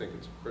I do think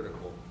it's a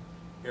critical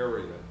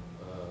area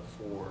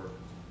for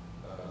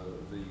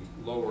the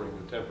lowering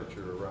the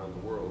temperature around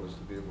the world, is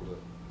to be able to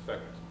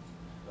affect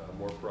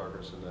more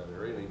progress in that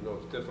area. And even though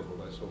it's difficult,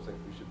 I still think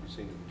we should be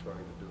seen to be trying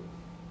to do it.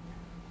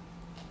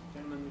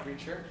 Gentleman in the green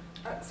shirt.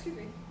 Excuse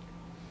me,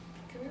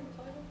 can we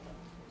reply to that,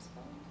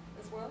 respond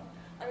as well?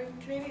 I mean,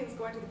 Canadians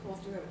going to the polls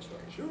do have a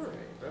choice. Sure,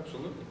 right?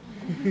 absolutely.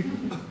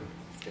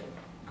 Still.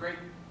 Great.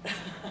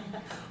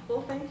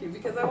 Well, thank you,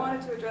 because I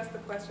wanted to address the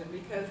question,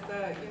 because,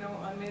 you know,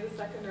 on May the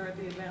 2nd or at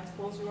the advanced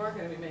polls, you are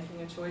going to be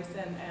making a choice,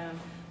 and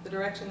the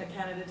direction that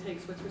Canada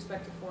takes with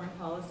respect to foreign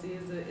policy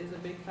is a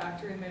big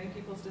factor in many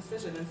people's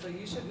decision. And so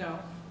you should know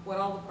what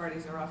all the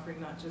parties are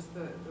offering, not just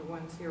the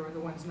ones here or the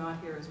ones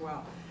not here as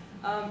well.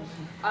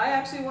 I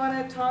actually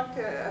want to talk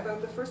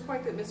about the first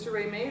point that Mr.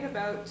 Ray made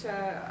about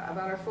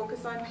our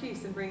focus on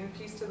peace and bringing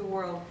peace to the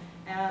world,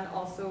 and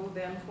also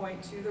then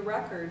point to the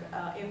record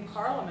in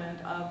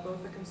Parliament of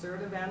both the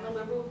Conservative and the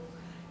Liberal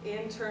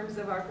in terms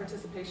of our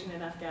participation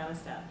in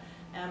Afghanistan.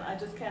 And I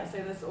just can't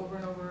say this over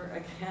and over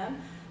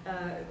again,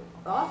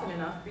 often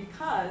enough,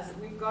 because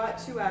we've got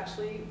to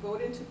actually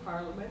vote into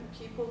Parliament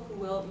people who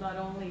will not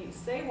only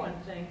say one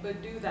thing,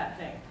 but do that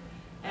thing.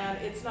 And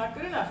it's not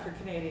good enough for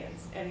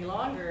Canadians any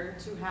longer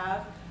to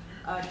have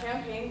a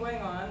campaign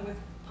going on with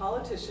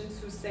politicians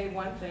who say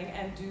one thing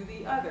and do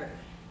the other.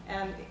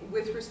 And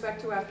with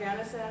respect to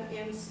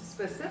Afghanistan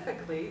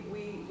specifically,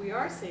 we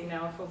are seeing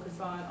now a focus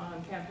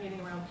on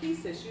campaigning around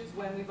peace issues,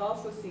 when we've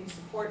also seen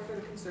support for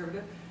the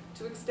Conservative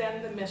to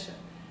extend the mission.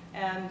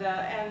 And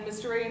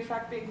Mr. Ray, in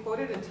fact, being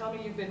quoted, and tell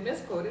me you've been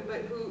misquoted,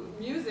 but who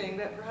musing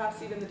that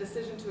perhaps even the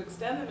decision to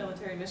extend the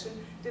military mission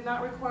did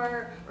not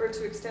require, or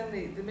to extend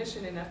the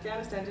mission in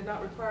Afghanistan did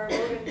not require a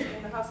vote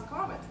in the House of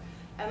Commons.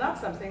 And that's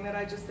something that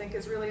I just think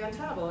is really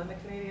untenable, and the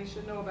Canadians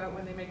should know about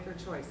when they make their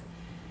choice.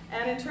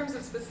 And in terms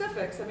of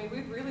specifics, I mean,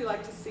 we'd really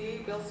like to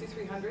see Bill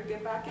C-300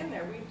 get back in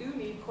there. We do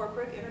need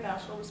corporate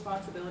international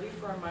responsibility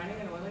for our mining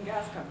and oil and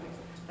gas companies.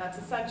 That's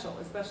essential,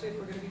 especially if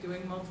we're going to be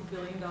doing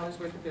multi-billion dollars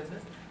worth of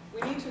business. We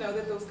need to know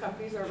that those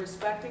companies are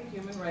respecting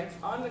human rights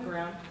on the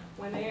ground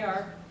when they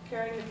are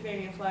carrying the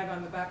Canadian flag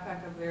on the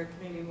backpack of their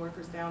Canadian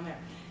workers down there.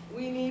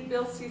 We need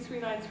Bill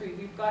C-393.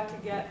 We've got to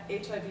get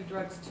HIV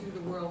drugs to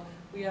the world.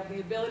 We have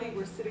the ability.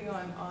 We're sitting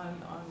on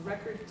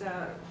record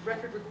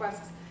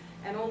requests,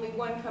 and only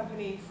one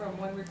company from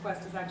one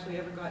request has actually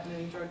ever gotten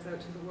any drugs out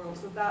to the world.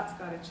 So that's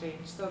got to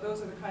change. So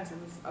those are the kinds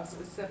of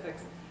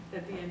specifics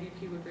that the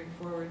NDP would bring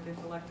forward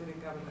if elected in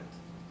government.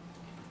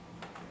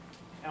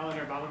 Ellen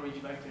or Bahman, would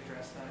you like to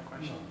address that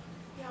question?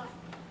 Yeah,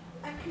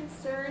 I'm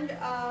concerned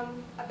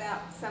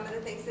about some of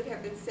the things that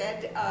have been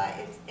said.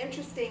 It's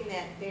interesting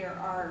that there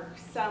are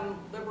some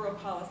Liberal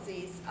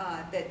policies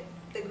that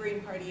the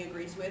Green Party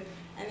agrees with,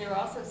 and there are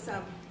also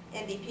some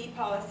NDP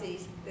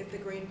policies that the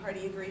Green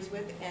Party agrees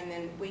with, and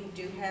then we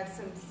do have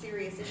some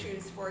serious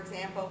issues, for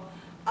example,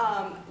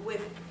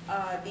 with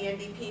the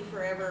NDP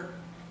forever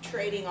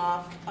trading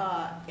off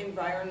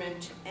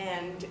environment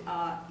and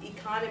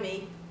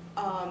economy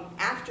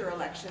after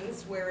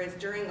elections, whereas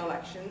during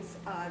elections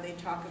they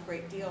talk a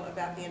great deal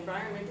about the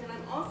environment. And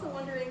I'm also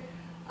wondering,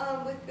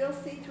 with Bill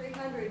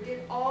C-300,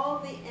 did all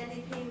the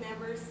NDP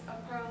members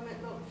of Parliament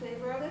vote in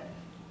favor of it?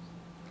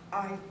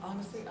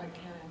 Honestly, I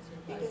can't answer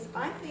that. Because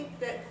I think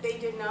that they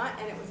did not,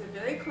 and it was a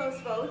very close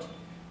vote,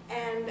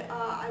 and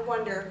I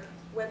wonder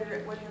whether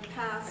it would have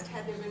passed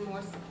had there been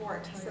more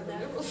support. So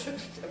that,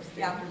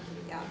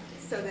 yeah,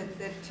 so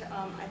that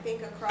I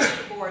think across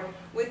the board,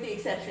 with the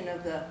exception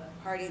of the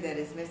party that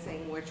is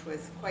missing, which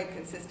was quite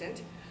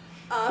consistent.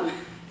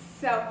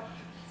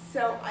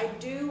 So I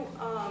do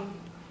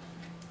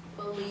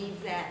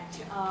believe that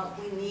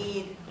we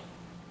need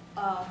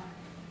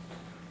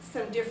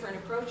some different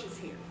approaches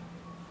here.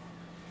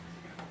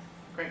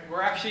 Great.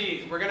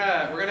 We're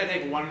gonna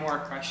take one more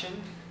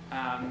question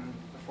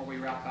before we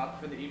wrap up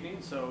for the evening.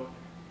 So,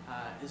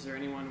 is there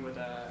anyone with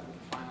a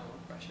final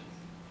question?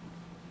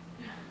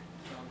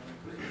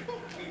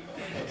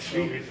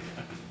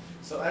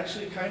 So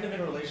actually, kind of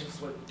in relation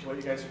to what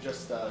you guys were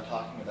just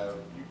talking about,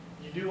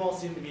 you do all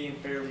seem to be in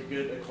fairly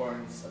good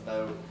accordance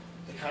about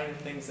the kind of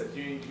things that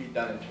do need to be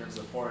done in terms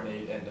of foreign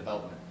aid and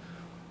development.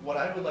 What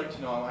I would like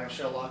to know, and I'm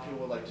sure a lot of people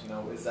would like to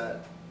know, is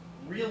that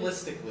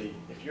realistically,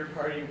 if your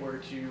party were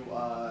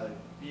to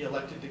be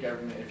elected to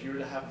government, if you were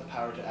to have the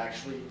power to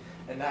actually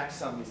enact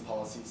some of these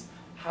policies,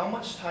 how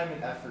much time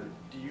and effort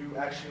do you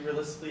actually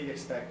realistically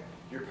expect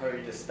your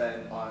party to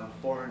spend on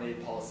foreign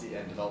aid policy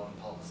and development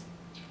policy?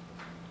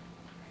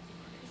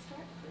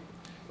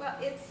 Well,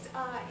 it's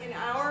in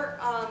our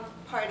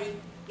party,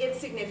 it's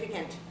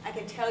significant. I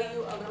can tell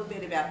you a little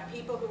bit about the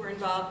people who are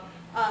involved.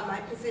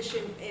 My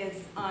position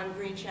is on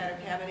Green Shadow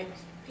Cabinet,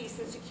 Peace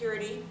and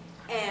Security,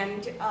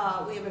 and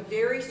we have a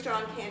very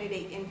strong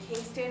candidate in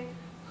Kingston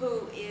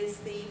who is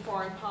the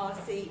foreign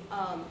policy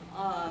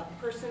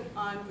person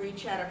on Green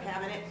Shadow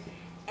Cabinet.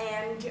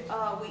 And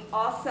we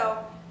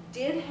also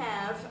did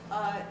have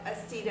a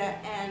CETA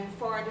and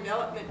foreign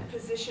development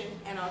position,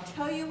 and I'll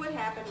tell you what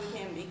happened with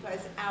him,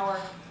 because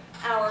our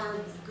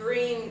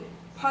Green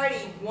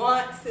Party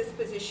wants this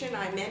position.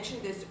 I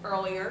mentioned this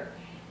earlier,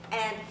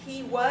 and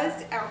he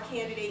was our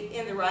candidate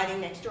in the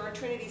riding next door,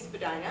 Trinity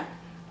Spadina.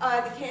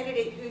 The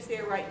candidate who's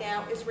there right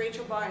now is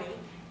Rachel Barney,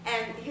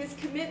 and his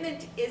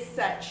commitment is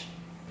such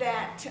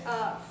that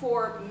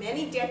for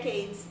many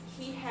decades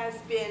he has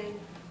been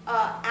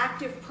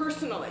active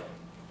personally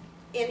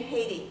in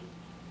Haiti.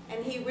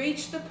 And he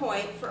reached the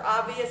point, for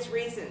obvious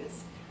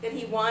reasons, that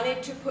he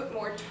wanted to put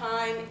more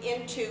time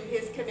into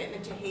his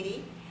commitment to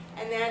Haiti,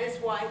 and that is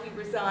why he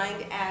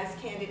resigned as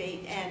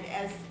candidate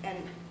and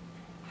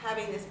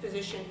having this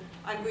position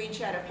on Green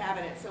Shadow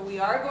Cabinet. So we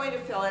are going to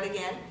fill it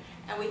again,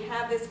 and we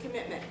have this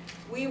commitment.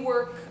 We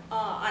work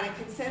on a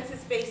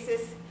consensus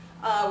basis.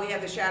 We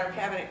have the Shadow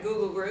Cabinet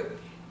Google group,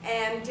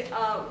 and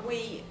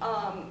we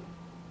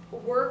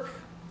work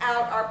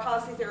out our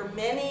policies. There are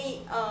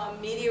many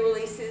media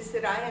releases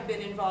that I have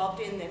been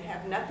involved in that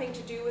have nothing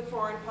to do with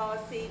foreign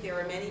policy. There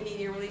are many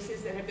media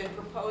releases that have been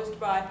proposed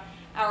by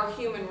our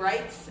human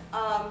rights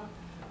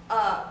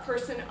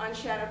person on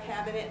Shadow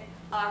Cabinet,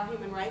 our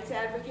human rights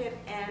advocate,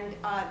 and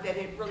that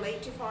it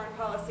relate to foreign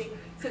policy.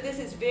 So this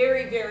is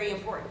very, very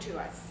important to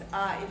us.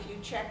 If you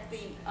check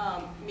the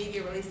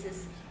media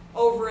releases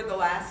over the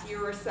last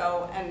year or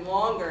so and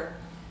longer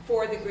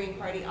for the Green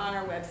Party on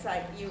our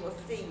website, you will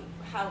see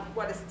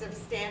what a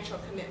substantial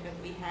commitment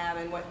we have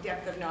and what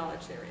depth of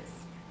knowledge there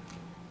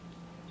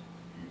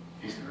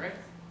is. Right?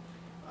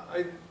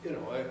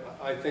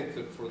 I think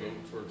that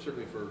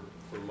certainly for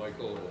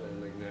Michael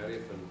and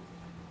Ignatieff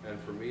and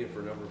for me and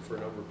for a number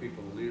of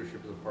people in the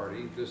leadership of the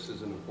party, this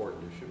is an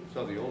important issue. It's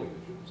not the only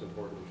issue, it's an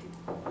important issue.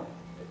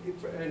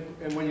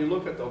 And when you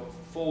look at the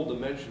full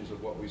dimensions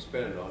of what we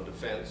spend on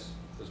defense,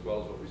 as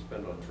well as what we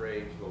spend on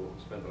trade, what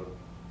we spend on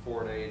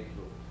foreign aid,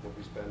 what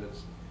we spend,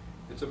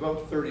 it's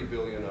about $30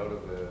 billion out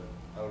of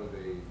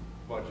a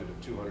budget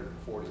of $240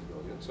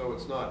 billion. So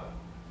it's not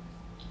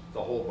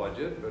the whole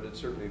budget, but it's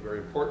certainly a very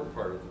important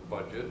part of the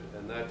budget,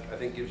 and that, I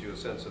think, gives you a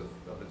sense of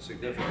its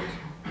significance.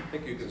 I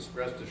think you can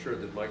rest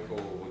assured that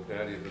Michael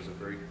Ignatieff has a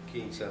very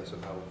keen sense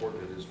of how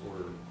important it is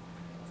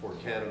for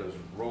Canada's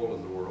role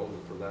in the world,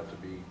 and for that to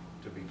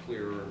be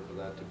clearer, and for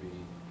that to be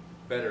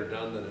better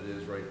done than it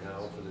is right now,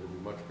 for there to be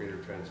much greater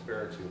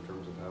transparency in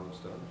terms of how it's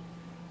done.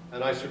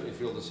 And I certainly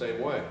feel the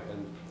same way,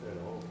 and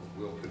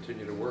we'll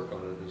continue to work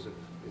on it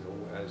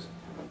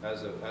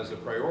as a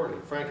priority.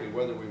 Frankly,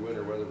 whether we win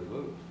or whether we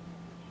lose,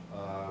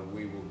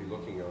 we will be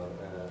looking on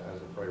it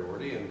as a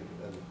priority, and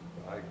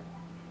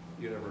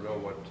you never know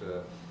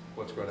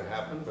what's going to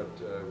happen, but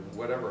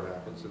whatever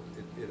happens,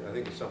 I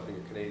think it's something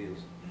that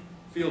Canadians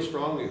feel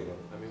strongly about.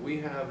 I mean,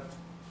 we have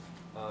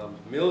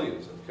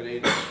millions of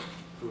Canadians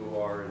who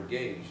are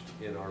engaged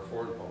in our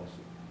foreign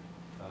policy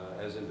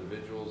as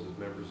individuals, as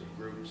members of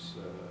groups,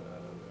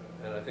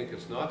 and I think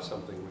it's not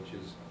something which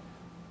is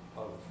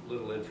of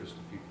little interest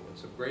to people.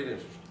 It's of great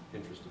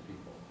interest to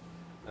people,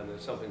 and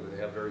it's something that they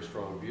have very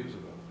strong views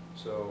about.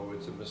 So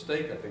it's a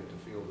mistake, I think, to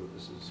feel that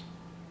this is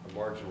a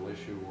marginal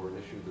issue or an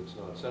issue that's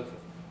not central.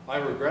 I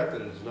regret that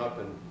it has not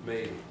been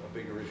made a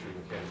bigger issue in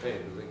the campaign,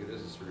 because I think it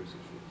is a serious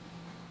issue.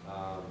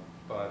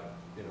 But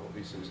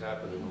these things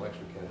happen in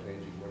election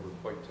campaigns. You can never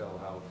quite tell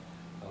how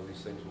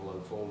these things will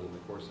unfold in the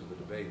course of the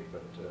debate,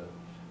 but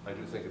I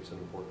do think it's an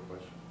important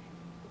question.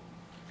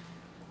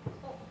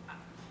 Well,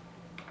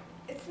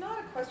 it's not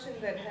a question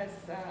that has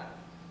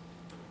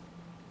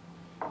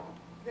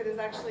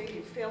actually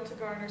failed to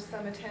garner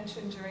some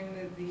attention during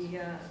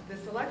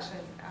this election.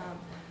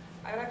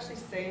 I would actually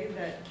say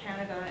that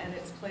Canada and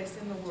its place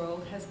in the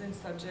world has been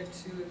subject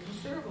to a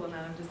considerable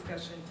amount of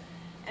discussion,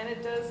 and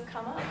it does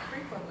come up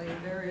frequently.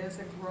 There is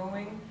a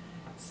growing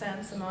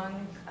sense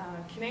among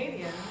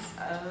Canadians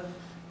of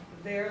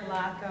their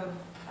lack of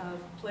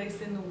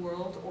place in the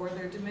world, or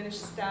their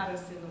diminished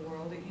status in the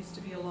world. It used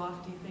to be a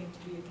lofty thing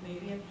to be a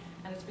Canadian,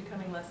 and it's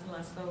becoming less and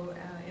less so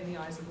in the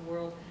eyes of the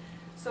world.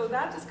 So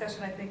that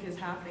discussion, I think, is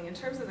happening. In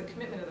terms of the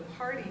commitment of the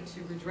party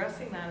to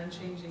redressing that and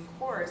changing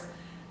course,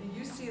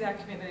 you see that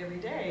commitment every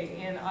day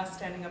in us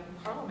standing up in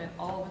Parliament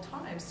all the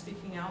time,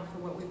 speaking out for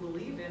what we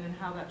believe in and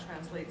how that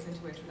translates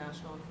into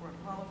international and foreign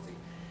policy.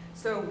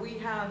 So we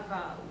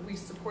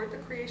support the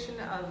creation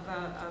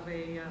of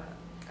a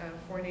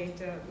foreign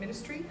aid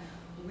ministry.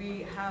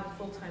 We have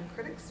full-time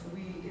critics.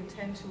 We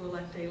intend to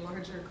elect a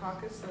larger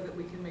caucus so that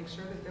we can make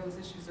sure that those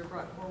issues are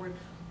brought forward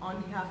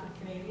on behalf of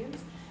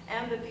Canadians,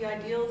 and that the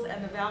ideals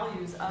and the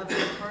values of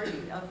the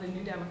party, of the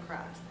New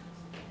Democrats,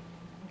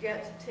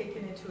 get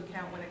taken into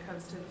account when it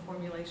comes to the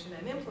formulation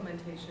and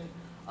implementation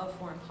of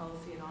foreign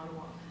policy in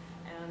Ottawa.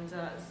 And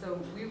so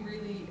we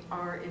really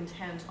are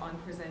intent on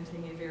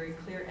presenting a very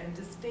clear and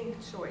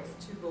distinct choice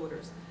to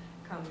voters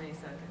come May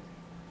 2nd.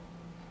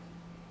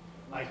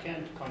 I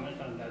can't comment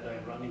on that.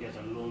 I'm running as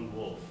a lone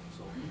wolf.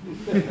 So.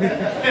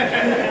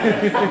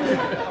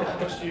 How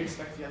much do you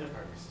expect the other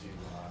parties to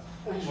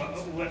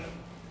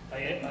I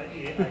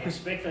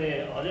expect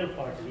the other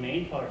parties,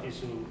 main parties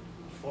who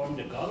form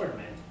the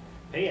government,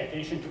 pay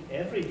attention to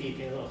every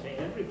detail of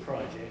every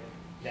project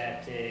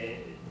that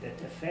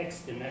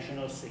affects the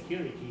national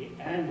security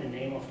and the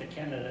name of the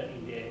Canada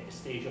in the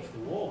stage of the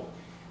world.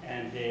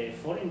 And the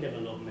foreign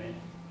development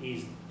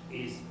is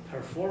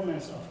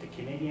performance of the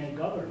Canadian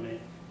government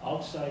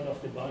outside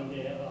of the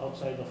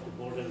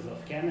borders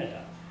of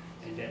Canada.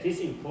 And that is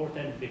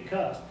important,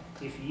 because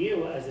if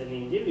you as an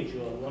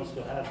individual wants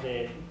to have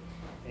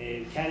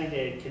carry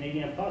the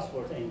Canadian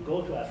passport and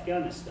go to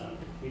Afghanistan,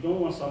 we don't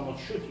want someone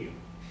to shoot you.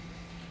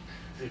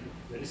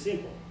 Very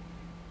simple.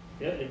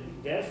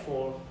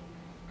 Therefore,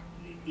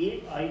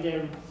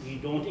 either we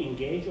don't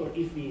engage, or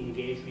if we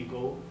engage, we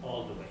go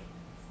all the way.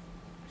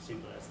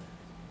 Simple as that.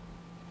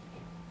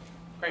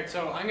 Great.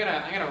 So I'm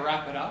gonna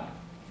wrap it up.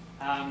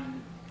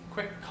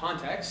 Quick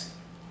context,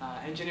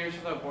 Engineers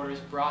Without Borders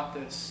brought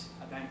this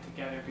event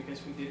together because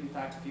we did in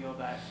fact feel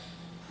that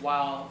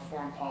while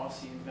foreign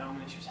policy and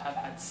development issues have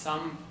had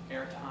some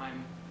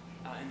airtime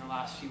in the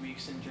last few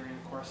weeks and during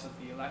the course of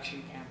the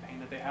election campaign,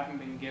 that they haven't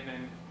been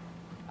given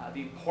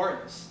the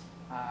importance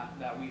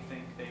that we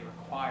think they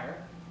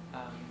require.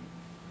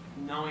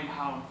 Knowing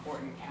how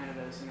important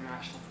Canada's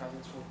international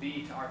presence will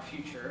be to our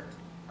future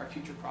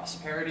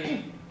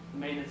prosperity, the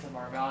maintenance of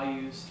our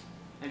values,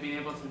 and being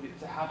able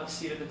to have a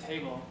seat at the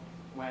table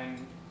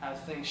when, as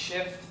things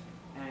shift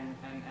and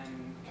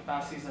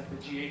capacities like the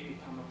G8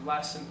 become of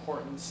less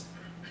importance,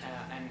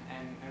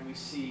 and we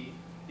see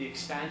the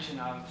expansion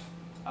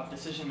of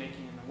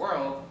decision-making in the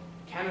world,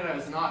 Canada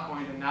is not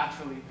going to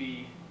naturally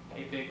be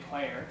a big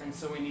player, and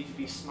so we need to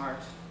be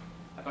smart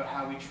about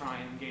how we try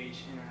and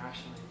engage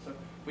internationally. So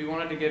we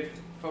wanted to give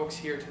folks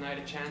here tonight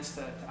a chance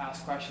to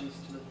ask questions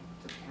to the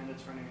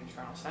candidates running in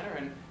Toronto Centre,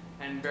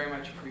 and very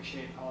much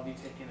appreciate all of you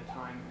taking the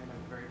time in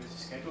a very busy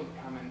schedule to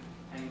come and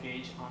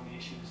engage on the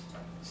issues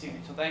this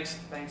evening. So thanks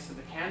to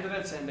the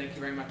candidates, and thank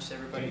you very much to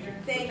everybody here.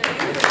 Thank you.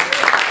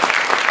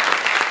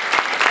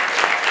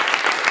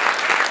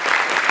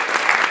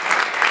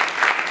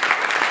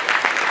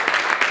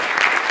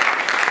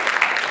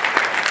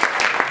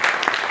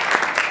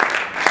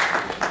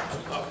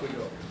 Off we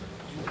go.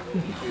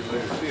 See you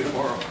later. See you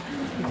tomorrow.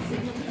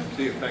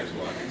 See you. Thanks a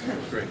lot. It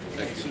was great.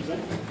 Thank you.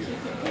 Thank you.